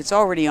Facebook. It's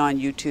already on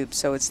YouTube,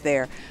 so it's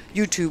there.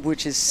 YouTube,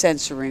 which is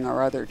censoring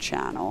our other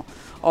channel,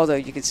 although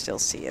you can still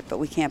see it, but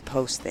we can't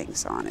post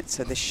things on it,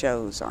 so the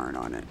shows aren't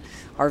on it.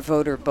 Our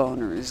voter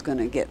boner is going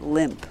to get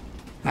limp.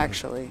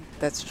 Actually,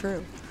 that's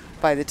true.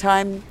 By the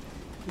time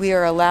we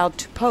are allowed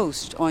to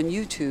post on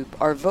YouTube,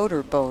 our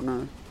voter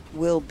boner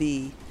will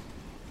be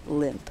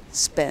limp,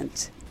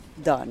 spent,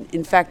 done.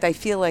 In fact, I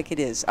feel like it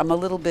is. I'm a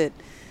little bit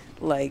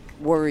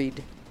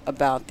worried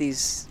about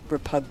these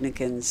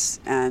Republicans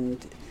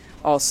and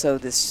also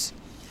this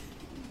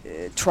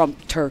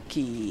Trump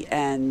turkey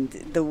and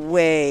the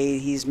way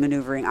he's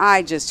maneuvering.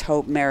 I just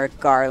hope Merrick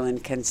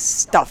Garland can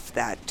stuff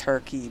that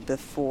turkey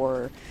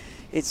before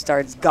it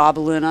starts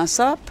gobbling us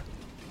up.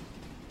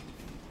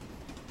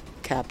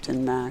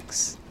 Captain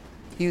Max,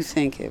 you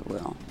think it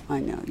will. I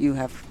know. You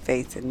have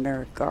faith in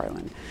Merrick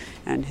Garland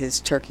and his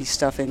turkey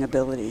stuffing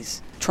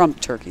abilities.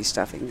 Trump turkey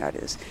stuffing, that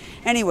is.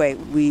 Anyway,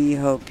 we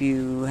hope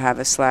you have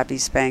a slappy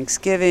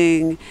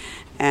Spanksgiving,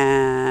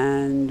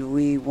 and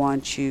we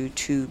want you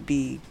to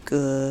be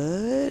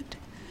good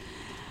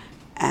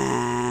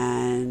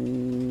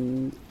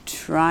and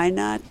try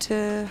not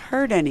to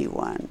hurt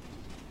anyone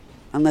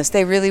unless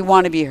they really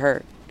want to be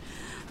hurt,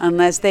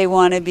 unless they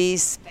want to be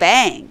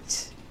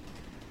spanked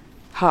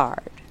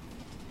hard.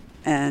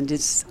 and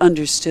it's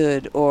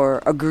understood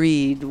or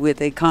agreed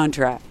with a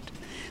contract.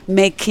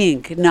 Make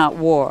kink, not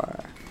war.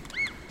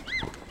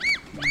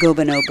 Go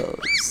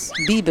bonobos.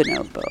 Be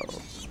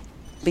bonobo.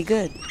 Be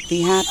good.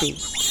 Be happy.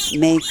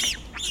 Make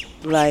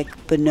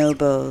like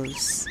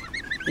bonobos,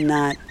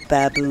 not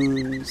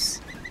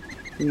baboons.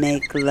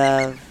 Make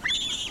love,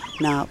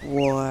 not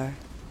war.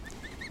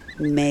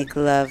 Make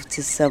love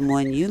to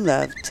someone you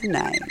love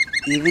tonight,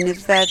 even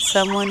if that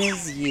someone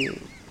is you.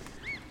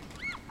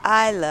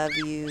 I love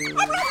you.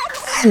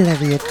 I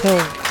love you too.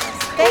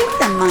 Spank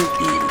the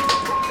monkey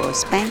for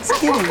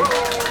Spanksgiving.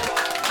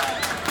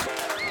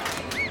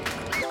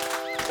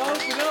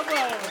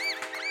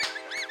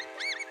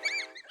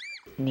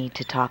 Need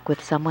to talk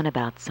with someone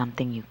about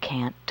something you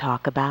can't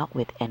talk about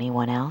with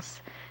anyone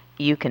else?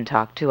 You can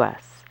talk to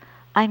us.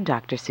 I'm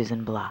Dr.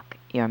 Susan Block,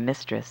 your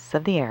mistress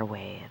of the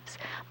airwaves,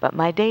 but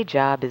my day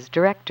job is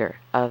director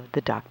of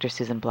the Dr.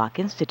 Susan Block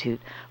Institute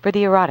for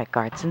the Erotic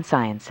Arts and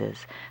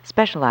Sciences,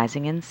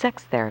 specializing in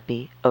sex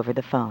therapy over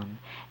the phone.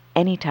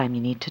 Anytime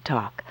you need to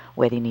talk,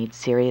 whether you need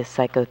serious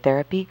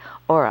psychotherapy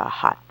or a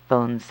hot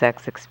phone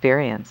sex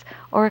experience,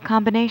 or a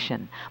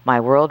combination, my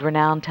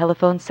world-renowned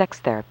telephone sex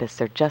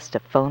therapists are just a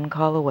phone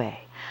call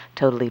away.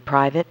 Totally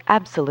private,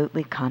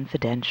 absolutely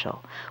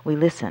confidential. We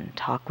listen,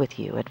 talk with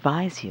you,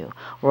 advise you,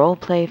 role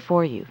play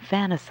for you,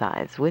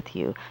 fantasize with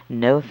you,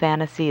 no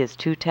fantasy is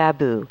too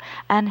taboo,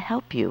 and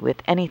help you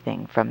with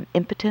anything from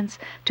impotence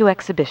to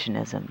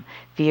exhibitionism,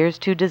 fears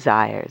to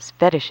desires,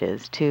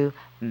 fetishes to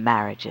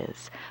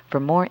marriages. For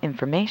more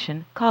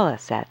information, call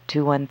us at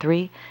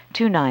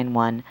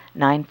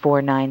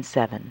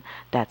 213-291-9497.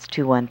 That's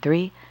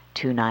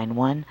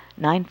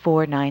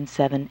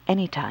 213-291-9497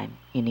 anytime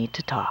you need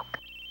to talk.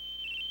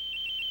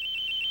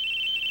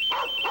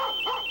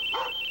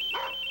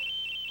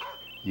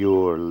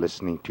 You're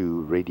listening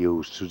to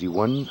Radio Susie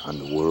One on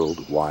the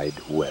World Wide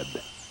Web.